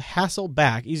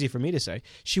Hasselbeck, easy for me to say.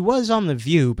 She was on The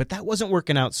View, but that wasn't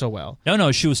working out so well.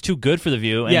 No, she was too good for The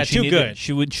View. And too good.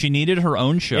 She needed her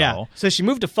own show. Yeah. So she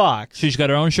moved to Fox. She's got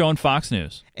her own show on Fox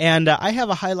News. And I have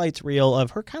a highlights reel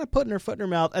of her kind of putting her foot in her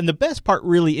mouth. And the best part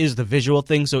really is the visual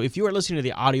thing. So if you are listening to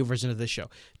the audio version of this show,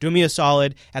 do me a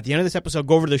solid. At the end of this episode,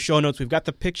 go over to the show notes. We've got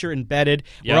the picture embedded.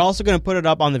 Yep. We're also going to put it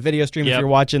up on the video stream if you're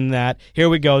watching that. Here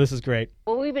we go. This is great.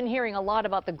 Well, we've been hearing a lot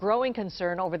about the growing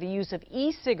concern over the use of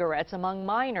e-cigarettes among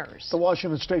minors. The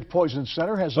Washington State Poison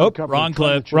Center has uncovered... Wrong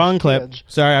clip. Wrong clip.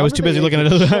 Sorry, I was too busy looking at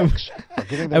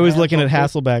it. I was looking at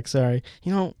Hasselbeck. Sorry.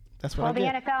 That's what I did.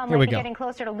 Well, the NFL might be getting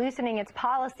closer to loosening its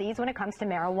policies when it comes to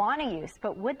marijuana use,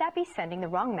 but would that be sending the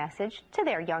wrong message to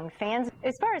their young fans?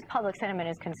 As far as public sentiment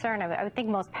is concerned, I would think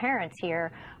most parents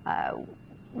here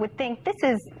would think this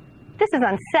is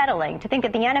unsettling, to think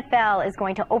that the NFL is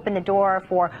going to open the door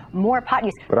for more pot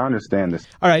use. But I understand this.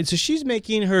 All right, so she's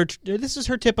making this is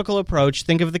her typical approach.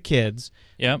 Think of the kids.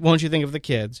 Yeah. Won't you think of the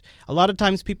kids? A lot of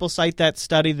times people cite that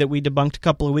study that we debunked a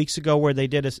couple of weeks ago where they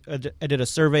did a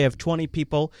survey of 20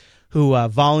 people who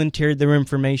volunteered their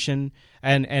information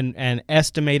and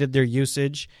estimated their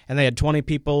usage, and they had 20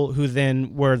 people who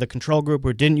then were the control group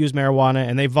who didn't use marijuana,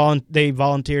 and they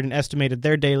volunteered and estimated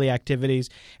their daily activities,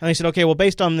 and they said, okay, well,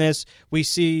 based on this, we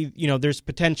see there's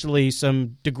potentially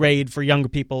some degrade for younger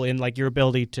people in like your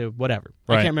ability to whatever.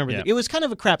 Right. I can't remember. It was kind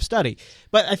of a crap study,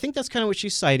 but I think that's kind of what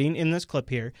she's citing in this clip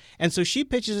here, and so she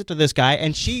pitches it to this guy,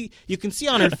 and you can see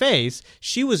on her face,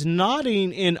 she was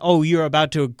nodding in, oh, you're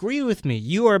about to agree with me.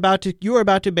 You are about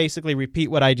to basically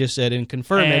repeat what I just said and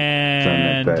confirm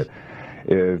it. That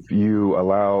if you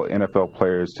allow NFL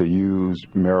players to use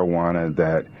marijuana,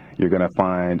 that you're going to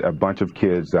find a bunch of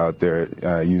kids out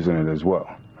there using it as well.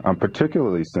 I'm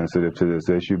particularly sensitive to this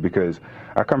issue because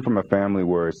I come from a family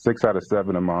where 6 out of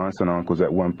 7 of my aunts and uncles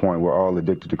at one point were all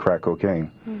addicted to crack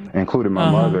cocaine, including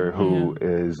my mother, who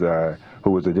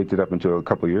was addicted up until a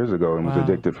couple of years ago and was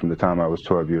addicted from the time I was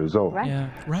 12 years old. Right. Yeah.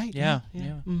 Right. Yeah.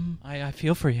 Mm-hmm. I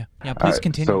feel for you. Yeah, please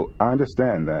continue. So I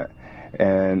understand that.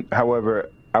 And however,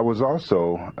 I was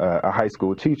also a high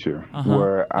school teacher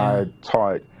where I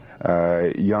taught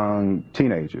young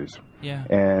teenagers. Yeah.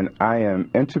 And I am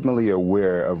intimately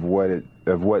aware of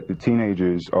what the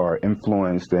teenagers are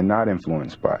influenced and not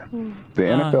influenced by. The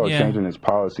NFL changing its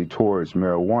policy towards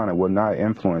marijuana will not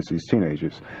influence these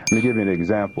teenagers. Let me give you an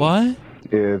example. What?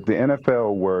 If the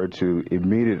NFL were to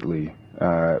immediately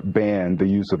ban the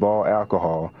use of all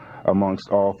alcohol amongst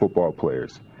all football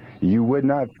players, you would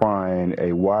not find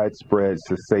a widespread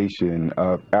cessation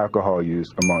of alcohol use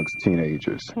amongst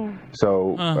teenagers.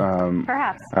 So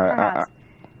Perhaps.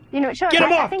 You know, Sean, Get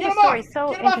him I off! think Get your him off! story is so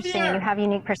Get him off the interesting, and air! you have a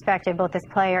unique perspective, both as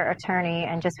player, attorney,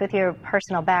 and just with your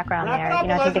personal background Wrap there. it up, You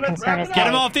know, I think the Elizabeth, concern wrap is, it up. Get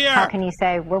him off the air! how can you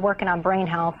say we're working on brain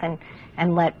health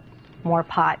and let more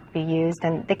pot be used?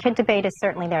 And the kid debate is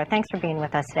certainly there. Thanks for being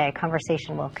with us today.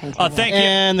 Conversation will continue. Thank you.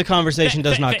 And the conversation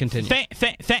does not continue.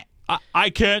 I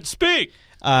can't speak.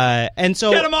 And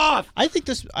so Get him off! I think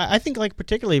like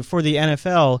particularly for the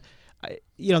NFL,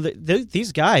 you know,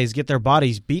 these guys get their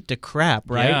bodies beat to crap,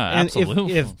 right? Yeah, and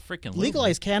absolutely. If Freaking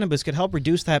legalized cannabis could help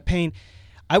reduce that pain,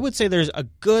 I would say there's a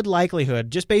good likelihood,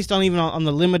 just based on even on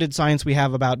the limited science we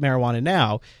have about marijuana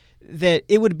now, that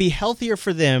it would be healthier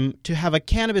for them to have a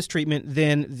cannabis treatment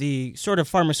than the sort of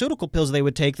pharmaceutical pills they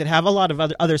would take that have a lot of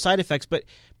other side effects, but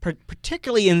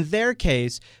particularly in their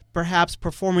case, perhaps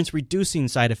performance-reducing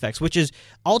side effects, which is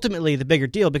ultimately the bigger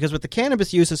deal, because with the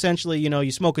cannabis use, essentially, you know,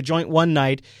 you smoke a joint one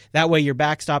night, that way your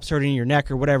back stops hurting your neck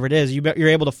or whatever it is, you're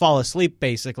able to fall asleep,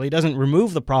 basically. It doesn't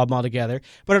remove the problem altogether,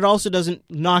 but it also doesn't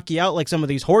knock you out like some of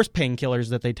these horse painkillers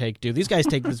that they take do. These guys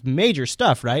take this major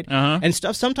stuff, right? And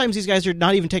stuff. Sometimes these guys are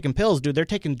not even taking pills, dude. They're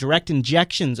taking direct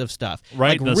injections of stuff.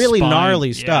 Right, like the really spine.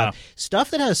 gnarly stuff. Yeah.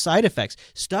 Stuff that has side effects.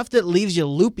 Stuff that leaves you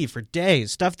loopy for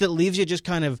days. Stuff that leaves you just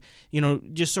kind of, you know,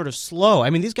 just sort of slow.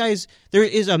 I mean, these guys, there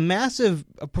is a massive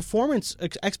performance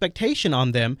expectation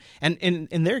on them, and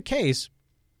in their case,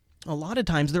 a lot of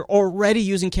times they're already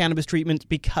using cannabis treatments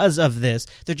because of this.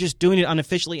 They're just doing it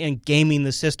unofficially and gaming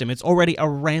the system. It's already a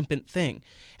rampant thing.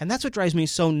 And that's what drives me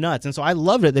so nuts. And so I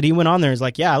loved it that he went on there and was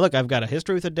like, yeah, look, I've got a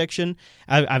history with addiction.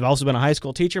 I've also been a high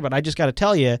school teacher, but I just got to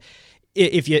tell you,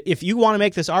 if you want to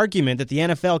make this argument that the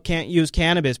NFL can't use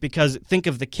cannabis because think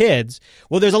of the kids,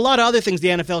 well, there's a lot of other things the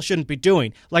NFL shouldn't be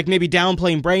doing, like maybe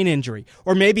downplaying brain injury,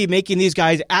 or maybe making these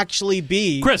guys actually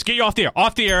be. Chris, get you off the air.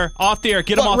 Off the air.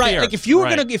 Get them off the air. Like if you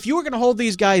were gonna hold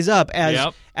these guys up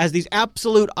as these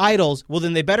absolute idols, well,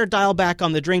 then they better dial back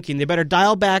on the drinking. They better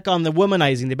dial back on the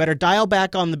womanizing. They better dial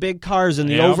back on the big cars and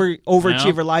the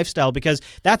overachiever lifestyle, because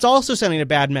that's also sending a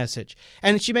bad message.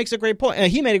 And she makes a great point.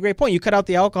 He made a great point. You cut out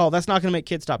the alcohol, that's not going to make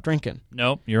kids stop drinking.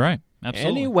 Nope, you're right.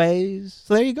 Absolutely. Anyways,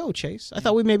 so there you go, Chase. I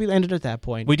thought we maybe ended at that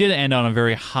point. We did end on a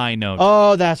very high note.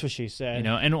 Oh, that's what she said. You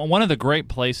know, and one of the great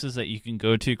places that you can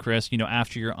go to, Chris, you know,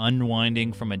 after you're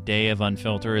unwinding from a day of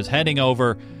Unfilter, is heading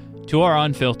over to our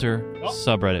Unfilter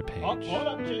subreddit page. Hold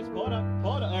up, Chase. Hold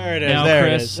up. There it is. Now, there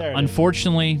Chris, it is. There it is.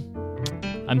 Unfortunately,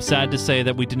 I'm sad to say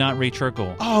that we did not reach our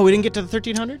goal. Oh, we didn't get to the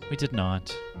 1,300? We did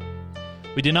not.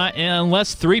 We did not,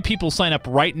 unless 3 people sign up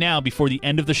right now before the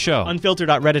end of the show.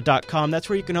 Unfilter.reddit.com. That's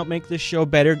where you can help make this show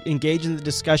better, engage in the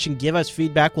discussion, give us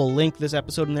feedback. We'll link this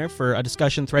episode in there for a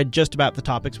discussion thread just about the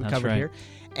topics we covered here.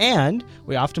 And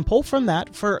we often pull from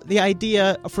that for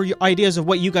your ideas of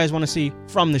what you guys want to see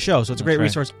from the show. So it's a great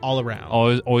resource all around.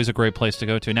 Always a great place to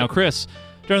go to. Now, Chris,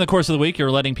 during the course of the week,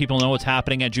 you're letting people know what's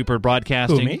happening at Jupiter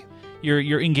Broadcasting. Who, me?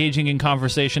 You're engaging in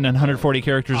conversation in 140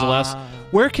 characters or less.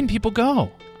 Where can people go?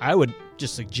 I would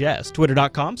just suggest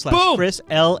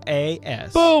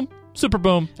twitter.com/ChrisLAS. Boom. Super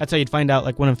boom. That's how you'd find out,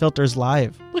 like, when Unfilter's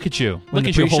live. Look at you. Look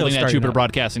at you holding that Jupiter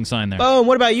Broadcasting sign there. Boom.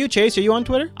 What about you, Chase? Are you on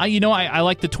Twitter? I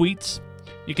like the tweets.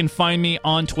 You can find me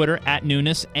on Twitter at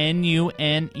Nunes,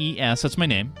 Nunes. That's my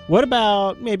name. What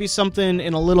about maybe something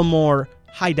in a little more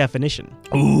high definition?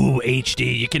 Ooh,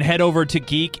 HD. You can head over to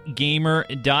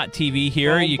geekgamer.tv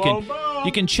here.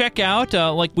 You can check out,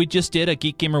 like we just did, a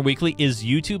Geek Gamer Weekly. Is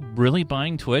YouTube really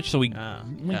buying Twitch? So we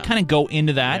kind of go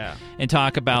into that and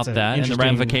talk about that and the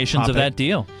ramifications of that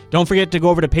deal. Don't forget to go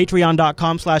over to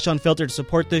patreon.com/unfiltered to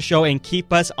support this show and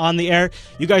keep us on the air.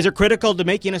 You guys are critical to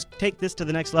making us take this to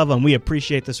the next level, and we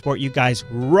appreciate the support. You guys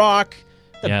rock.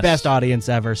 The best audience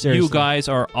ever, seriously. You guys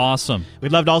are awesome.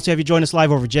 We'd love to also have you join us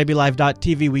live over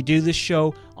jblive.tv. We do this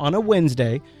show on a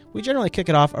Wednesday. We generally kick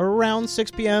it off around 6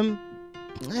 p.m.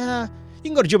 You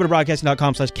can go to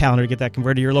jupiterbroadcasting.com/calendar to get that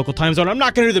converted to your local time zone. I'm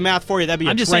not going to do the math for you. That'd be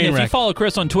I'm a just train saying, if wreck. you follow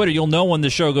Chris on Twitter, you'll know when the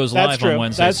show goes That's live true. on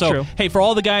Wednesday. That's so, true. hey, for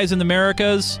all the guys in the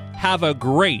Americas, have a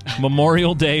great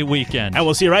Memorial Day weekend. And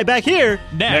we'll see you right back here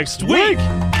next week.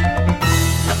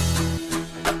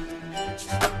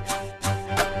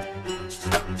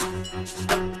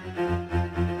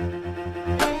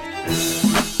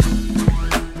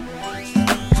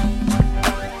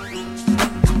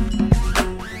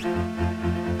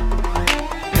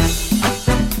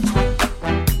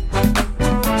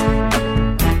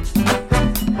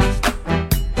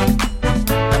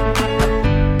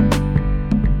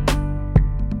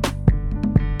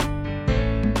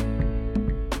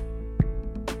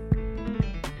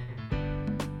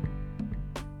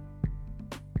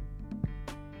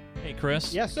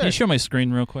 Chris? Yes, sir. Can you show my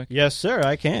screen real quick? Yes, sir,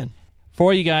 I can.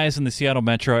 For you guys in the Seattle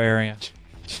metro area.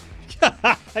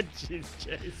 Jeez,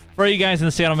 Chase. For you guys in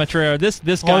the Seattle metro area, this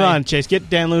guy... Hold on, Chase. Get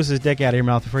Dan Lewis's dick out of your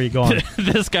mouth before you go on.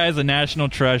 This guy's a national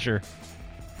treasure.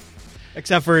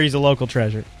 Except for he's a local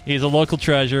treasure. He's a local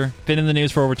treasure. Been in the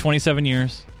news for over 27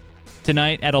 years.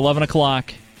 Tonight at 11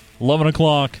 o'clock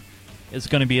is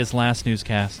going to be his last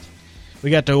newscast. We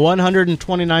got to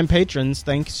 129 patrons.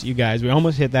 Thanks, you guys. We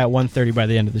almost hit that 130 by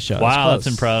the end of the show. Wow, that's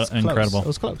incredible. It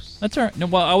was close. That's all right. No,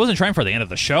 well, I wasn't trying for the end of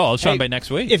the show. I was trying by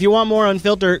next week. If you want more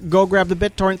Unfilter, go grab the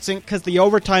BitTorrent sync because the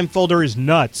overtime folder is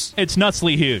nuts. It's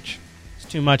nutsly huge. It's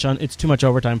too much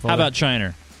overtime folder. How about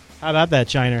Shiner? How about that,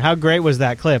 Shiner? How great was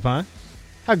that clip, huh?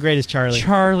 How great is Charlie?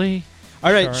 Charlie.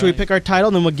 All right, should we pick our title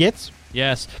and then what gets?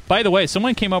 Yes. By the way,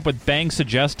 someone came up with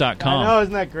bangsuggest.com. I know,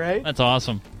 isn't that great? That's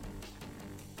awesome.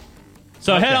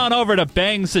 So head on over to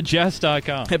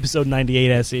bangsuggest.com. Episode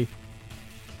 98 SE.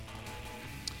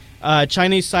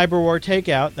 Chinese Cyberwar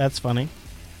Takeout. That's funny.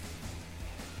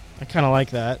 I kind of like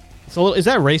that. So is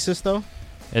that racist, though?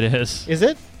 It is. Is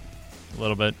it? A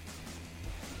little bit.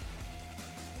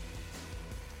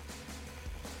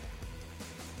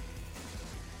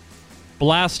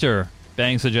 Blaster.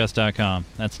 Bangsuggest.com.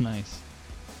 That's nice.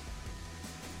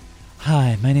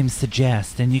 Hi, my name's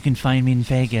Suggest, and you can find me in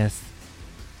Vegas.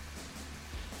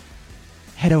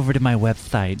 Head over to my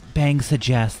website,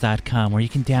 bangsuggest.com, where you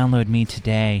can download me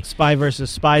today. Spy vs.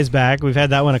 Spy's back. We've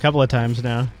had that one a couple of times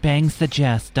now.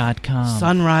 Bangsuggest.com.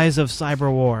 Sunrise of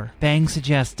Cyberwar.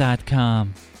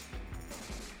 Bangsuggest.com.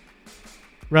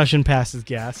 Russian passes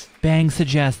gas.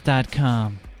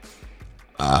 Bangsuggest.com.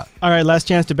 All right, last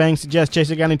chance to bang suggest.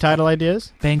 Chase, you got any title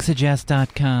ideas?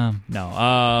 Bangsuggest.com.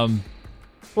 No.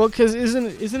 Well, because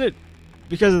isn't it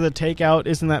because of the takeout?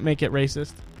 Isn't that make it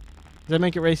racist? Does that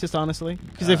make it racist, honestly?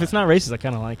 Because if it's not racist, I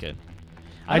kind of like it.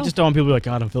 I just don't want people to be like,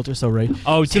 God, Unfilter so racist.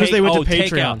 Oh, as soon as they went to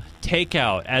Patreon.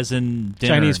 Takeout, as in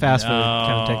dinner. Chinese fast food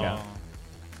kind of takeout.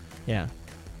 Yeah.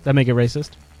 Does that make it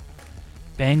racist?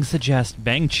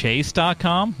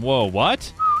 Bangchase.com? Whoa,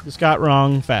 what? Just got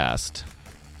wrong fast.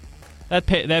 That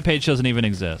page doesn't even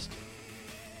exist.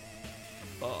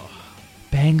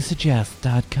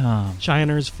 Bangsuggest.com.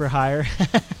 Shiners for hire.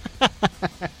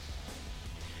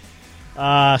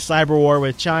 Cyberwar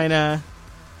with China.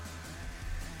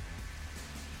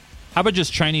 How about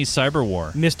just Chinese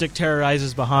Cyberwar? Mystic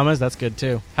terrorizes Bahamas. That's good,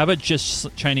 too. How about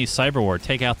just Chinese Cyberwar?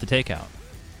 Take out the takeout.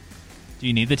 Do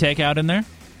you need the takeout in there?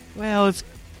 Well, it's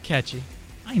catchy.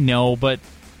 I know, but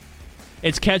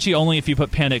it's catchy only if you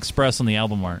put Panda Express on the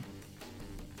album art.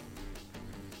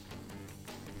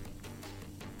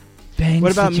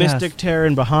 What about Mystic Terror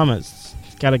in Bahamas?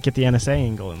 Got to get the NSA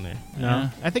angle in there. No, Yeah.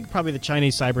 I think probably the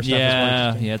Chinese cyber stuff is more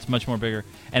interesting. Yeah, it's much more bigger.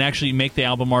 And actually make the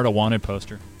album art a wanted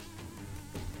poster.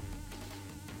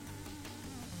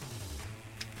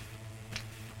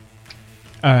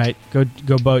 All right, go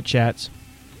boat chats.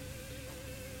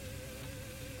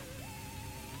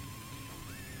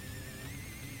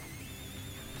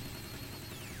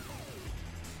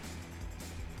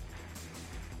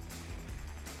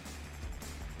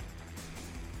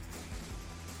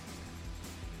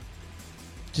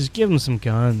 Just give them some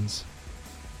guns.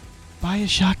 Buy a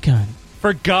shotgun.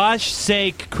 For gosh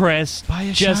sake, Chris, buy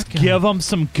a just shotgun. give them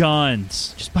some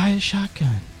guns. Just buy a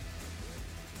shotgun.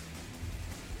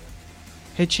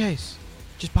 Hey, Chase,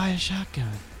 just buy a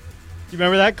shotgun. Do you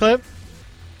remember that clip?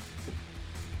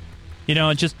 You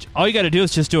know, just all you got to do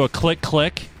is just do a click,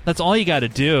 click. That's all you got to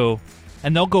do,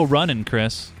 and they'll go running,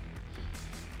 Chris.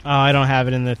 Oh, I don't have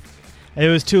it in the... It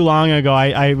was too long ago.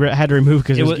 I had to remove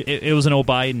because it was an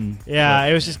O'Biden. Yeah,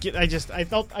 it was just...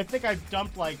 I think I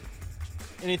dumped like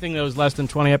anything that was less than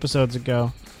 20 episodes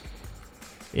ago.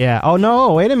 Yeah. Oh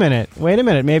no! Wait a minute.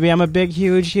 Maybe I'm a big,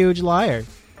 huge liar.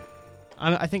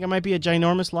 I think I might be a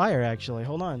ginormous liar. Actually,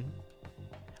 hold on.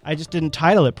 I just didn't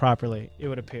title it properly. It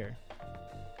would appear.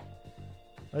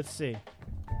 Let's see.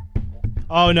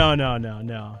 Oh, no. No,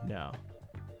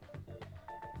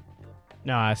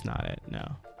 that's not it. No.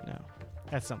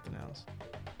 That's something else.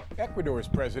 Ecuador's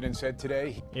president said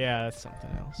today. Yeah, that's something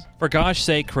else. For gosh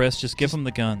sake, Chris, just give them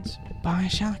the guns. Buy a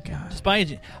shotgun.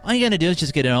 All you got to do is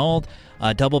just get an old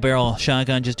double-barrel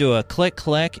shotgun. Just do a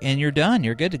click, and you're done.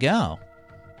 You're good to go.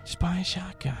 Just buy a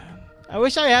shotgun. I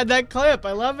wish I had that clip.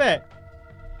 I love it.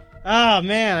 Oh,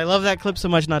 man. I love that clip so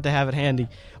much not to have it handy.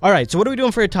 All right, so what are we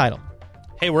doing for a title?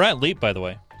 Hey, we're at Leap, by the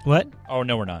way. What? Oh,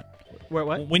 no, we're not. We're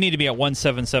what? We need to be at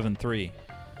 1773.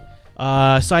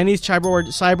 Chinese Cyberwar,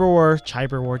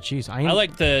 jeez. I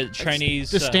like the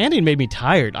Chinese... The standing made me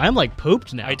tired. I'm like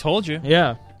pooped now. I told you.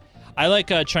 Yeah. I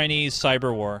like Chinese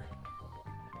Cyberwar.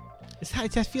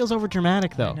 That feels over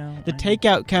dramatic, though. The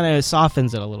Takeout kind of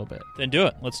softens it a little bit. Then do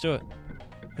it. Let's do it.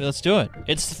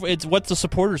 It's what the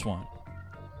supporters want.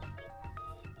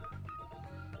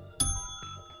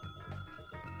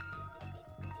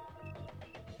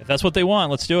 If that's what they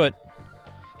want, let's do it.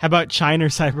 How about China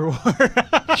Cyberwar?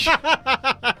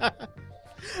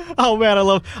 Oh man,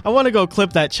 I want to go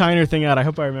clip that China thing out. I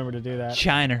hope I remember to do that.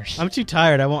 Chiners. I'm too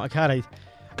tired. Go to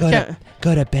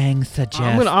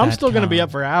bangsuggest.com. I'm still gonna be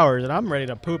up for hours, and I'm ready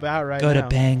to poop out right now. Go to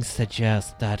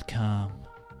bangsuggest.com.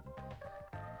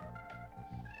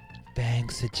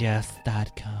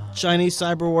 Bangsuggest.com. Chinese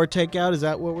Cyberwar Takeout. Is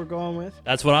that what we're going with?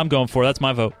 That's what I'm going for. That's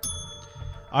my vote.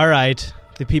 All right.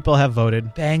 The people have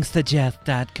voted.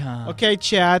 Bangsuggest.com. Okay,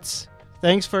 chats.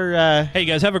 Thanks for... Hey,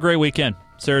 guys, have a great weekend.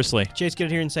 Seriously. Chase, get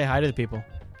in here and say hi to the people.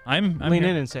 I'm Lean here.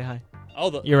 in and say hi.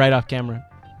 Oh, You're right off camera.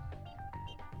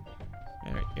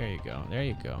 There you go. There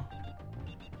you go.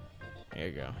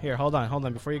 Here, hold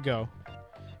on. Before you go.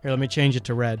 Here, let me change it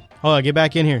to red. Hold on, get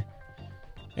back in here.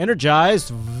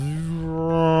 Energized.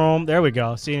 There we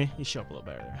go. See, you show up a little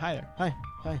better there. Hi there.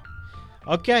 Hi.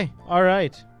 Okay. All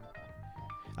right.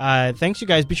 Thanks, you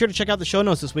guys. Be sure to check out the show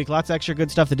notes this week. Lots of extra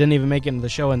good stuff that didn't even make it into the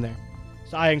show in there.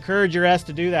 So I encourage your ass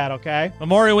to do that, okay?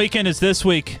 Memorial Weekend is this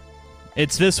week.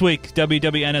 It's this week.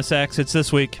 WWNSX. It's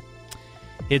this week.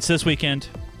 It's this weekend.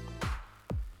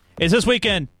 It's this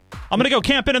weekend. I'm going to go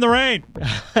camping in the rain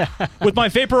with my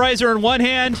vaporizer in one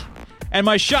hand and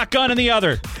my shotgun in the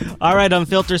other. All right,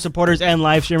 Unfilter supporters and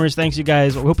live streamers, thanks, you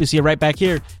guys. We hope to see you right back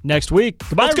here next week.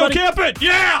 Goodbye, Let's everybody. go camping.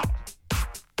 Yeah!